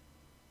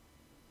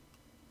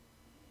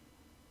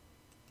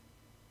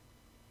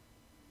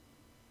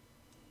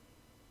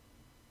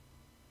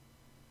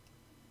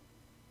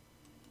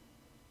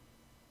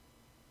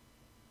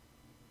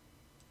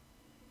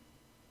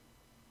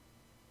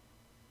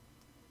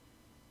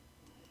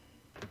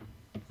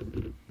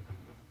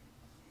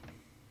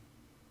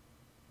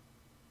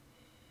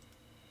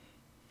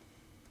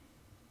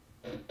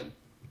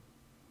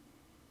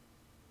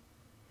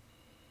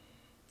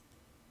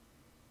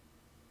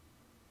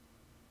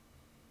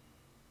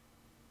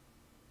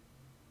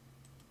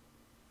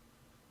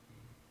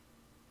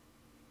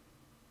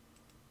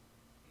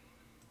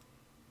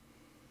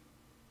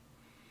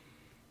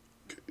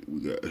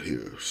 We got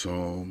here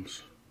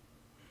Psalms,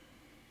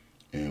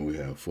 and we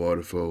have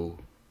 44.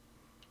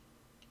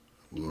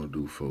 We're going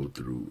to do 4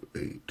 through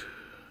 8.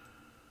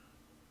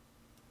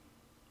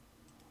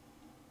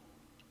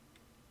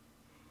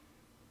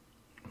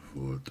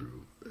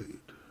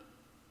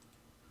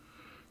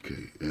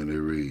 Okay, and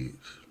it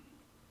reads,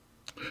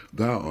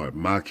 Thou art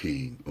my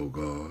king, O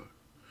God.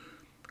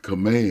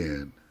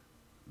 Command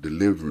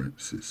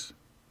deliverances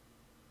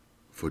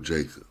for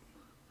Jacob.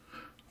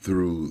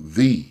 Through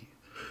thee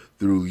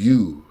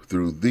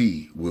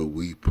will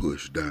we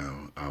push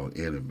down our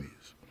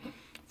enemies.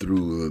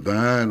 Through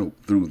thy name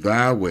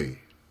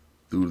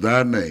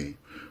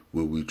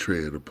will we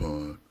tread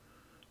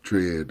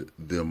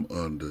them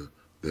under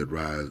that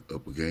rise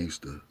up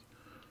against us.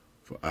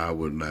 For I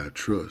will not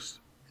trust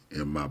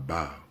in my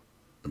bow.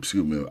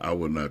 I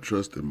will not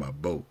trust in my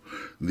bow,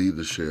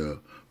 neither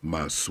shall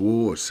my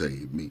sword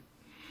save me.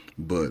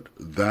 But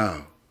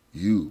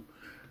you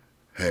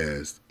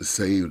hast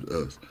saved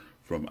us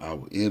from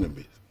our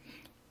enemies,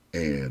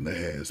 and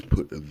has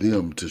put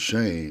them to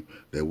shame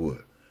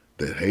that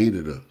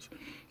hated us.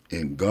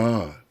 In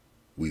God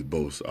we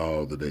boast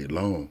all the day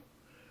long,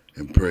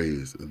 and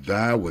praise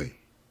thy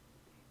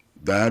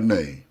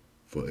name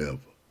forever.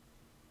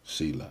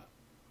 Selah.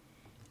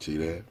 See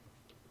that?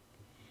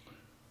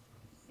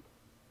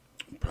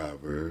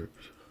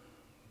 Proverbs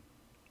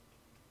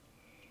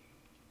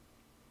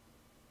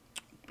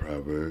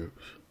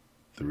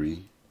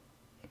 3.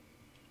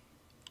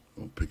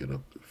 I'll pick it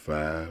up to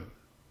 5.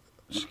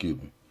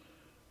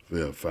 We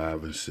have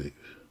 5 and 6.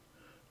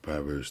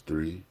 Proverbs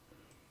 3,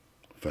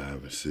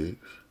 5 and 6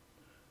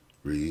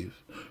 reads,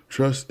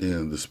 Trust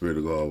in the Spirit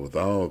of God with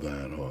all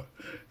thine heart,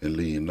 and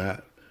lean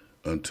not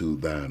unto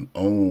thine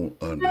own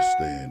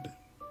understanding.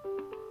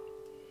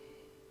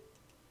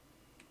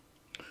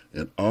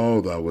 In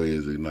all thy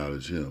ways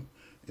acknowledge him,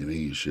 and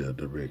he shall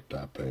direct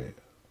thy path.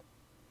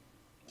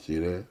 See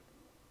that?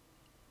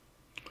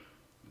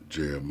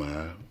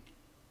 Jeremiah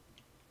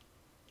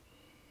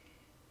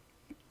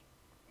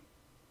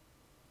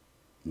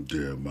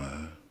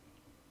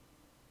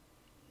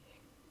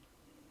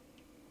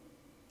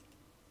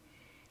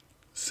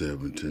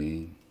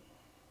 17.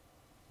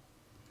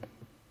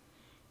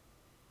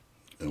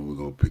 And we're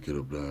going to pick it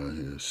up down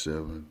here,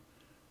 7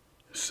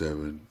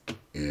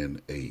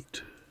 and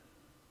 8.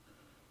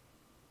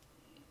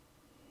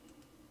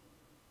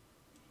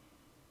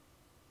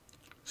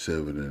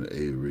 Seven and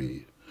 8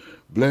 read,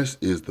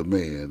 Blessed is the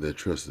man that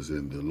trusteth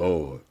in the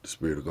Lord, the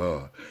Spirit of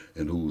God,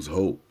 and whose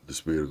hope the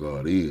Spirit of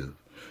God is.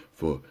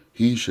 For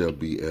he shall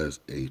be as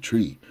a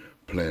tree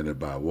planted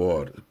by the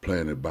waters,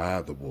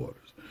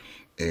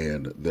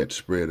 and that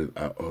spreadeth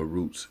out her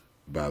roots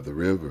by the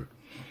river,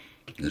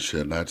 and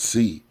shall not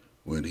see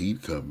when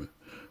heat cometh,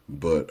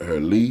 but her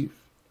leaf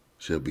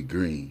shall be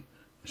green,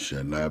 and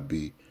shall not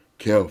be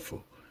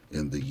careful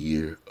in the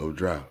year of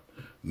drought,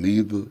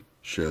 neither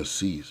shall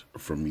cease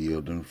from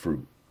yielding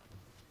fruit.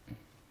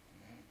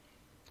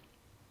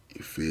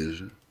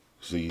 Ephesians.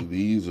 See,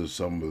 these are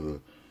some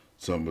of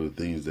the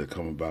things that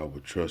come about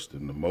with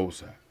trusting the Most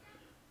High,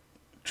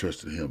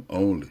 trusting him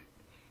only.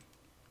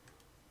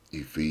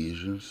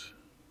 Ephesians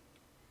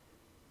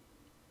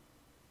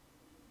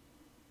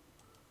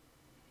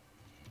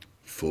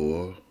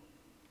 4,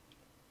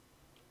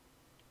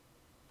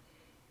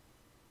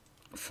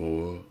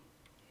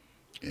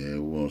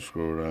 and we're going to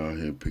scroll down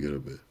here and pick it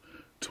up at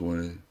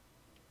 20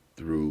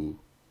 through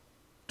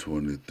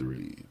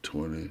 23.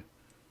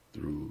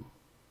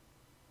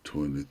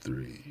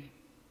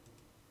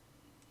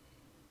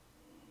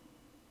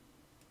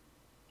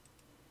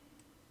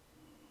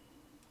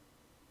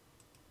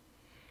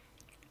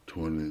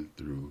 20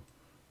 through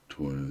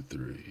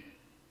 23.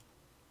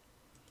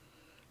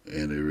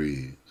 And it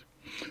reads,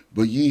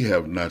 But ye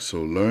have not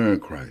so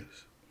learned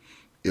Christ,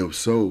 if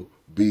so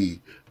be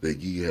that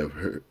ye have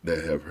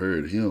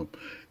heard him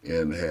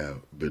and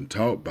have been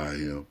taught by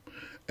him,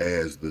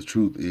 as the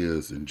truth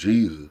is in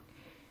Jesus,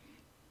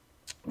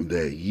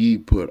 that ye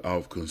put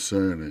off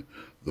concerning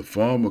the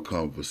former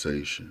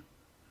conversation,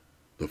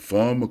 the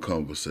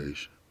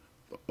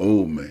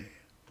old man,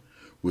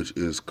 which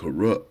is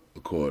corrupt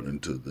according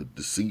to the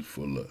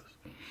deceitful lust,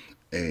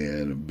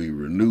 and be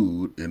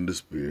renewed in the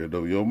spirit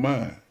of your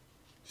mind.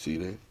 See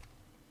that?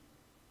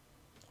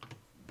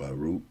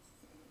 Baruch.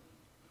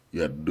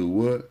 You have to do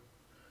what?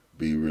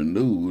 Be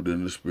renewed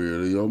in the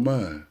spirit of your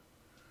mind.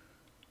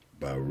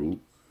 Baruch.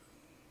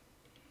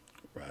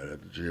 Right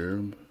after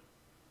Jeremiah.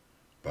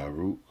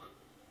 Baruch.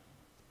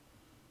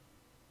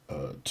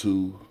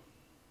 2:30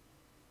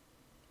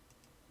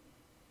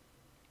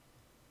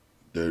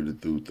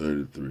 through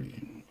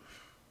 33.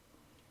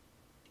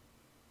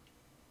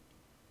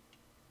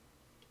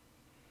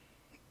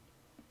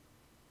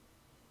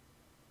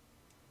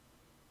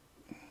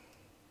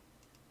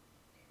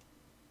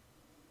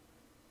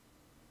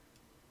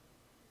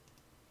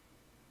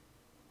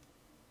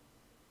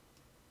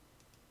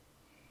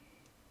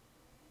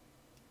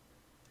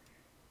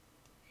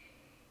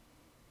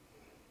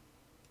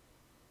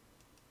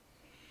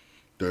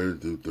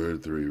 Through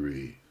 33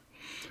 read.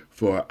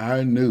 For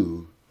I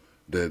knew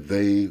that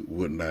they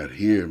would not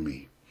hear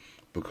me,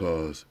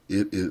 because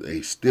it is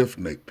a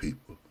stiff-necked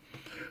people.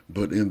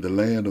 But in the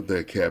land of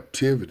their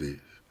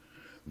captivity,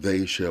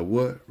 they shall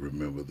what?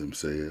 Remember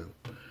themselves,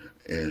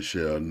 and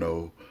shall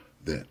know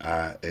that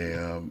I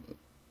am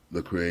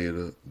the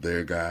Creator,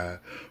 their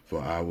God.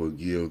 For I will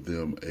give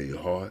them a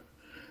heart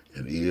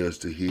and ears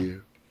to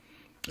hear,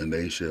 and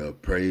they shall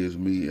praise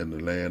me in the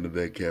land of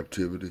their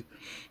captivity,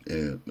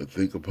 and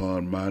think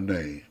upon my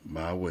name,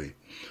 my way,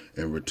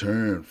 and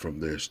return from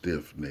their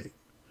stiff neck.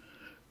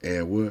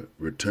 And what?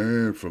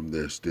 Return from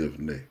their stiff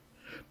neck,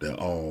 their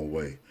own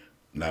way,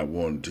 not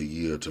wanting to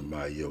yield to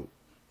my yoke.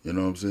 You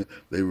know what I'm saying?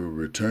 They will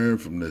return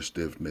from their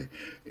stiff neck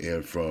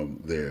and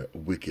from their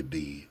wicked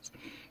deeds.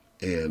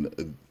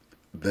 And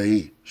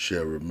they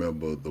shall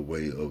remember the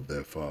way of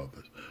their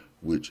fathers,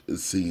 which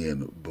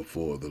sinned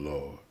before the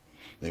Lord.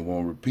 They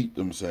won't repeat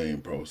them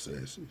same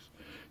processes.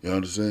 You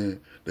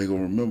understand? They're going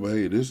to remember,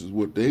 hey, this is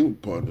what they were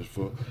punished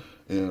for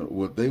and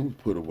what they were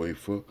put away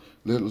for.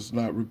 Let us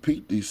not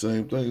repeat these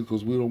same things,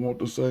 because we don't want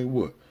the same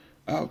what?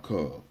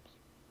 Outcomes.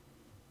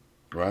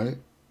 Right?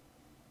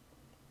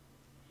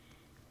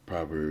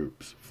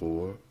 Proverbs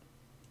 4.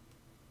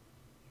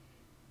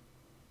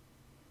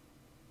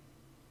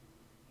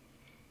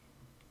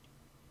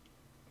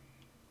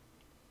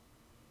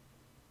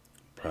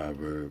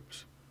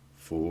 Proverbs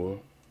 4.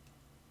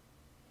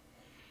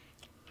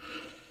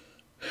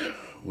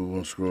 We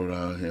want to scroll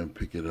down here and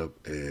pick it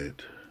up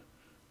at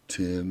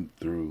 10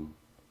 through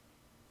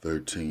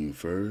 13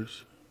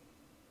 first.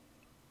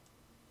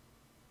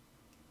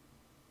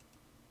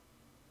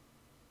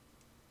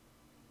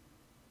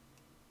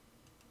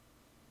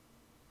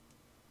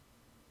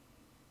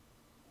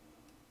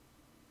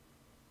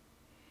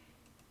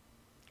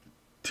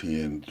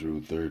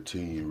 Through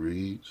 13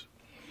 reads,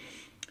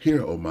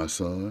 Hear, O my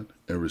son,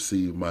 and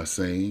receive my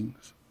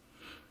sayings.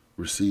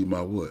 Receive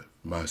my what?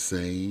 My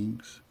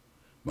sayings,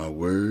 my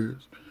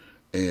words,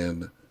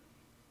 and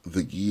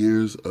the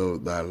years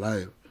of thy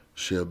life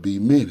shall be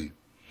many.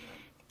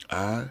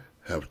 I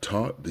have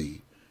taught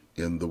thee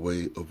in the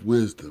way of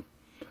wisdom.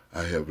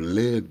 I have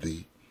led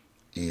thee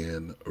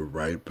in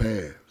right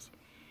paths.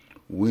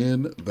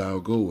 When thou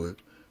goest,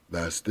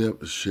 thy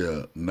steps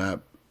shall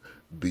not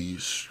be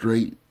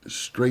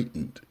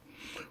straightened.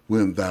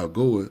 When thou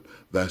goest,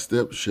 thy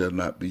steps shall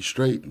not be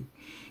straightened.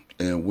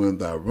 And when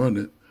thou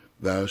runnest,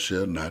 thou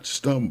shalt not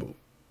stumble.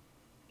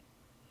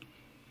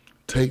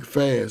 Take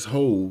fast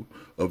hold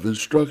of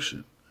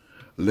instruction.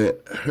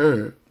 Let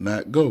her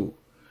not go.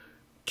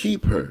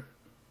 Keep her,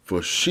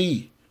 for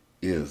she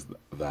is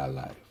thy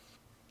life.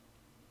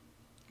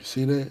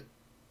 See that?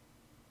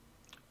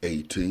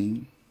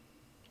 18.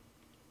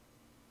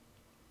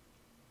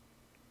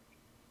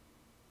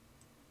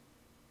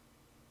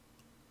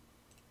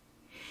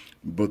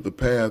 But the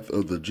path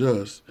of the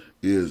just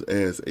is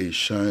as a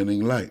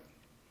shining light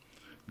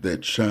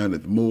that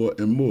shineth more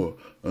and more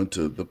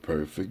unto the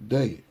perfect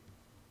day.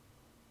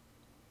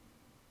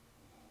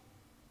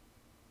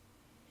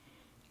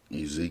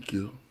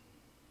 Ezekiel.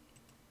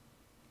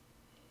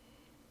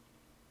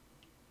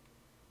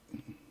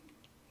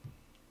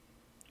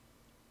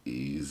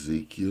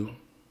 Ezekiel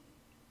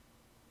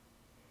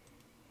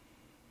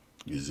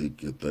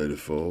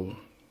 34.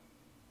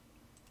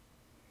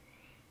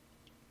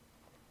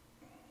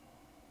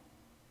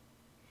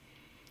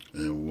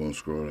 And we won't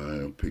scroll down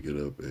and pick it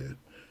up at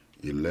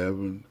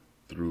 11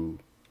 through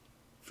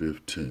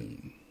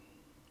 15.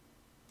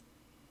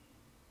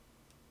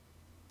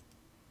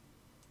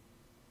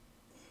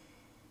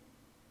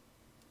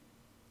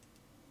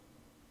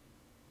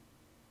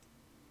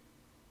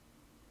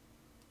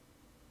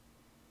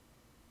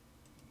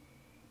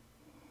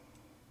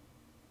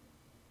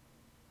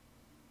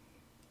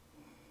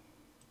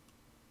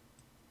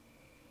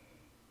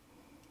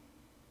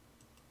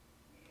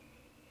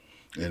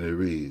 And it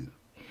reads,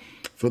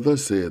 For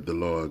thus said the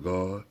Lord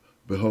God,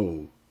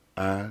 Behold,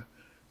 I,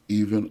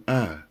 even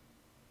I,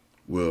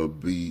 will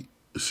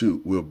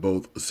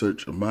both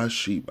search my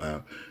sheep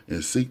out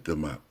and seek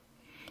them out.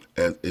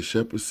 as a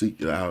shepherd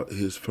seeketh out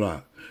his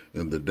flock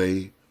in the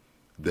day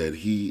that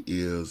he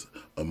is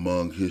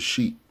among his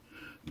sheep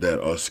that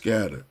are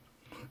scattered,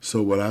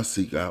 so will I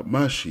seek out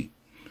my sheep,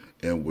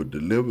 and will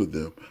deliver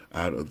them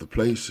out of the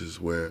places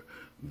where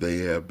they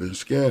have been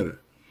scattered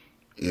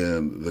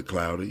in the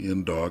cloudy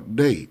and dark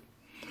day.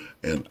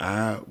 And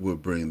I will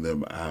bring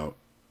them out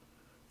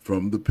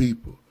from the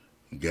people,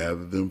 and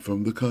gather them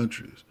from the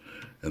countries,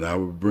 and I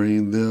will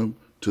bring them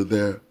to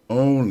their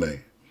own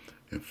land,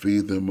 and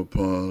feed them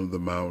upon the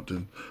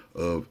mountain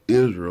of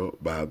Israel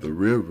by the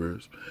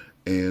rivers,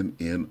 and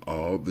in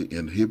all the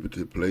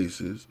inhabited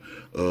places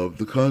of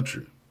the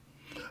country.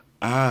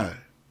 I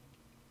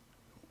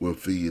will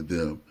feed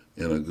them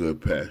in a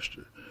good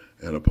pasture,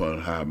 and upon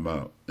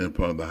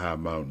the high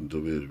mountains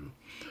of Israel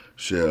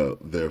shall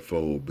their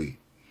fold be.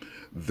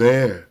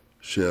 There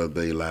shall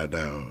they lie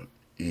down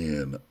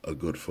in a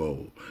good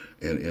fold,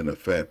 and in a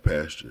fat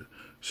pasture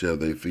shall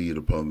they feed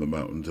upon the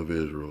mountains of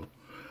Israel.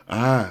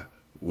 I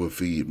will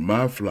feed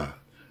my flock,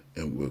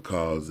 and will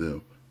cause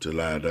them to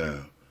lie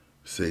down,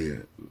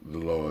 said the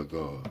Lord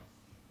God.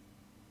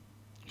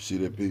 See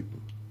that,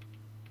 people?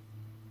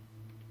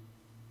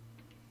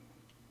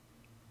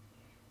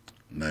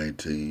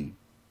 19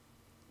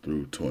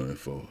 through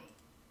 24.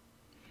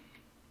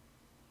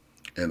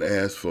 And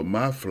as for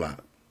my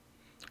flock,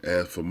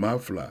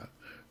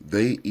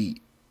 they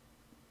eat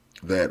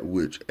that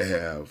which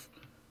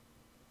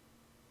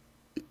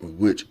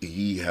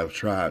ye have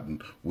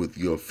trodden with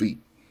your feet,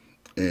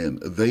 and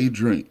they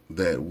drink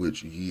that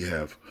which ye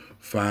have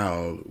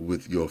fouled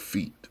with your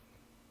feet.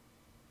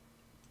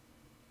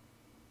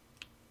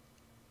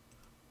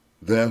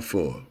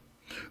 Therefore,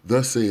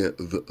 thus saith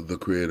the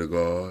Creator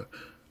God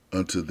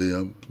unto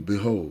them,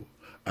 behold,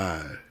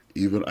 I,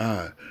 even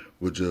I,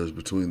 will judge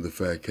between the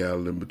fat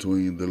cattle and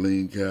between the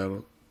lean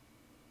cattle.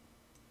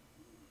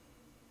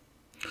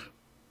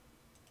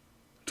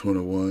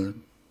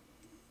 21,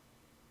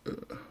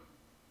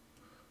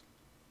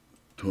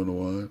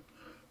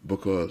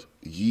 because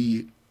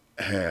ye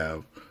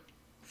have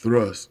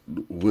thrust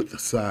with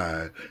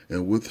side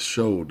and with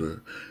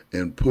shoulder,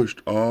 and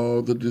pushed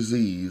all the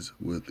disease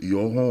with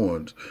your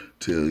horns,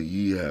 till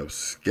ye have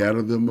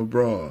scattered them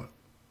abroad.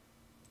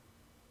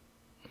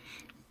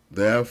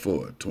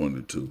 Therefore,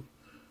 22,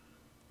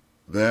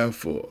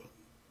 Therefore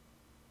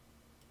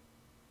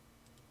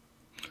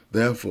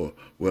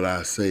will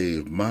I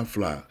save my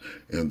flock,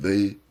 and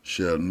they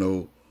shall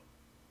no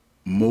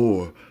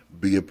more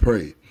be a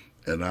prey,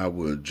 and I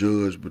will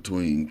judge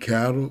between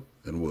cattle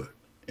and what?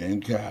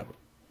 And cattle.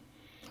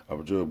 I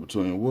will judge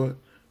between what?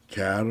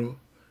 Cattle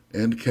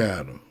and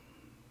cattle.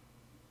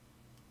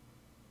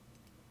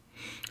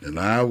 And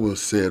I will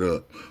set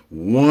up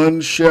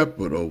one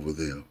shepherd over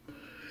them,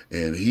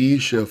 and he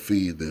shall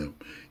feed them,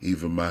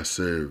 even my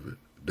servant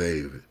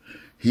David.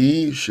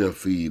 He shall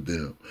feed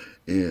them,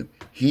 and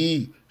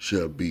he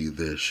shall be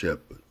their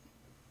shepherd.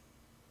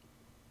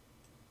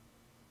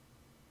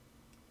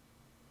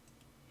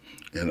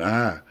 And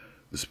I,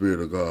 the Spirit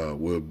of God,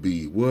 will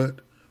be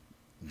what?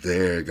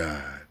 Their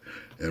guide.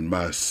 And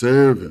my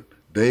servant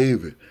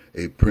David,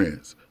 a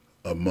prince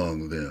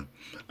among them.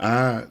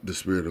 I, the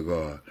Spirit of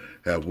God,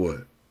 have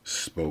what?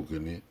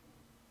 Spoken it.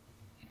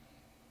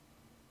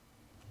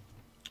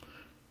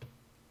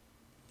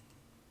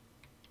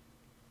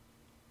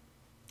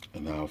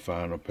 And our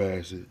final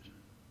passage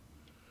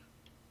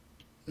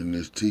in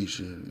this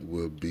teaching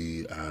will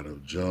be out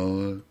of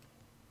John.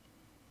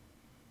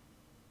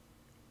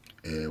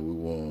 And we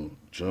want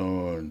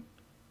John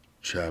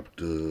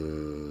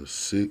chapter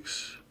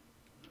 6.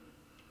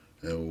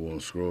 And we want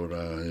to scroll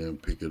down here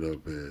and pick it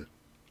up at,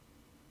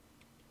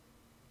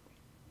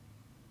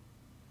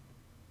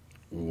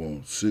 we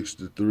want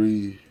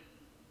 63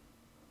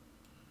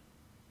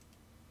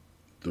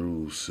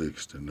 through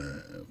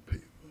 69,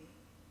 people.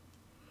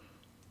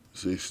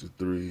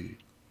 63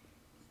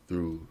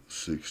 through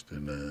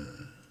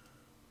 69.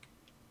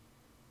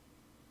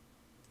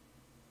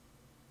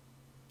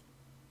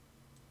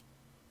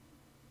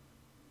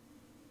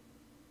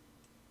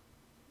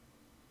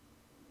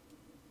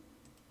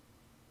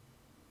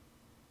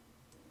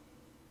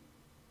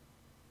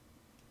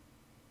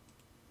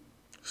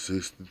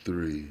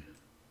 Sixty-three.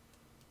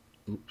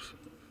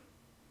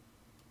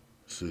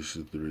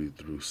 63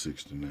 through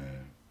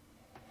 69.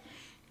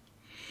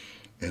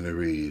 And it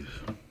reads,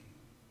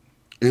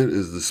 It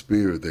is the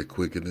spirit that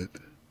quickeneth,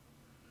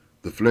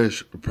 the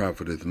flesh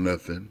profiteth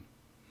nothing.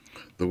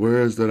 The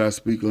words that I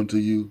speak unto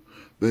you,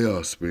 they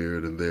are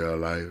spirit and they are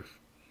life.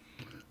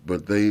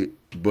 But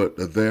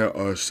there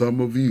are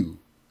some of you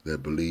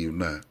that believe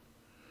not.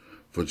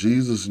 For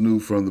Jesus knew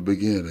from the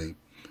beginning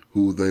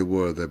who they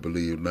were that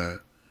believed not,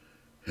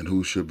 and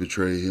who should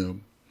betray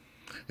him.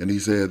 And he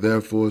said,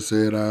 Therefore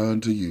said I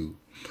unto you,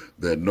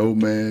 that no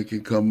man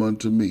can come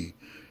unto me,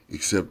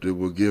 except it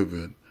were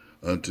given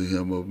unto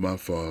him of my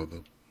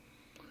Father.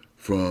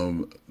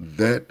 From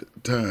that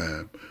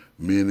time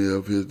many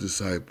of his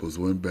disciples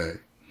went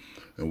back,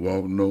 and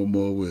walked no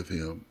more with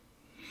him.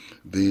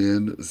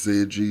 Then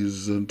said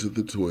Jesus unto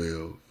the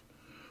 12,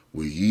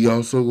 Will ye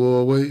also go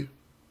away?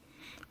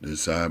 Then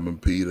Simon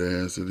Peter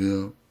answered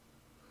him,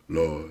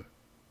 Lord,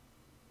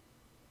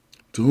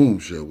 to whom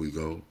shall we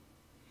go?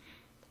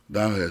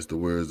 Thou hast the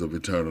words of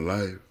eternal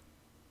life,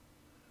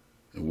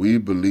 and we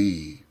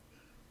believe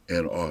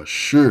and are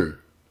sure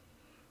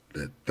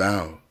that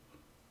thou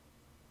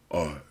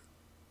art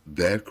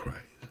that Christ,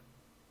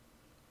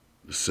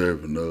 the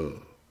servant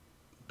of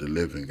the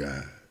living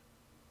God.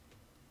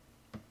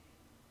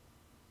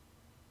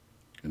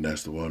 And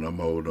that's the one I'm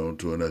holding on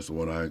to, and that's the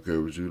one I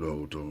encourage you to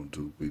hold on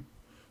to, people.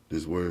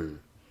 This word,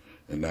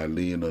 and not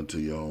lean unto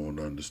your own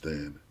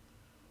understanding,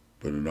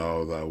 but in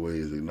all thy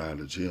ways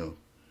acknowledge him,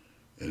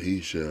 and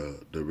he shall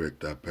direct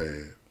thy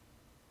path.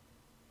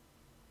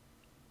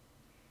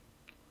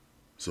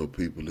 So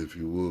people, if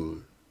you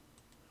would,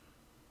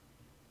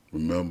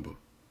 remember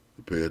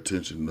to pay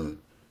attention to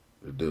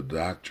the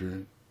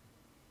doctrine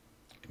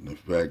and the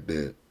fact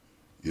that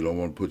you don't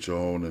want to put your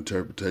own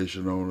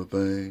interpretation on a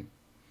thing,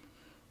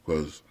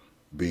 because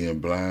being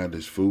blind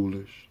is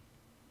foolish.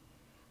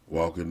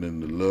 Walking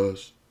in the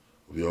lust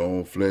of your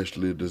own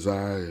fleshly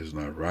desire is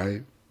not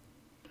right.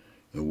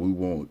 And we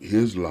want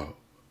his law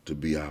to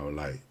be our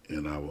light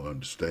and our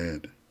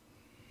understanding.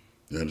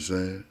 You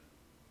understand?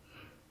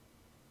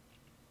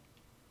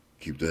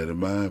 Keep that in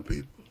mind,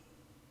 people.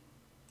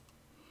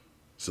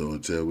 So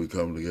until we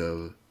come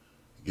together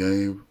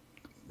again,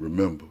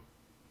 remember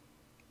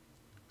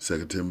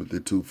 2 Timothy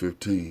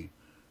 2:15,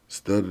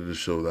 study to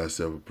show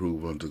thyself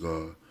approved unto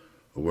God,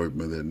 a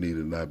workman that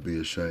needeth not be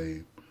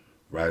ashamed,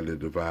 rightly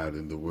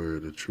dividing the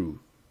word of truth.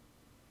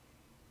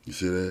 You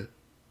see that?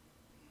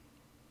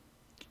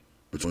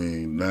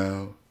 Between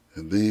now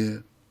and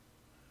then,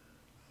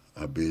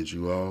 I bid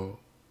you all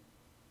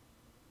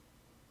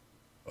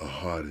a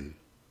hearty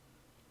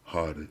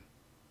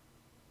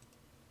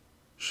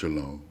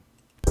shalom.